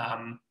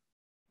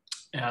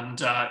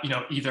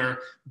 Either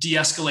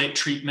de-escalate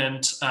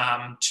treatment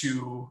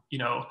to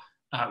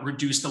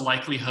reduce the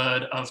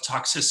likelihood of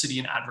toxicity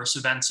and adverse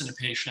events in a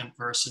patient,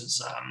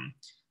 versus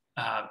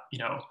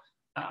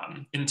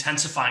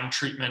intensifying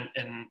treatment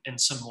in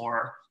some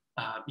more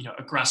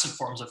aggressive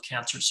forms of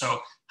cancer.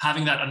 So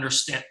having that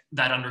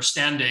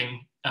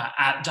understanding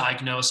at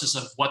diagnosis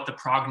of what the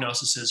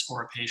prognosis is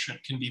for a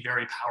patient can be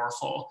very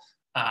powerful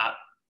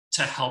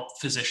to help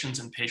physicians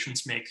and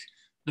patients make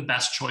the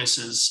best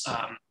choices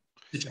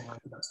to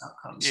generate the best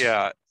outcomes.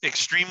 Yeah,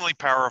 extremely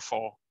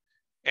powerful.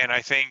 And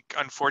I think,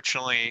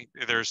 unfortunately,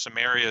 there's some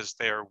areas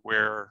there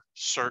where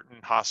certain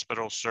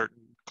hospitals,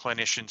 certain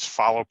clinicians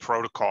follow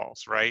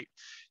protocols, right?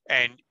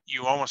 And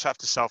you almost have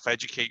to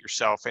self-educate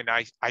yourself. And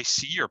I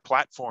see your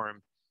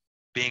platform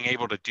being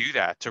able to do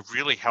that, to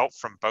really help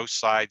from both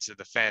sides of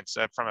the fence,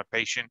 from a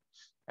patient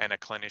and a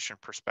clinician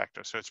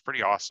perspective. So it's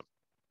pretty awesome.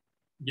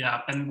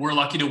 Yeah, and we're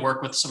lucky to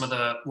work with some of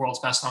the world's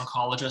best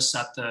oncologists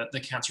at the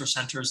cancer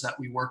centers that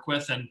we work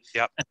with. And,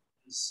 yep. And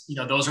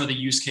those are the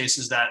use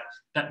cases that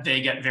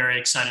they get very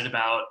excited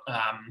about,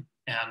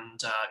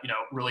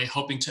 really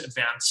hoping to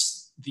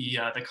advance the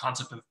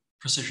concept of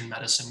precision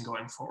medicine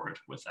going forward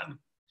with them.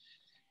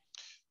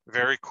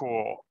 Very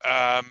cool.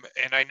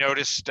 And I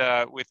noticed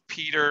with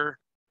Peter,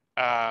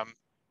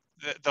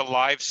 the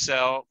live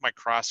cell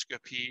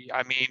microscopy.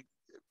 I mean,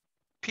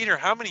 Peter,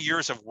 how many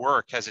years of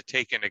work has it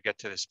taken to get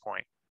to this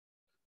point?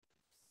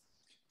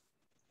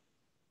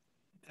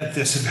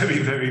 That's a very,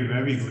 very,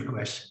 very good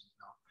question.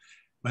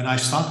 When I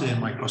started in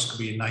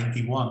microscopy in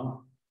 '91,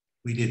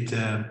 we did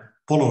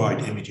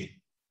Polaroid imaging,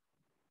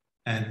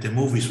 and the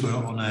movies were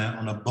on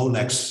a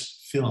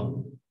Bolex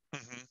film.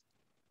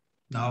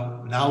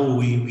 Mm-hmm. Now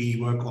we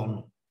work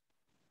on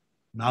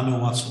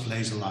nanowatts of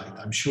laser light.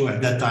 I'm sure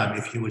at that time,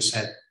 if you would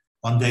said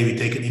one day we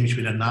take an image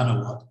with a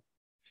nanowatt,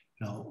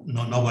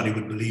 nobody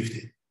would believe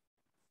it.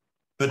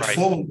 But right.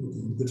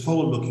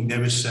 forward-looking,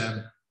 there is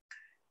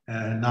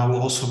now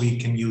also we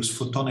can use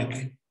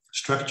photonic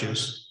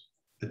structures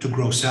to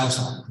grow cells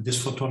on.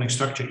 This photonic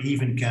structure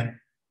even can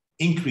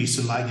increase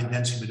the light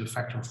intensity with a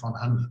factor of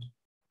 100.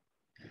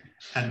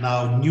 And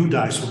now new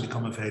dyes will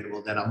become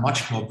available that are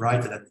much more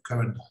brighter than the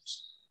current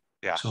dyes.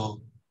 Yeah.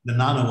 So the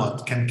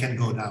nanowatt can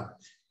go down.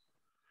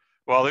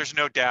 Well, there's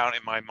no doubt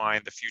in my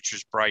mind the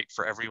future's bright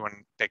for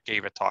everyone that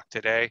gave a talk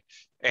today,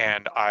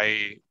 and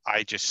I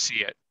just see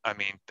it. I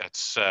mean,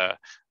 that's I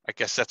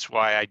guess that's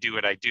why I do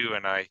what I do,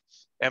 and I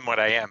what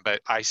I am,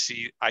 but I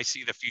see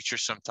the future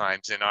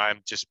sometimes, and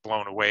I'm just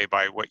blown away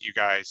by what you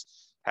guys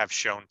have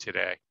shown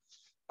today.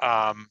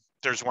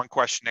 There's one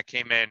question that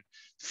came in.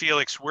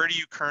 Felix, where do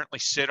you currently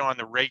sit on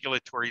the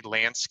regulatory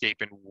landscape,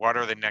 and what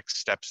are the next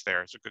steps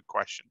there? It's a good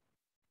question.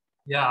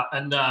 Yeah,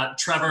 and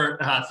Trevor,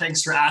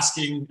 thanks for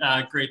asking.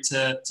 Great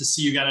to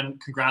see you again,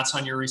 and congrats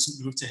on your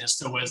recent move to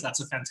HistoWiz. That's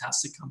a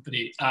fantastic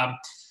company.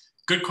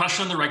 Good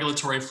question on the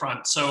regulatory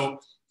front. So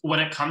when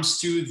it comes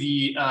to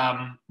the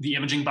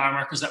imaging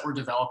biomarkers that we're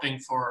developing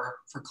for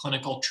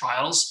clinical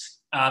trials,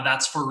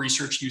 that's for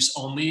research use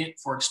only,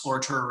 for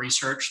exploratory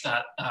research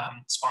that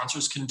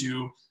sponsors can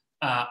do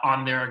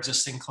on their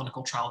existing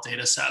clinical trial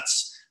data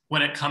sets.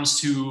 When it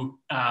comes to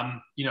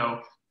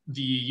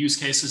the use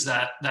cases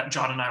that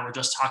John and I were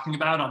just talking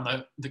about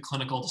on the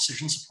clinical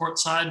decision support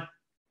side,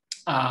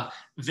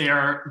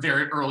 they're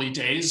very early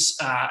days,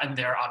 and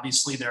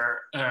there's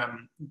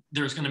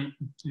going to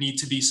need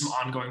to be some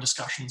ongoing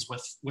discussions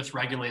with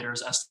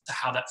regulators as to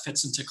how that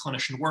fits into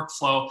clinician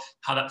workflow,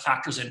 how that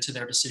factors into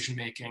their decision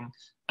making,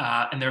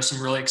 and there's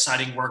some really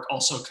exciting work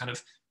also kind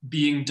of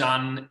being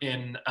done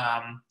in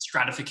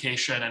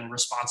stratification and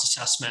response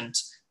assessment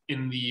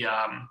on the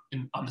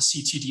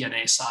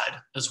ctDNA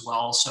side as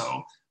well.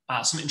 So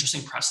some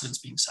interesting precedents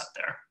being set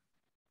there.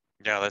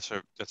 Yeah, that's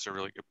a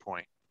really good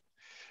point.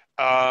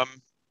 I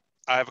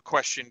have a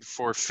question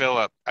for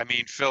Philipp. I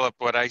mean, Philipp,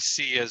 what I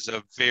see is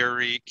a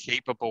very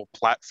capable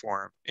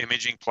platform,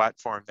 imaging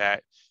platform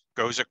that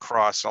goes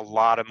across a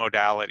lot of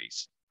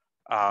modalities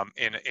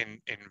in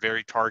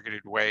very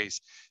targeted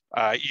ways.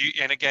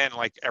 And again,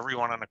 like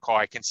everyone on the call,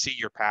 I can see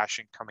your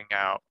passion coming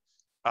out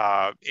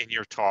in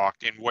your talk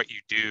and what you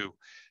do.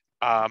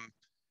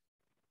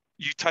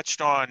 You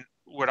touched on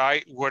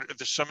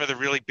some of the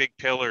really big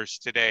pillars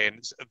today,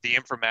 and the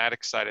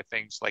informatics side of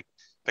things, like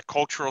the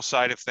cultural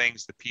side of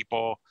things, the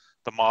people,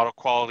 the model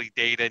quality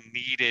data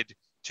needed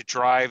to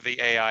drive the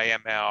AI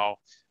ML,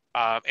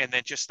 and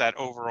then just that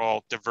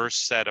overall diverse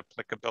set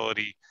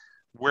applicability.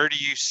 Where do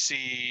you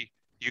see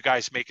you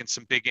guys making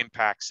some big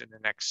impacts in the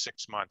next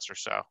 6 months or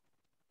so?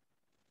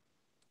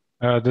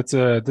 That's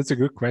a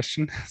good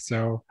question.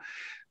 So,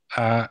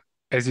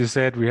 as you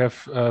said, we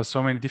have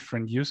so many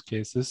different use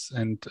cases,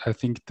 and I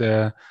think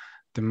the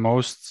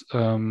most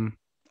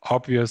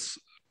obvious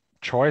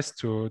choice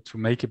to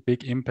make a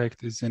big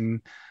impact is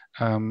in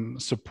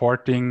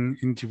supporting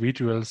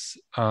individuals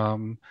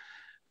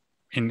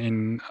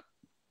in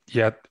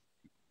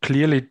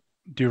clearly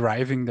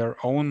deriving their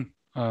own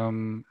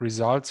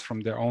results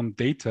from their own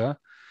data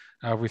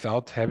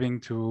without having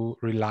to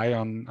rely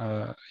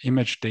on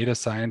image data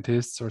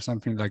scientists or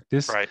something like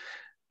this. Right.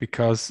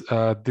 Because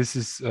this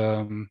is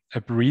a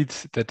breed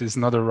that is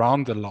not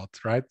around a lot,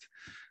 right?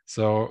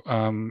 So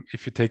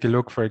if you take a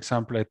look, for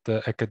example, at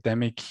the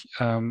academic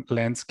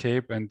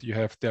landscape, and you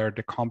have there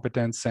the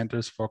competence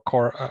centers for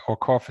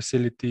core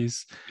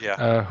facilities,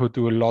 who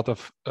do a lot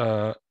of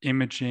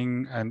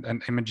imaging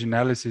and image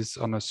analysis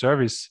on a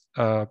service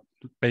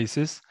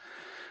basis.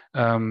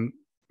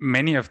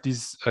 Many of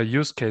these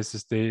use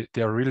cases, they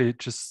are really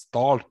just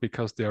stalled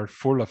because they are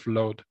full of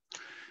load.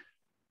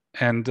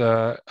 And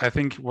I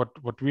think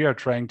what we are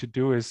trying to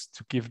do is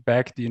to give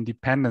back the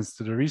independence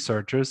to the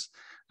researchers,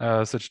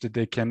 such that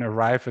they can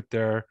arrive at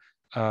their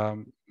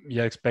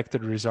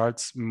expected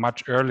results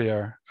much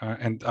earlier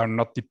and are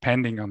not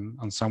depending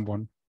on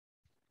someone.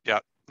 Yeah,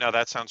 no,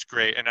 that sounds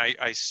great. And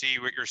I see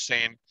what you're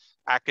saying.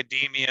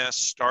 Academia,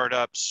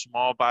 startups,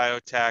 small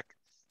biotech,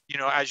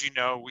 as you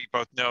know, we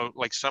both know,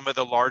 like some of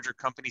the larger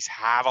companies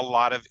have a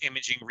lot of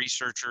imaging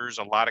researchers,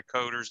 a lot of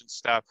coders and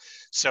stuff.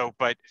 So,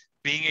 but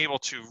being able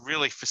to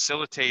really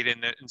facilitate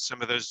in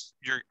some of those,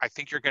 I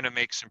think you're going to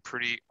make some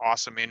pretty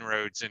awesome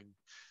inroads, and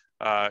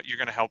you're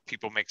going to help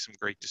people make some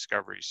great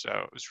discoveries. So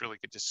it was really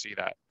good to see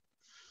that.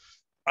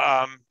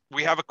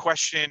 We have a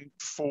question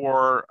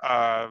for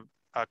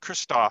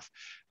Christof.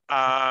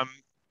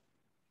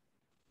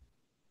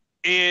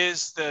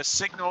 Is the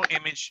signal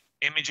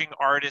imaging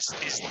artist,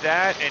 is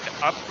that an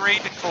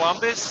upgrade to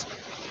Columbus,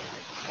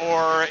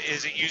 or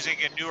is it using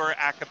a newer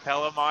a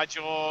cappella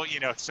module?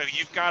 So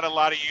you've got a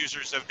lot of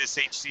users of this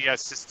HCS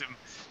system,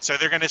 so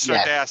they're going to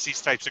start to ask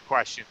these types of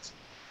questions.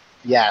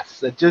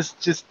 Yes,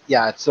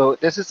 yeah. So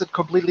this is a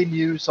completely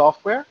new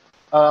software.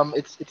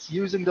 It's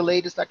using the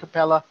latest a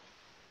cappella.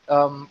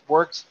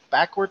 Works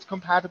backwards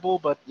compatible,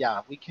 but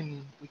yeah, we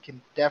can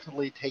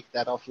definitely take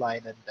that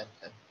offline and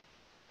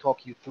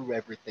talk you through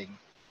everything.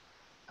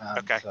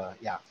 Okay. So,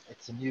 yeah,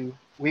 it's a new.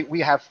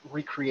 We have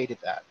recreated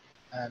that,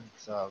 and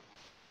so.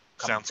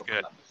 Sounds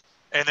good.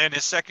 And then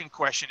his second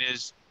question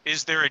is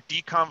there a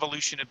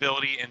deconvolution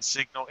ability in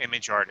signal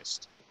image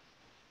artist?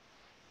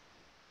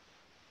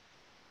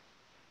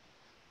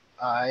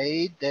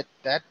 That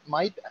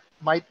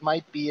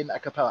might be in a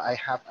cappella. I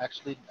have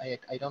actually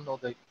I don't know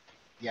the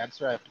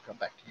answer. I have to come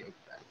back to you with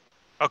that.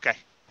 Okay.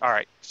 All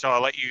right. So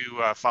I'll let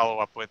you follow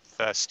up with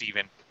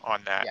Stephen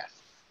on that. Yes.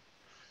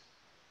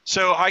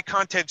 So high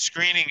content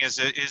screening is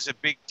a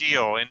big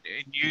deal, and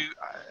you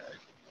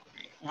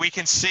we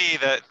can see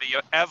the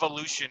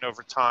evolution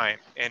over time.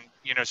 And,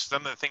 you know,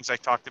 some of the things I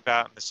talked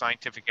about in the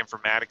scientific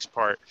informatics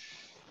part,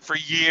 for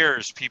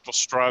years, people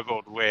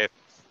struggled with,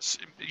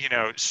 you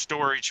know,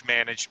 storage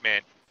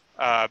management,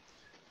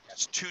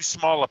 too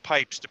small of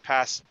pipes to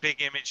pass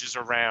big images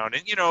around.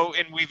 And, you know,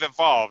 and we've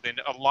evolved, and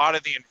a lot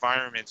of the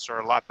environments are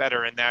a lot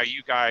better. And now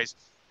you guys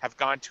have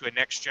gone to a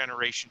next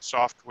generation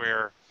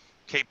software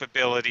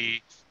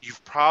capability.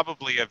 You've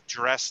probably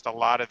addressed a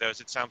lot of those.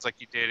 It sounds like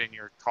you did in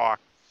your talk.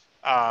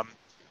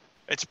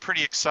 It's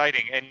pretty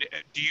exciting. And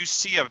do you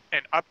see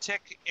an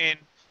uptick in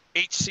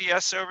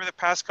HCS over the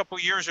past couple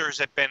of years, or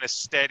has it been a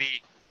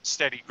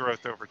steady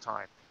growth over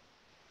time?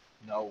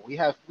 No, we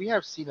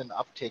have seen an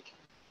uptick,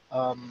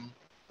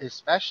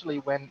 especially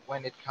when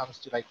it comes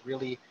to like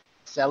really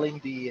selling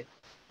the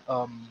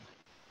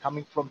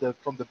coming from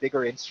the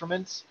bigger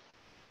instruments,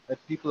 that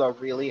people are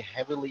really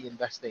heavily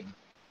investing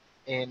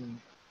in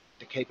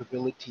the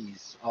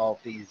capabilities of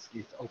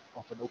of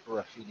an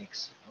Opera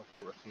Phoenix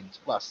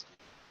Plus,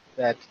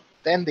 that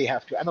then they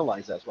have to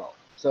analyze as well.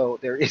 So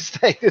there is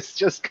this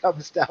just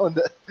comes down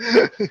the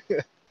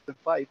the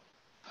pipe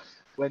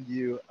when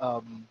you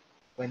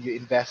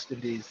invest in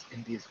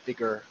these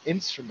bigger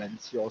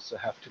instruments. You also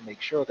have to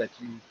make sure that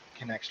you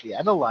can actually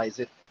analyze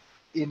it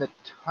in a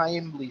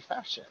timely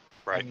fashion.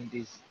 Right. I mean,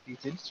 these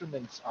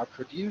instruments are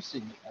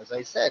producing, as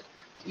I said,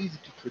 it's easy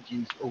to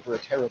produce over 1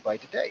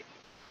 terabyte a day.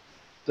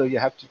 So you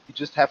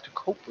just have to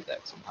cope with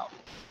that somehow.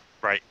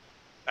 Right.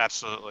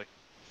 Absolutely.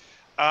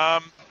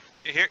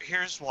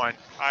 Here's one.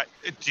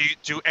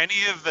 Do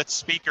any of the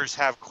speakers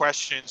have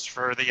questions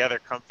for the other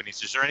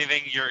companies? Is there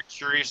anything you're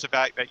curious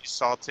about that you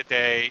saw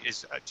today?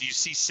 Do you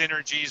see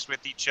synergies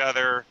with each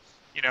other,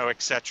 you know,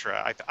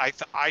 etc.?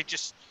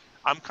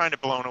 I'm kind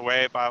of blown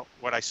away about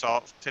what I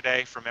saw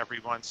today from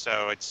everyone.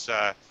 So it's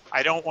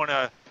I don't want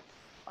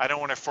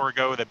to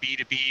forego the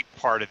B2B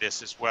part of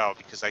this as well,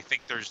 because I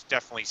think there's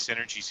definitely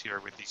synergies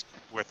here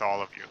with all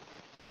of you.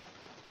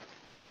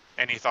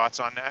 Any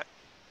thoughts on that?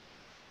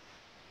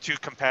 Too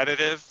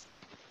competitive?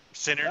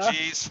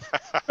 Synergies?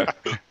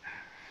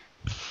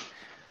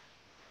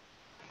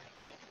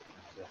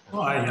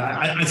 Well,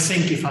 I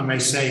think, if I may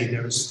say,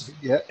 there is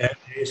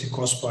a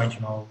cross point. You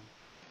know,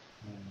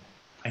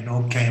 I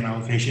know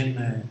KML Vision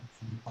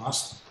from the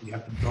past. We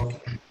have been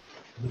talking.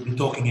 We'll be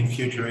talking in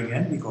future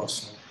again,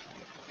 because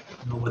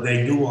you know what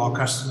they do, our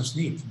customers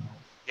need. You know.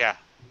 Yeah.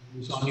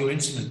 With our new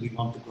instrument, we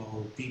want to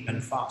go deep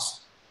and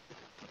fast,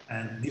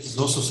 and this is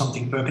also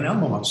something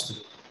PerkinElmer wants to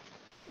do.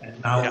 And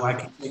now I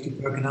can take a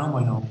PerkinElmer,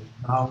 you know,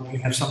 now you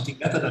have something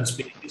better than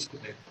spinning this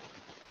today.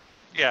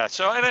 Yeah,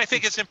 so, and I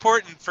think it's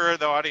important for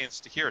the audience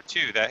to hear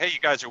too, that, hey, you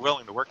guys are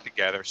willing to work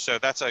together. So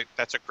that's a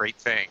great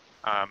thing.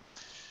 And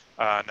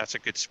that's a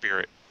good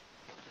spirit.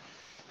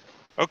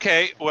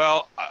 Okay,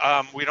 well,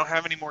 we don't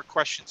have any more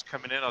questions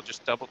coming in. I'll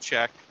just double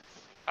check.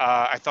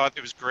 I thought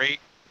it was great.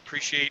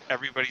 Appreciate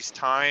everybody's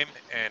time,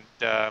 and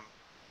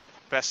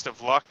best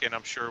of luck. And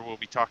I'm sure we'll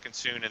be talking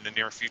soon in the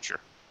near future.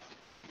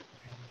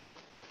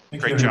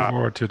 Great job. Looking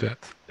forward to that.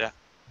 Yeah.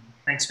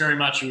 Thanks very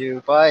much. Thank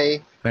you.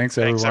 Bye. Thanks,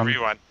 everyone. Thanks,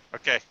 everyone.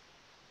 Okay.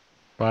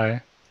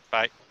 Bye.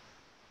 Bye.